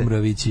srećan kad je umro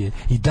Avići.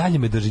 I dalje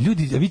me drži.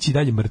 Ljudi, Avići i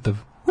dalje mrtav.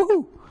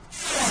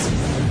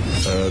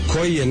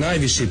 Koji je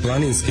najviši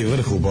planinski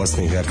vrh u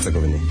Bosni i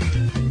Hercegovini?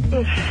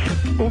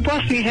 U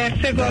Bosni i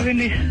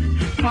Hercegovini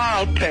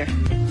Alpe.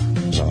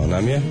 Žao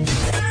nam je.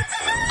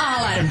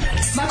 Alarm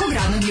svakog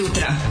radnog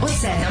jutra od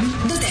 7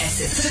 do 10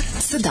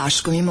 sa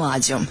Daškom i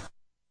Mlađom.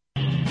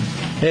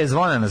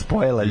 Zvona nas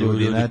pojela,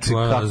 ljudi, znači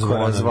kako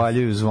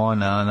razvaljuju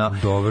zvona.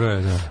 Dobro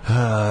je, da.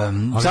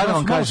 Sad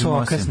vam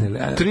kažemo,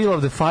 thrill of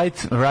the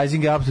fight,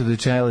 rising up to the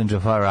challenge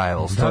of our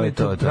rivals. To je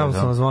to.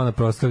 Pravoslavna zvona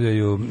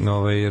proslavljaju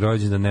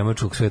rođendan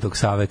nemačkog Svetog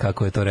Save,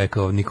 kako je to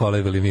rekao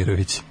Nikolaj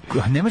Velimirović.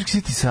 Nemački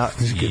Sveti Sava.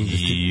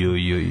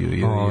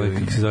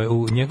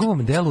 U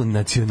njegovom delu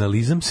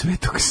Nacionalizam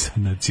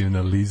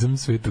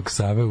Svetog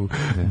Save u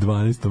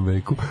 12.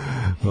 veku.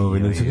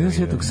 Nacionalizam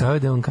Svetog Save,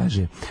 da on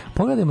kaže,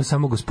 pogledajmo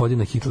samo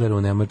gospodina Hitlera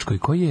u Nemačkoj,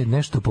 koji je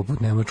nešto poput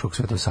nemačkog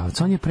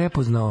Svetosavca. On je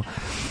prepoznao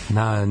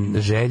na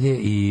želje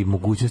i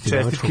mogućnosti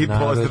nemačkog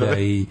naroda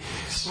i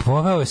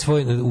poveo je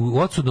u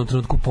odsudnom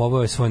trenutku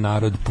poveo je svoj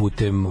narod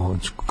putem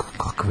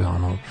kakve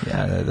ono...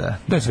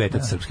 Da je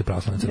svetac srpske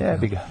pravoslavne crkve.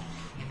 Jebi ga.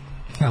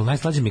 Ali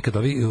najslađe mi kad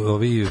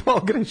ovi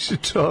pogreši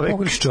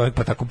čovek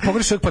pa tako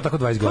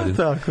 20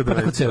 godina. Pa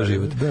tako ceo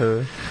život.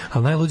 Da.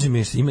 Ali najluđe mi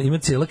je, ima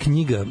cijela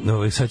knjiga,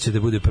 sad će da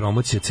bude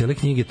promocija, cijele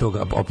knjige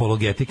toga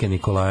apologetike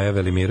Nikolaja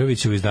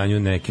Velimirovića u izdanju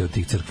neke od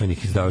tih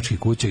crkvenih izdavačkih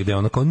kuća, gde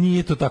ono kao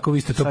nije to tako,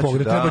 vi ste to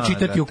pogrešili, treba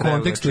čitati u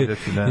kontekstu. I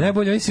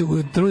najbolje, oni se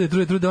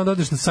trude, onda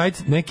odeš na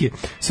sajt neke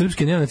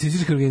srpske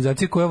neonacističke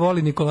organizacije koja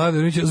voli Nikolaja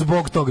Velimirovića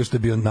zbog toga što je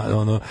bio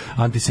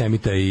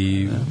antisemita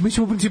i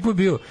mislim u principu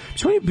je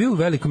bio u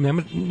velikom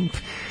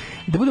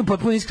da budem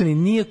potpuno iskreni,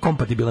 nije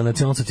kompatibilan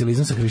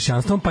nacionalsocijalizam sa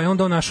hrišćanstvom, pa je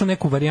onda on našao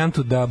neku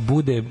varijantu da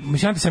bude,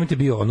 mislim, antisemit je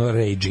bio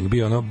raging,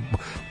 bio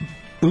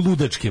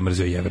ludački je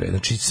mrzio Jevreje.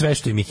 Znači sve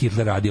što im je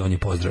Hitler radio, on je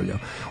pozdravljao.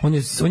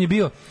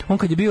 On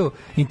kad je bio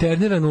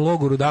interniran u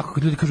logoru Dasko,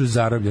 kad ljudi kažu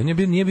zarobljen,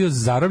 nije bio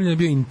zarobljen, je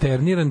bio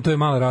interniran, to je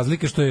mala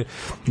razlika što je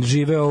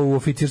živeo u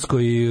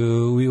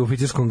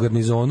oficirskom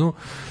garnizonu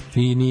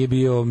i nije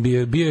bio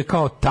je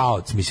kao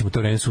taoc, mislim u to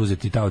vreme su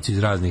uzeti taoci iz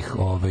raznih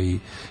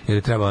jer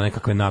je trebalo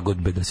nekakve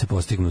nagodbe da se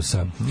postignu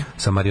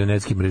sa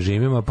marionetskim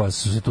režimima, pa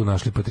su se tu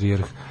našli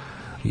patrijarh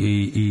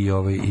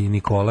i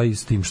Nikolaj,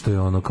 s tim što je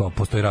ono kao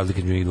postoji razlika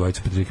između njih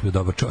dvojica, Patrijarh je bio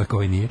dobar čovjek,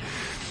 ovaj nije.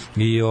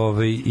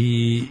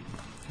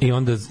 I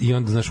onda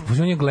znaš,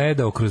 on je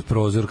gledao kroz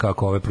prozor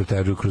kako ove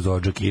protežuju kroz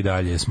odžak i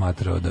dalje je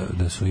smatrao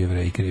da su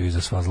Jevreji krivi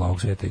za sva zla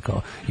ovog sveta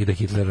i da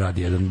Hitler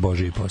radi jedan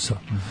božji posao.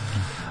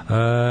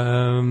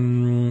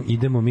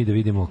 Idemo mi da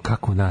vidimo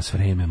kako nas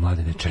vreme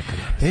mlade ne čeka.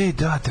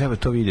 Da, treba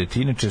to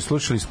vidjeti. Inače,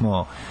 slušali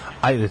smo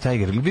Eye of the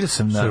Tiger, vidio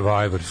sam na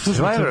Survivor,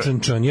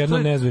 jedno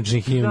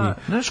nezvaničnih himni.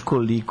 Znaš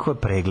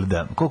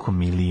koliko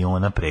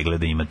miliona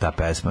pregleda ima ta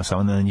pesma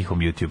samo na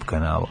njihovom YouTube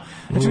kanalu.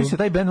 Znači, mislim,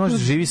 taj band može da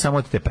živi samo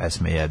od te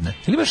pesme jedne.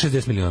 Ili ima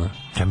 60 miliona?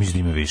 Ja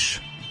mislim da ima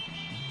više.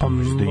 Pa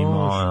mislim da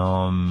ima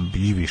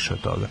i više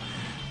od toga.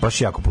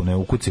 Baš jako puno,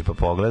 ukuci pa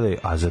pogledaj,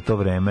 a za to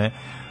vreme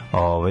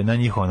na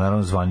njihovom,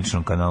 naravno,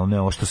 zvaničnom kanalu, ne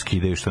ovo što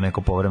skidaju, što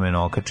neko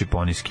povremeno okači, pa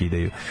oni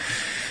skidaju.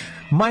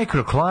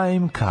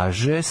 Microclimb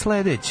kaže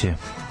sledeće.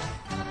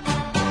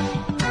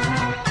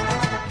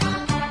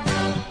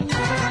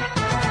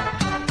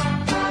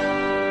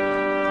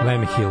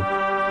 Lemmy Hill.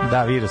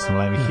 Da, vidio sam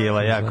Lemmy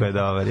Hilla, jako je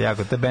dobar.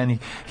 Jako, te Benny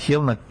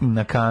Hill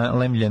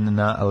lemljen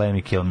na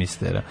Lemmy Hill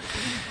mistera.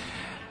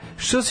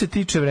 Što se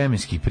tiče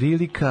vremenskih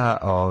prilika,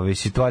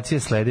 situacija je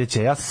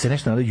sledeća. Ja sam se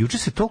nešto nadao, juče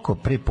se toliko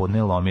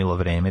prepodne lomilo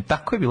vreme,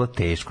 tako je bilo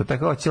teško,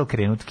 tako je cijel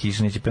krenut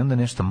kiša, neće, pa onda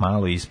nešto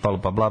malo ispalo,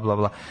 pa bla bla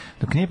bla.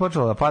 Dok nije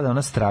počela da pada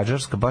ona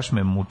stražarska, baš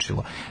me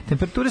mučilo.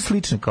 Temperature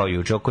slične kao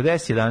juče, oko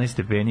 10-11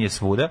 stepeni je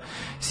svuda,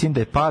 sin da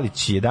je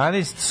Palić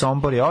 11,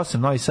 Sombor je 8,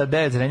 Novi Sad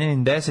 9,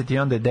 Zrenjanin 10 i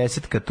onda je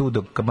 10 tu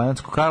do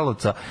Banatskog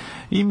Karlovca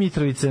i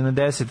Mitrovica je na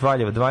 10,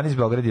 Valjevo 12,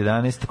 Beograd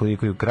 11,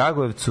 koliko je u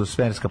Kragujevcu,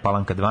 Smederska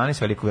Palanka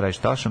 12, Veliko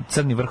Gradište 8,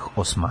 Crni Vrh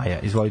Osmaja.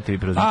 Izvolite vi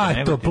preuzeti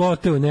Negotin.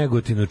 Toplote u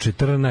Negotinu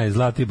 14,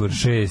 Zlatibor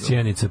 6,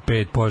 Sjenica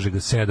 5, Požega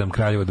 7,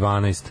 Kraljevo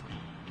 12.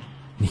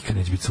 Nikad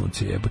neće biti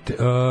sunce, jebote.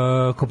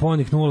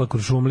 Koponik 0,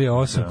 Kuršumlija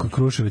 8,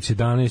 Kruševac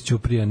 11,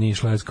 Ćuprija,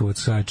 Niš,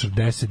 Leskovac, Zaječar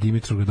 10,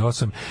 Dimitrovgrad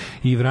 8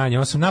 i Vranje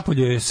 8.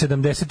 Napolju je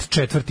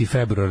 74.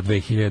 februar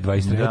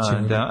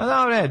 2023.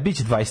 Da,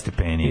 biće 20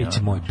 stepeni.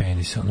 Biće moj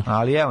penis.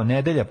 Ali evo,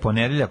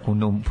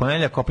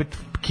 ponedeljak opet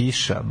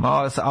kiša,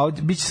 a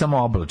biće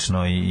samo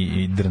oblačno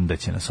i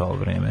drndaće nas ovo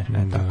vreme.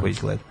 Tako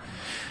izgleda.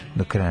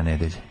 Do kraja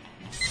nedelje.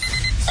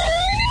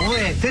 Ovo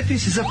je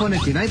Tetris za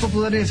poneti,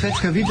 najpopularnija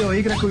svetska video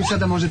igra koju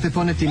sada možete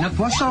poneti na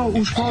posao,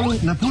 u školu,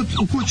 na put,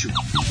 u kuću.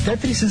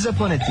 Tetris za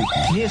poneti.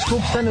 Nije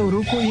skup, stane u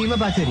ruku i ima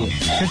baterije.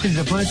 Tetris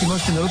za poneti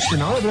možete naručiti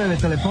na ove brojeve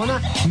telefona,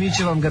 mi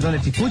će vam ga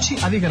doneti kući,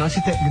 a vi ga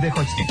nosite gde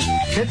hoćete.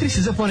 Tetris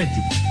za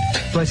poneti.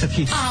 To je sad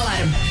hit.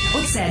 Alarm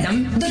od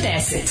 7 do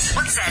 10.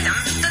 Od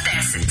 7 do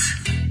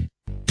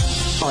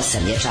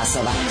 10. 8 je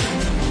časova.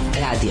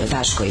 Radio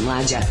Daško i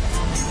Mlađa.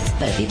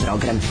 Prvi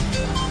program.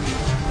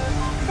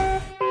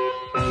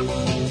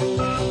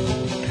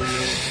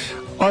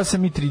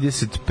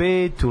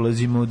 8:35,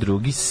 ulazimo u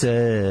drugi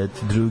set.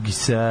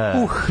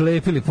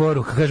 Lepili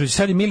poruka, kažu,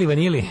 sad je Mili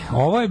Vanili.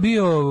 Ovo je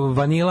bio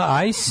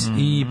Vanilla Ice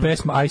i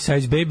pesma Ice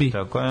Ice Baby.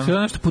 Tako je. Sve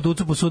nešto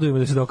putucu po sudovima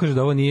da se dokaže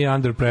da ovo nije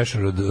Under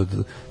Pressure od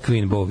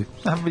Queen Bowie.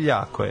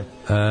 Jako je.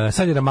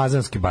 Sad je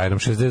Ramazanski Bajram,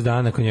 60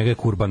 dana nakon njega je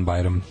Kurban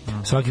Bajram.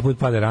 Svaki put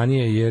pada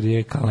ranije jer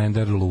je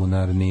kalendar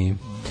lunarni.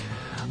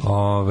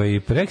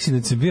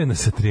 Preksinac je bio na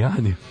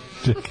Satrijani.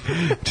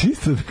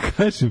 Čisto da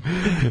kažem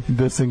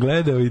da sam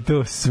gledao i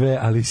to sve,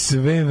 ali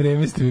sve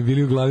vreme ste mi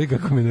bili u glavi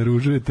kako me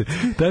naružujete.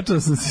 Tačno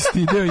sam se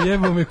stideo,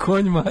 jebo me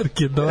konj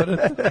Marke Dorat,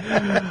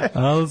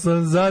 ali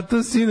sam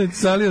zato sinoć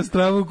salio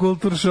stravu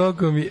kultur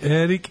šokom i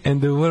Eric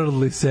and the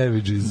Worldly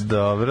Savages.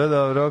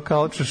 Dobro,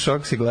 culture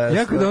shock si gledao.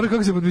 Jako dobro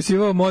kako se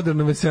potpisivao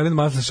moderno Veselin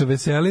Maslaša,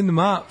 Veselin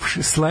 /a.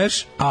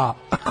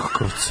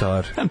 Kako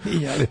car.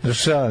 Nije ali.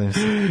 Šalim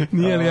se.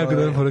 Nije ali jako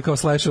dobro, kao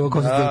slash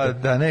ovo.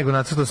 Da, nego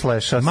nacrto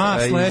slasha.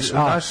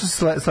 naš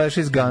slash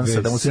iz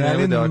Gansa, da mu se ne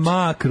vide oči.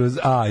 Ma kroz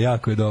A,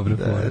 jako je dobro.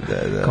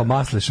 Kao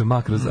masleša,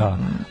 ma kroz A.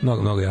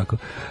 Mnogo jako.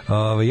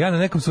 Ja na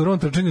nekom surovom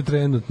trčanju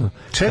trenutno.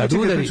 Čekaj,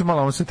 priču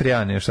malo, ono se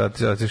Trijani, šta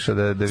ti otišao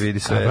da vidi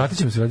sve. Vratit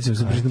ćemo se,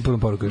 pričitam prvom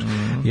poruku još.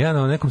 Ja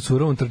na nekom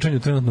surovom trčanju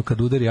trenutno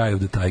kad udari Eye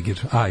of the Tiger.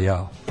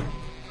 Jao.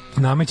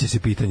 Nameće se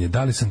pitanje,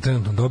 da li sam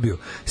trenutno dobio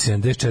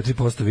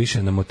 74%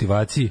 više na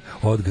motivaciji?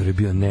 Odgovor je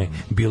bio ne,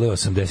 bilo je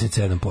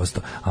 87%,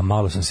 a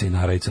malo sam se i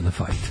narajicao na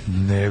fight.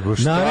 Nego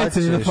šta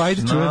narajicao na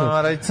fight, čuveno.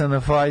 Narajicao na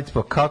fight,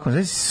 pa kako?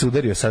 Znači si se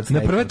udario sad?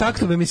 Na prve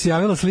taktove mi se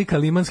javila slika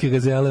limanske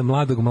gazele,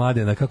 mladog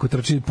Mladena, kako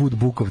trči put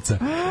Bukovca.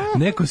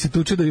 Neko se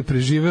tuče da bi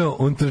preživeo,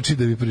 on trči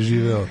da bi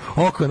preživeo.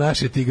 Oko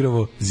naše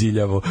tigrovo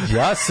ziljavo.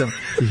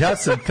 Ja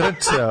sam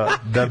trčao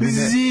da bi ne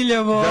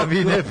ziljavo. Da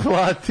bi ne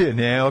platio.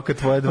 Ne, oko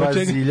tvoje dva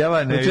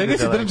ziljava ne. Čega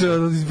si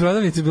trčao iz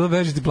prodavnice, bilo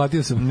bežiti,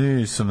 platio sam.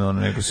 Nisam,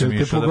 neko sam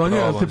išao da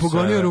probam. Te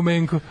pogonio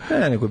Rumenko.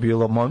 Nego je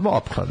bilo,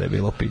 opklada je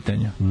bilo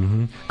pitanje.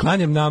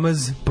 Klanjam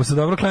namaz, posle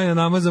dobro klanja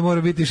namaza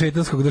mora biti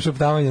šejtanskog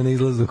došaptavanja na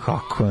izlazu.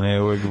 Kako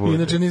ne, uvijek bude.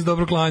 Inače nisi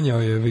dobro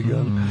klanjao je.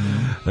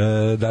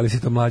 Da li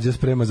si to Mlađa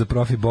sprema za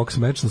profi boks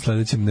meč na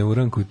sledećem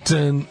neuranku?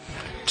 Čan.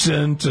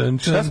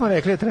 Šta smo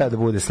rekli treba da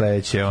bude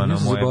sledeće,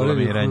 moje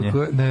blamiranje?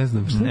 Ne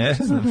znam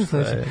šta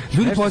je.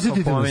 Ljudi,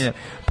 posjetite nas.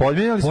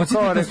 Podmijenjali smo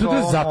kao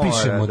reklamu.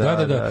 Zapišemo,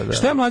 da.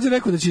 Šta je Mlađa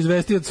rekao da će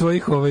izvesti od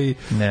svojih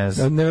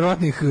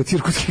nevjerovatnih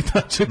cirkuskih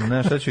tačaka?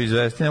 Ne, šta ću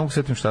izvesti, ne mogu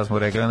setim šta smo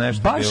rekli,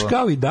 nešto baš bilo.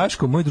 Kao i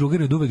Daško, moj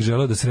drugar je uvek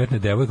želeo da sretne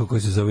devojka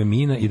koja se zove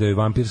Mina i da joj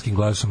vampirskim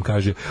glasom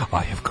kaže I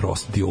have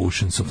crossed the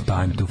oceans of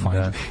time to find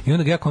you. I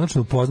onda ga ja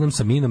konačno upoznam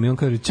sa Minom i on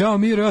kaže, ćao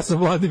Miro, ja sam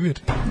Vladimir.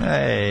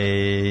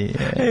 Ej,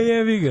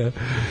 jevi ga.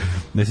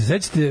 Da se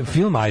sećate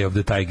film Eye of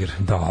the Tiger?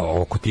 Da,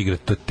 oko tigra,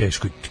 to je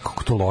teško,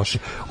 kako to loše.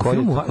 U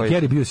filmu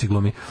Gary Busey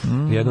glumi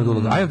jednog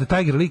uloga. Eye of the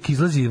Tiger lik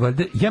izlazi,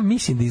 valjda, ja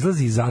mislim da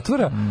izlazi iz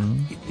zatvora,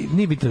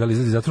 nije bitno da li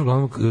izlazi iz zatvora,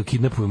 uglavnom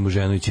kidnapuju mu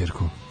ženu i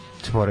ćerku.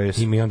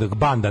 Ima i onda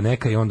banda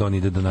neka i onda on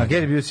ide do nađe. A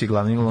Gary Busey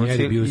glavni glumac.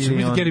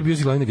 Gary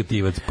Busey glavni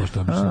negativac,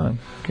 pošto obično.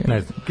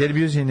 Ne znam. Gary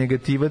Busey je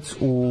negativac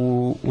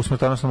u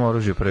Smrtonosnom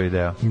oružju, prvi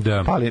deo.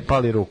 Da.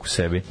 Pali ruku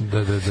sebi.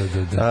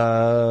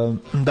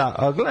 Da.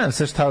 A gledam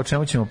se šta, o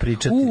čemu ćemo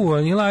pričati.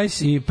 Vanilla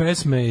Ice i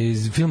pesme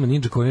iz filma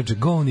Ninja koji neče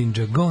Go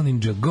Ninja, Go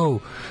Ninja, Go.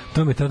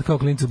 To mi je tad kao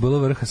klincu bilo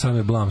vrha, sam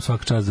je blam,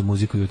 svaka čast za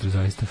muziku jutro,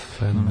 zaista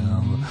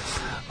fenomenalno.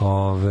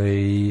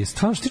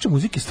 Stvarno što tiče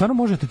muzike, stvarno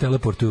možete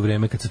teleportiti u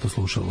vreme kad se to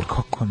slušalo.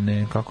 Kako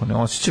ne.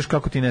 Osjećaš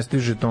kako ti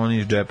nestaju žetoni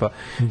iz džepa,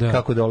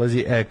 kako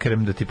dolazi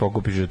Ekrem da ti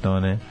pokupi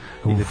žetone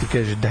i da ti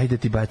kaže daj da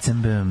ti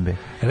bacam bombe.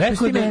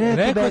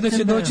 Rekao da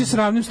će doći s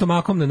ravnim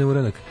stomakom na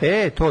neuranak.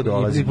 To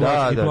dolazi,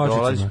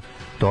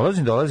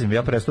 dolazim,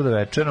 ja prestao da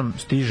večeram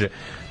stiže.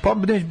 Pa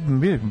ne,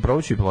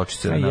 provuću i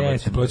pločice.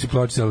 Jeste,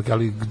 pločice,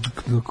 ali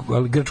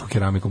grčku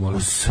keramiku molim.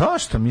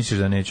 Zašto misliš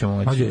da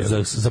nećemo moći?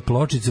 Za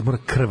pločice mora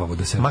krvavo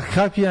da se... Ma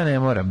kako ja ne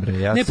moram, bre.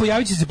 Ne,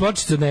 pojavit će se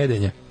pločice od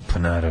nejedenja. Pa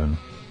naravno.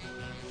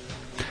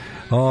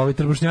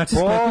 Trbušnjaci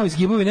sklekovi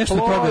zgibovi, nešto od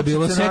toga je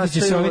bilo.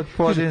 Setiće se ovi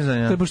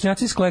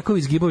trbušnjaci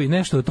sklekovi zgibovi,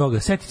 nešto od toga.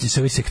 Setiće se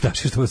ovi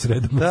sektaši što vas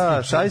redom.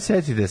 Da, šaj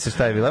setite se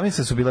šta je bila.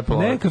 Mislim su bile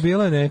pločice. Neka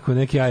bila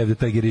neki Eye of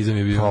the Tigerizam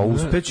je bio. Pa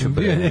uspeću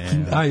bre. Bio neki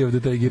Eye of the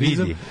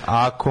Tigerizam. Vidi,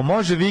 ako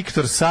može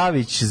Viktor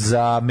Savić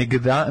za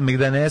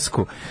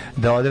Megdanesku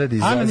da odradi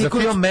za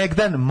film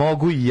Megdan,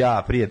 mogu i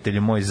ja,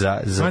 prijatelju moj,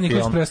 za film. Ani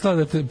Nikoć prestao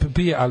da te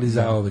pije, ali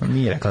za ovek.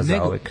 Nije rekla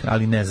za ovek,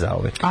 ali ne za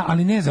ovek.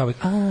 Ali ne za ovek.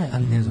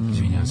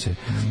 Izvinjam se.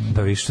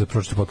 Da više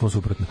pročite potpuno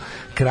suprotno.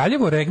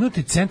 Kraljevo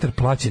regnuti centar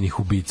plaćenih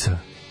ubica.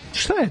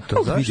 Šta je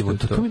to? Zašto je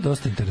to? To mi je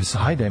dosta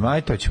interesantno.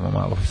 Ajde, to ćemo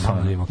malo.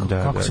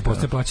 Kako se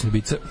postaje plaćeni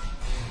ubica?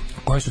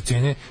 Koje su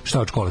cijene?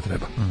 Šta od škole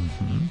treba?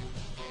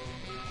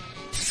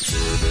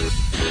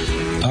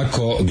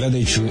 Ako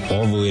gledajući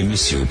ovu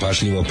emisiju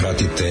pažljivo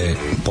pratite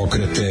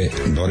pokrete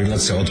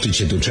borilaca,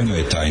 otkrićete u čemu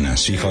je tajna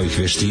svih ovih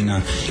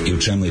veština i u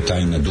čemu je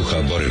tajna duha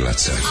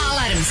borilaca.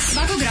 Alarm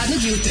svakog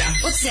radnog jutra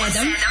od 7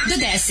 do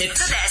 10.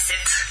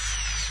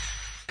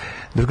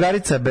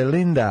 Drugarica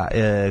Belinda,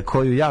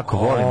 koju jako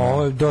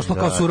volimo. Došlo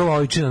kao surova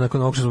ojčina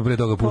nakon ovog što smo pre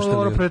toga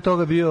puštali. Pre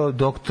toga bio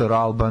Dr.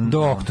 Alban.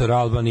 Dr.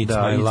 Alban,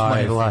 It's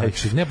My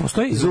Life. Ne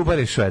postoji Zubar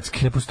iz Švedske.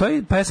 Ne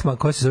postoji pesma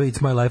koja se zove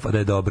It's My Life, a da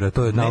je dobra.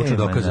 To je naučno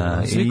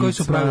dokazano. Svi koji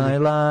su pravili It's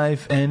My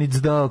Life and it's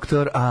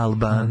Dr.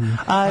 Alban.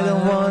 I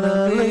don't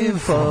wanna live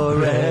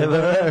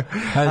forever.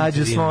 I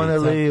just wanna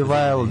live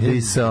while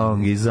this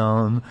song is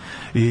on.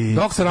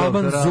 Dr.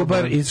 Alban,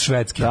 Zubar iz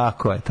Švedske.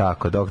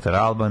 Tako, Dr.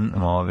 Alban,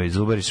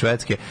 Zubar iz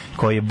Švedske,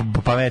 koji je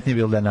pametniji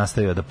bil da je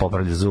nastavio da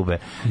popravlja zube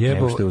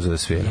nego što je uzeo da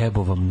svira.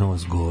 Jebo vam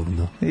nos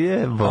govno.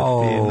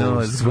 Jebo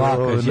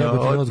ti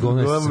nos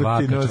govno.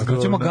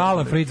 Svaka. Ćemo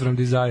Gala, Freed from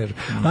Desire.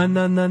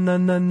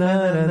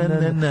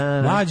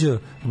 Mlađo,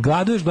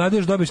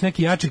 gladuješ, dobiješ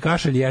neki jači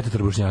kašalj i eto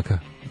trbušnjaka.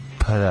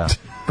 Pa da.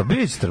 Pa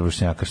biće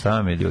trbušnjaka, šta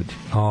vam je ljudi?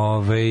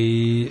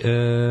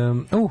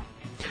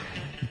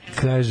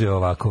 Kaže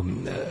ovako...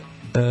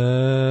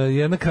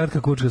 Jedna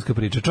kratka kučkarska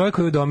priča. Čovjek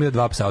koji je udomio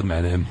 2 psa od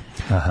mene.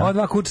 Ova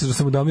 2 kučara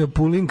sam udomio,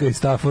 Pulinka i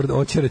Stafford,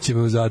 oćeraće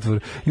me u zatvor.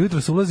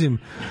 Jutros ulazim,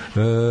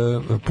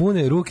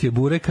 pune ruke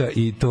bureka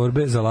i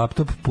torbe za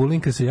laptop.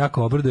 Pulinka se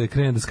jako obraduje,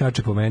 krene da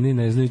skače po meni,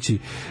 ne znajući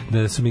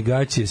da su mi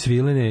gaće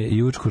svilene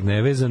i učkur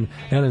nevezan.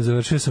 Elem,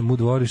 završio sam u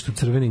dvorištu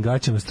crvenim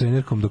gaćama s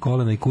trenerkom do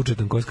kolena i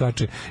kučetom koji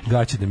skače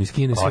gaće da mi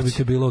skine. Sve bi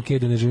to bilo okej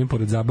da ne živim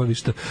pored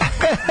zabavišta.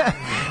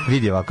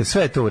 Vidi ovako,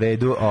 sve je to u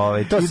redu,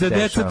 to i se da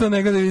deca to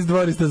ne gledaju iz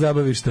dvorišta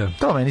zabavišta.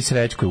 To meni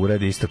Srećko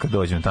uradi isto kad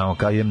dođem tamo,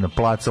 kad idem na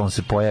plac, on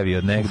se pojavi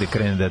od negde,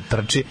 krene da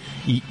trči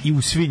i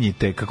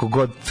usvinjite, kako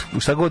god,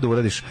 šta god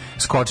uradiš,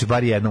 skoči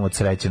bar jednom od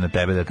sreće na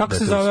tebe. Da, kako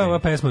se zove ova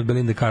pesma od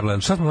Belinda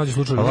Carlisle? Šta smo mlađi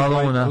slučali? La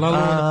Luna.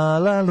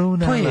 La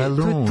Luna. To je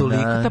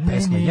toliko ta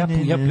pesma. Ja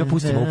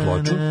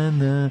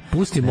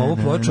pustim ovu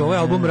ploču, ovo je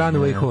album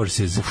Runaway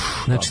Horses.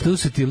 Znači, tu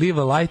su ti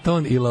Leave a Light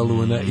On i La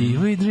Luna. I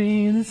we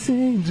dream the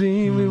same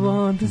dream, we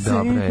want the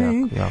same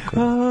thing.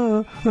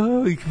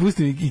 I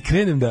pustim i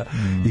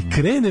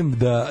krenem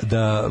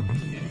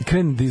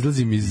da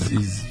izlazim iz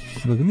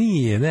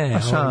nije, ne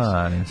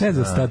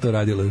znam šta to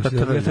radilo.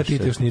 Šta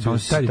Tito još nije bio,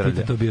 stari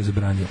Tito to bio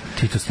zabranio.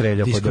 Tito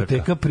streljao pod drka.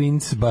 Diskoteka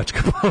Princ,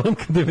 Bačka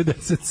Palanka,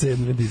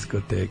 97.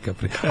 diskoteka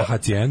Princ.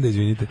 Hacijenda,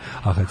 izvinite.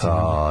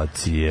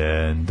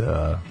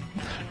 Hacijenda.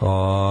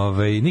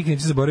 Nikad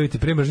neću zaboraviti,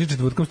 pre mržnji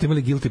četvrtkom ste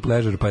imali Guilty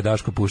Pleasure, pa je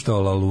Daško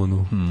puštao La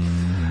Lunu.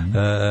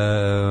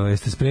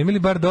 Jeste spremili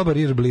bar dobar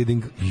ear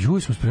bleeding?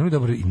 Smo spremili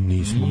dobar i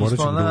nismo, morat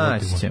ćemo da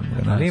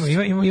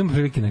uvatimo. Imamo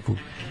prilike neku.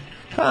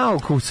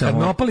 Kad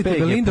me opalite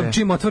Belindom,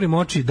 čim otvorim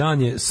oči,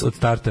 dan je od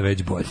starta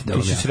već bolji.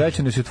 Ti si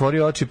srećan da si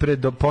otvorio oči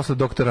posle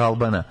doktora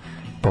Albana.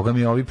 Boga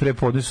mi ovi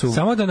prepodne su...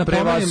 Samo da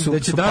napomenem da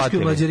će Daško i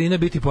Mlađarina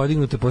biti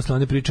podignute posle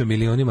one priče o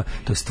milionima.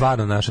 To je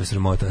stvarno naša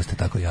sramota da ste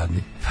tako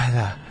jadni. Pa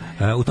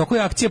da. U toku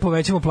je akcija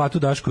Povećamo platu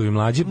Daško i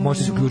Mlađi.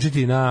 Možete se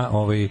uključiti na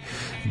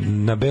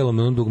belom,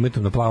 na onom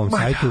dugmetu, na plavom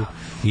sajtu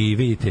i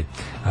vidite...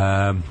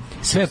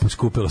 sve je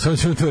poskupilo, samo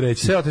ću vam to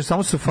reći. Sve,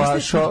 samo su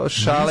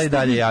šale i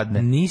dalje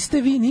jadne.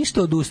 Niste vi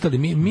ništa odustali.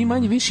 Mi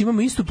manje više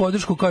imamo istu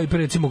podršku kao i pre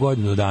recimo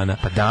godinu dana.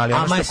 Pa da, ali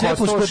ono što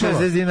košta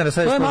 160 dinara,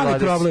 sad je 120. To je mali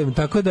problem,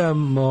 tako da...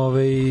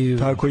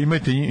 Tako,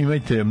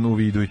 imajte u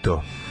vidu i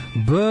to.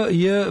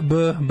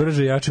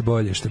 brže, jače,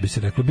 bolje, što bi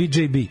se reklo.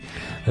 BJB.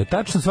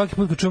 Tačno svaki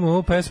put kad čujemo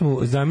ovu pesmu,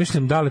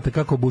 zamišljam Daleta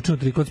kako obučeno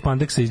trikot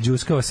spandeksa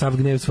izđuskava sav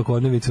gnev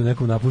svakodnevicu u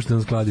nekom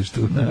napuštenom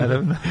skladištu.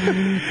 Naravno.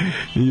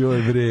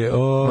 Joj bre,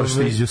 možeš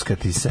da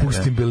izđuskati se.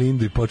 Pustim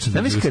Belindu i počnem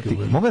da izđuskam.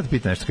 Mogu da ti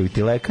pitam nešto, kad bi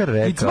ti lekar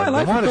rekao... It's my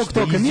life da tok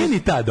toka, nije ni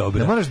ta dobra.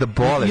 Da moraš da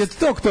bolest... I od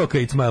tok toka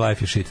It's my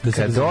life is shit.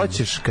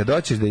 Kad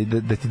doćeš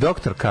da ti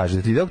doktor kaže,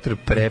 da ti doktor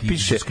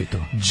prepiše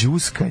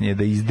džuskanje,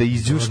 da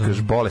izđuskaš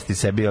bolesti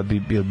sebi,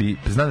 ili bi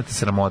znam da te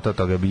sramota od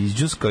toga, bi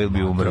izđuskao ili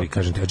bi umro.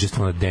 Kažem ti, I just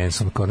wanna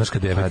dance, kao naš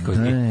kad devet, kao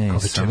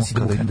večeras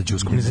idemo da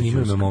džuskam, ne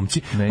zanimaju me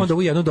momci. Onda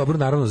u jednu dobru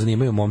naravno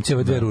zanimaju momci,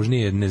 ove dve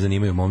ružnije ne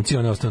zanimaju momci,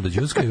 one ostanu da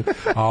džuskaju,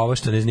 a ovo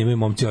što ne zanimaju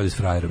momci ode s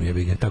frajerom,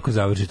 jebi ga. Tako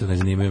završi to, ne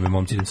zanimaju me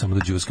momci, idem samo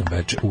da džuskam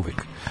veče,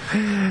 uvek.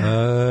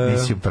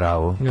 Nisi u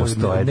pravu,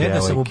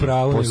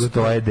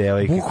 postoje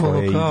devojke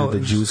koje idu da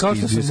džuskaju.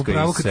 Kao što sam u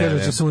pravu kad kažem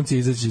će sunce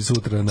izaći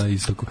sutra na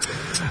istoku.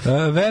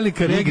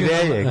 Velika regija...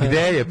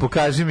 Gde je?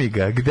 Pokaži mi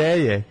ga, gde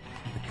je?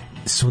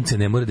 Sunce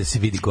ne mora da se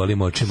vidi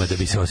golim očima da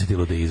bi se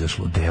osjetilo da je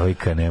izašlo.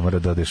 Devojka ne mora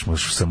da odeš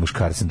sa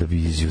muškarcem da bi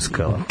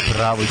izđuskala.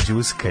 Pravo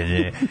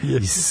džuskanje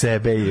iz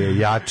sebe je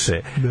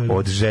jače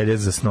od želje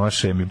za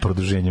snošajem i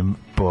produženjem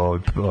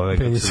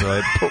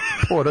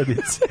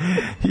porodice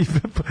i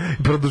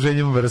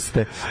produženjem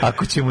vrste,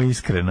 ako ćemo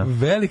iskreno.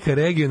 Velika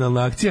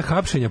regionalna akcija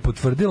hapšenja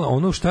potvrdila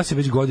ono šta se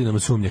već godinama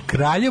sumnja.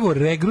 Kraljevo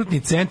regrutni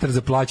centar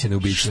za plaćene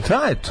ubice.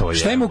 Šta je to?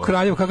 Šta ima u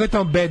Kraljevu? Kako je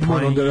tamo bad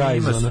moon on the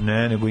rise?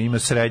 Ne, nego ima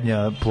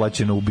srednja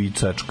plaćena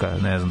ubicačka.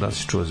 Ne znam da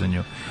si čuo za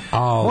nju.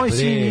 Moj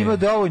sin ima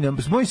dovoljno.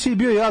 Moj sin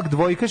bio jak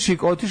dvojkaš i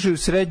otišao u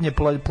srednje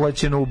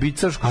plaćeno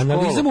ubicačku školu.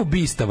 Analizom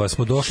ubistava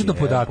smo došli do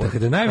podataka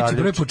da najveći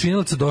broj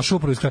počinilaca došao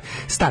upravo iz Kraljeva.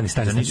 Stani.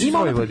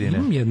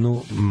 Imam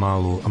jednu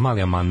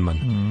mali amandman.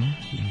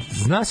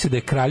 Zna se da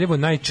je Kraljevo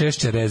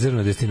najčešća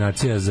rezervna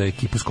destinacija za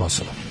ekipu s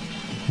Kosova.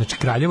 Znači,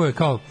 Kraljevo je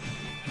kao...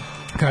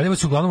 Kraljevo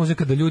se uglavnom uzme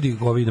kada ljudi,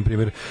 na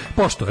primjer,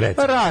 pošto,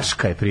 recimo.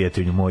 Raška je,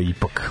 prijatelju moj,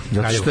 ipak.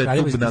 Zato što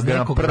je tu iz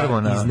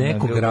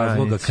nekog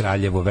razloga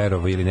Kraljevo,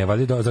 verovo ili ne,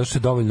 valjda, zato što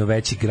je dovoljno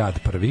veći grad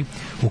prvi,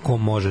 u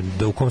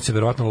kom se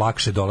verovatno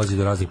lakše dolazi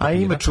do raznih papira.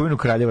 A ima čuvenu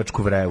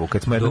kraljevačku vrevu.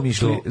 Kad smo jednom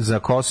išli za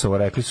Kosovo,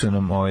 rekli su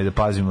nam da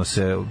pazimo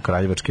se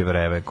kraljevačke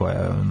vreve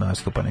koja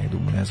nastupa negdje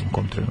u ne znam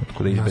kom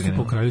trenutku.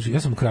 Ja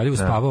sam u Kraljevu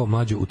spavao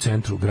mlađu u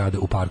centru grada,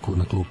 u parku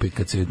na klupi,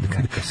 kad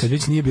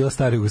već nije bila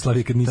stara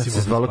Jugoslavija, kad nisi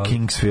se zvalo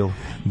Kingsville.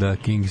 Da,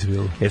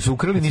 Kingsville. Nisu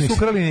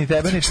ukrali ni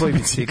tebe, ni tvoj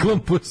biciklom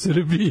po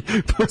Srbiji.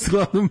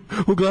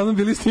 Uglavnom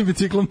bili s tim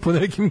biciklom po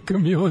nekim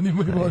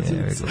kamionima i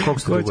vozilica. Koliko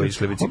ste dugo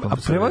išli biciklom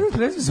po Srbiji?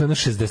 Prelazili smo na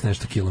 60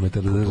 nešto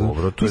kilometara.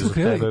 Dobro, to je za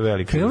tebe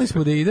veliki. Krenuli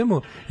smo da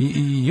idemo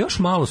i još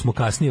malo smo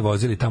kasnije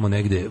vozili tamo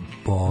negde,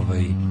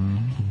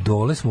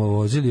 dole smo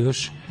vozili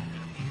još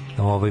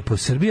po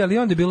Srbiji, ali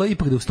onda je bilo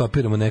ipak da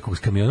ustopiramo nekog s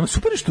kamionom.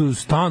 Super je što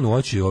stanu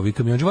oči ovi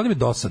kamionđi, volim je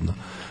dosadno.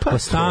 Pa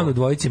stanu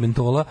dvojice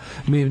mentola,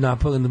 mi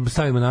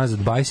stavimo nazad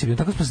bajse,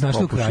 tako smo se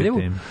našli u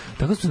Kraljevu.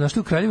 Tako smo se našli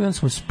u Kraljevu i onda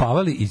smo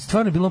spavali i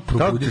stvarno je bilo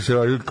probudi. Kako ti se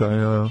radi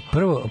kamion?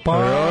 Prvo,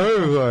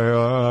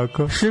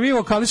 svi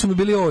vokali su mi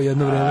bili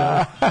jedno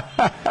vreme.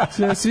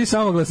 Svi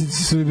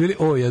samoglasnici su mi bili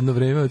jedno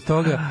vreme od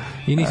toga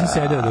i nisam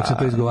sedeo dok sam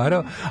to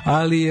izgovarao,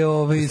 ali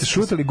ste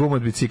šutali gumu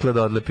od bicikla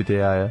da odlepite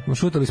jaja?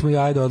 Šutali smo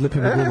jaja da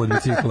odlepimo gumu od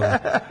bicikla.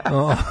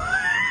 To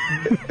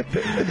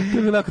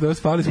je bilo lako da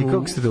spavali smo. I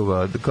kako ste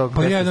dugo?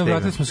 Pa jednom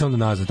vratili smo se onda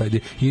nazad.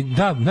 I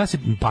da, nas je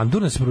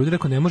Pandur nas probudi,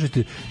 rekao, ne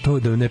možete to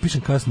da ne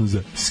pišem kasno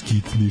za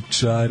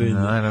skitničarenje.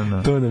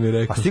 Naravno. To nam je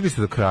rekao. A stigli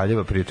ste do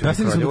Kraljeva pričati? Ja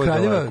stigli smo do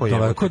Kraljeva,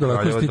 daleko,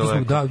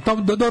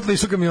 dotle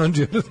išao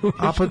kamionđe.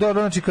 A pa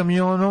dobro, znači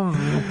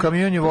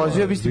kamion je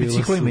vozio, vi ste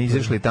biciklima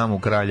izašli tamo u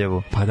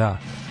Kraljevu. Pa da.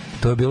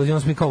 To je bilo, onda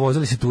smo mi kao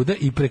vozili se tuda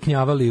i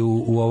preknjavali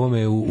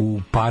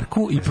u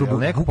parku i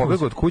neko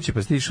pobegao od kuće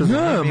pa ste išao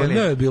za njim? Ne,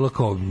 je bilo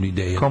kao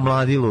ideja. Kao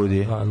mladi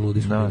ludi. Da,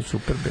 ludi smo. Da,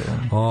 super bilo.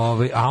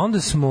 A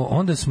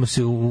onda smo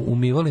se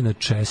umivali na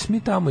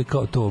česmi tamo i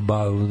kao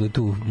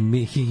tu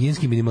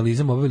higijenski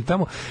minimalizam obavili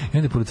tamo i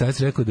onda je policajac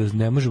rekao da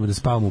ne možemo da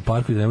spavamo u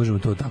parku i da ne možemo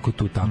to tako,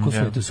 sve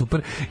je to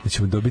super, da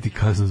ćemo dobiti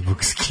kaznu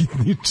zbog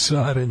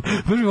skitničarenja.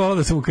 Baš bi volao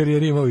da sam u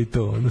karijeri imao i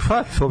to.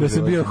 Da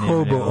sam bio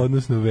hobo,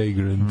 odnosno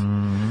vagrant.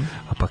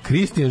 A pa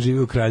Kristijan živi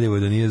u Kraljevu,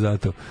 da nije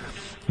zato.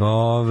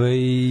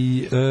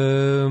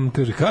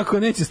 Kaže, kako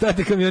neće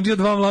stati kamionđi od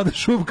 2 mlada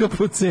šupka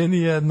po ceni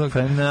jednog?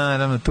 Pa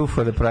naravno, two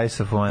for the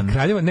price of one.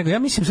 Kraljeva, nego ja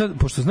mislim sad,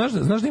 pošto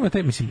znaš da ima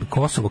taj, mislim,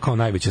 Kosovo kao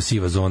najveća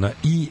siva zona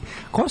i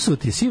Kosovo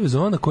ti je siva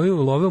zona koju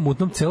love u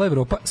mutnom cela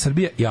Evropa,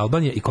 Srbija i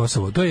Albanija i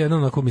Kosovo. To je jedno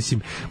onako,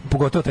 mislim,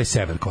 pogotovo taj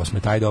sever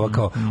Kosmet, ajde ova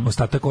kao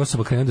ostatak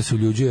Kosova krene da se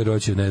uljuđuje, jer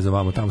hoće, ne znam,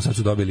 vamo tamo sad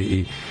su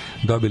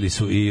dobili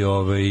su i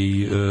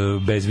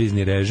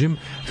bezvizni režim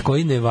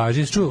koji ne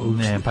važi,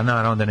 ne, pa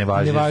naravno da ne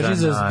važi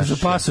za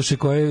pasoše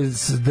koje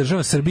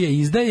država Srbija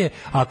izdaje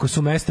ako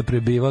su mesta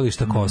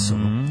prebivališta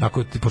Kosova.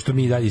 Pošto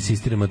mi dalje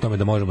insistiramo na tome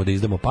da možemo da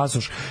izdamo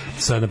pasoš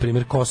sa, na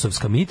primjer,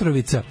 Kosovska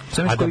Mitrovica,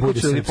 a da bude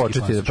srpski pasoš.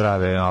 Početi da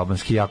prave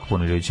albanski, jako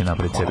puno ljudi će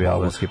napraviti sebi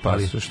albanski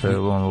pasoš, što je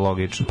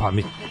logično. Pa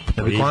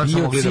da bi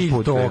konačno mogli da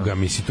putuju. Toga,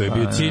 mislim, to je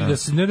bio cilj da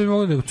se,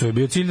 to je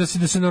bio cilj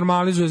da se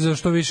normalizuje za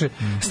što više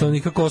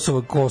stanovnika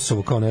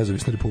Kosovo kao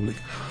nezavisna republika.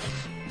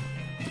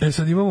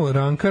 Sad imamo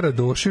Ranka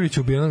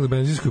Radoševića ubijenog na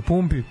benzinskoj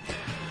pumpi,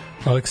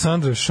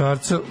 Aleksandra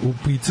Šarca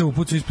upica u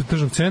pucu ispred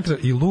tržnog centra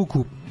i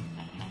Luku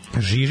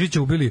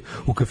Žižića ubili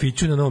u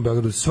kafiću na Novom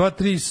Beogradu. Sva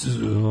tri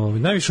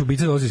najviše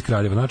ubice dolaze iz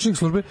Kraljeva. Načelnik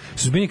službe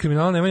suzbijanja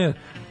kriminala Nemanja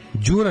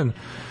Đuran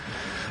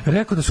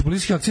rekao da su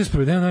policijske akcije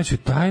sprovedene na najvećoj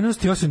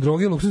tajnosti, osim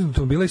droge, luksuznih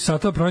automobila i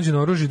satova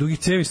pronađeno oružje, dugih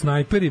cevi,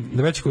 snajperi,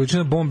 veća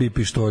količina bombi i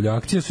pištolja.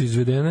 Akcije su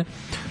izvedene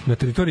na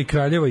teritoriji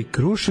Kraljeva i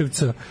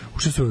Kruševca.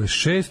 Učestvovali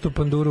 600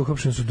 pandura,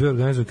 uhapšene su 2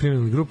 organizovane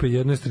kriminalne grupe,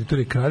 jedna je s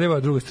teritorije Kraljeva, a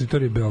druga s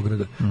teritorije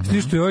Beograda.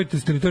 Slično je ovdje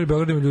s teritorije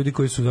Beograda ima ljudi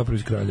koji su zapravo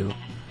iz Kraljeva.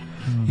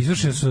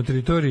 Izvršene su na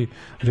teritoriji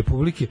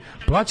Republike.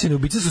 Plaćene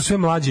ubice su sve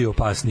mlađe i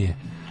opasnije.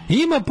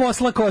 Ima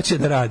posla ko će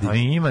da radi.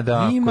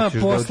 Ima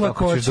posla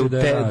ko će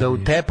da radi. Da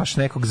utepaš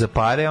nekog za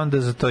pare,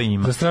 onda za to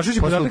ima.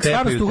 Zastrašujući podatak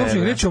starost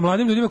uhapšenih reči o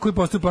mladim ljudima koji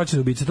postaju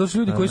plaćeni ubice. To su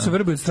ljudi koji se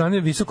vrbuju od strane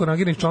visoko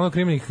rangiranih članova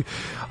kriminalnih.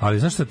 Ali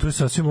znaš šta, to je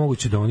sasvim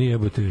moguće da oni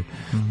jebote.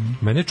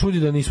 Mene čudi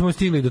da nismo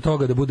stigli do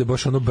toga da bude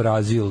baš ono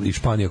Brazil i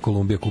Španija,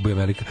 Kolumbija, Kuba i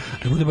Amerika.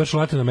 Da bude baš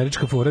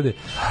latinoamerička forede.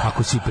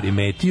 Ako si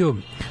primetio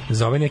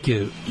za ove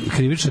neke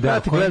krivične dela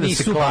koje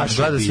nisu baš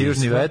gleda se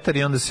Južni vetar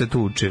i onda se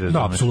tu uči, razumeš.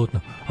 Da,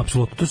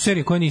 apsolutno. To su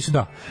serije koje nisu,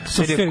 da.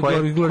 Serija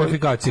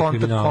glorifikacije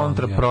kriminala.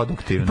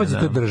 Kontraproduktivna. Pa to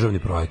je državni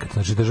projekat.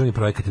 Znači, državni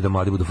projekat je da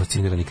mladi budu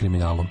fascinirani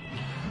kriminalom.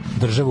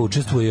 Država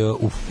učestvuje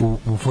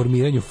u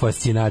formiranju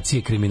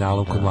fascinacije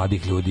kriminalom kod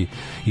mladih ljudi.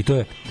 I to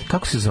je...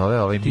 Kako se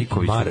zove ovaj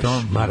Biković?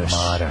 Maraš.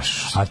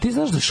 A ti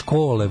znaš da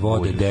škole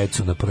vode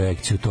decu na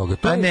projekciju toga?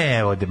 A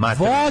ne vode.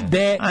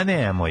 Vode! A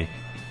ne, moj.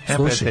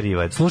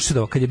 Slušaj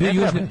da, kad je bio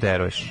Južni...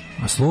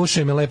 A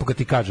slušaj me lepo kad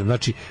ti kažem.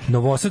 Znači,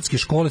 novosadske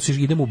škole,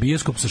 idemo u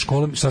bioskop sa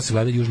školom, šta se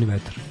gleda Južni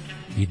vetar?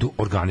 Idu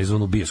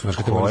organizovanu bioskop.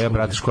 Koja,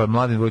 brate, škola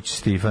Mladen Vučić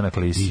Stefana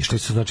Klisić. Išli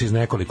su, znači, iz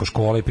nekoliko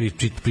škola i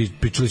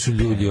pričali su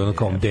ljudi, ono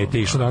kao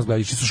dete, išlo danas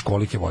gledali, su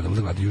školike vodili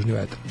da gledaju Južni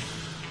vetar.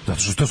 Zato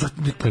što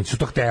su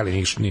to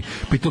hteli,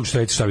 pitali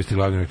šta biste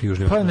gledali neki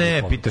Južni vetar. Pa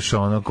ne, pitaš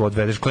ono, ko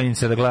odvedeš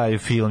klinice da gledaju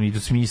film, idu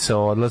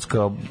smisao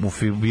odlaska u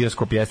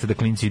bioskop jeste da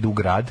klinici idu u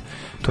grad,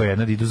 to je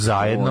jedno da idu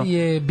zajedno. To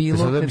je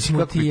bilo kad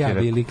smo ti ja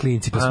bili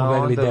klinici, pa smo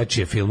gledali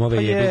dečije filmove.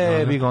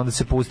 Pa onda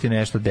se pusti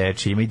nešto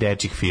dečije, ima i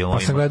dečjih filmova.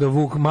 Pa sam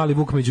gledao Mali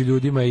Vuk među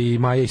ljudima i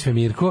Maja i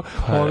Svemirko.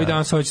 Ovi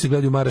dan se hoće se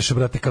gledaju Maraša,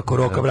 brate, kako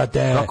roka,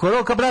 brate. Kako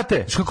roka,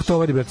 brate? Kako to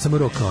vodi, brate, samo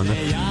roka, onda.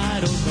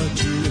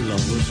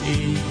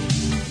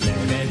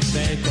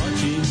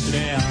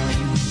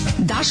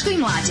 Daško i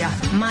Mlađa,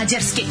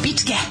 mađarske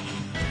pičke.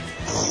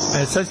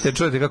 Sad ćete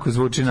čujete kako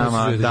zvuči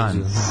nama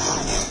dan.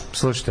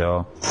 Slušajte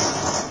ovo.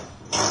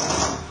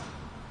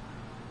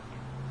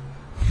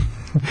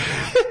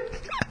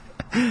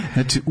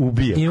 Znači,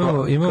 ubije.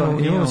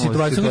 Imamo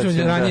situaciju,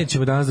 ranije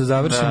ćemo danas da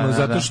završimo,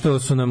 zato što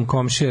su nam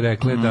komšije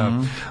rekle da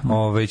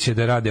će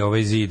da rade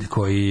ovaj zid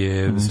koji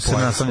je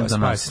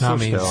spaj s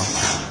nami.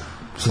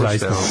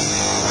 Zaista.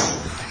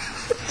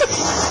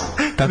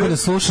 Tako da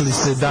slušali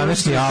ste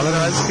današnji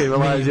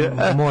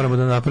alarm. Moramo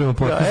da napravimo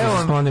podcast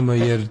da sklonimo,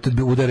 jer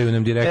udaraju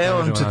nam direktno. Evo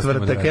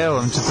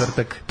vam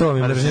četvrtak. To vam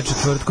je mržnje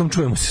četvrtkom,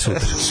 čujemo se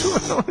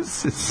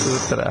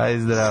sutra. Aj,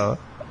 zdravo.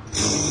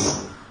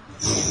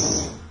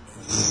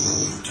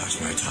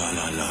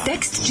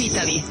 Tekst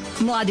čitali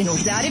Mladin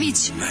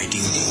Urdarević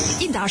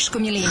i Daško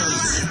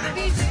Milinović.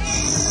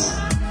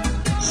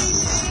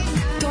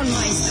 Ton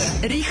majstor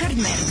Richard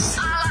Merz.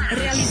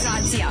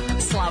 Realizacija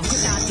Slavko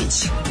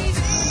Tatić.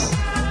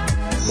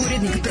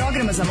 Urednik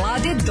programa za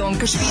mlade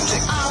Donka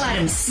Špiček.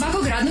 Alarms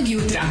svakog radnog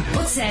jutra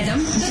od 7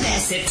 do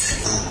 10.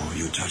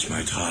 You touch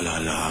my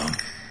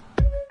tra-la-la.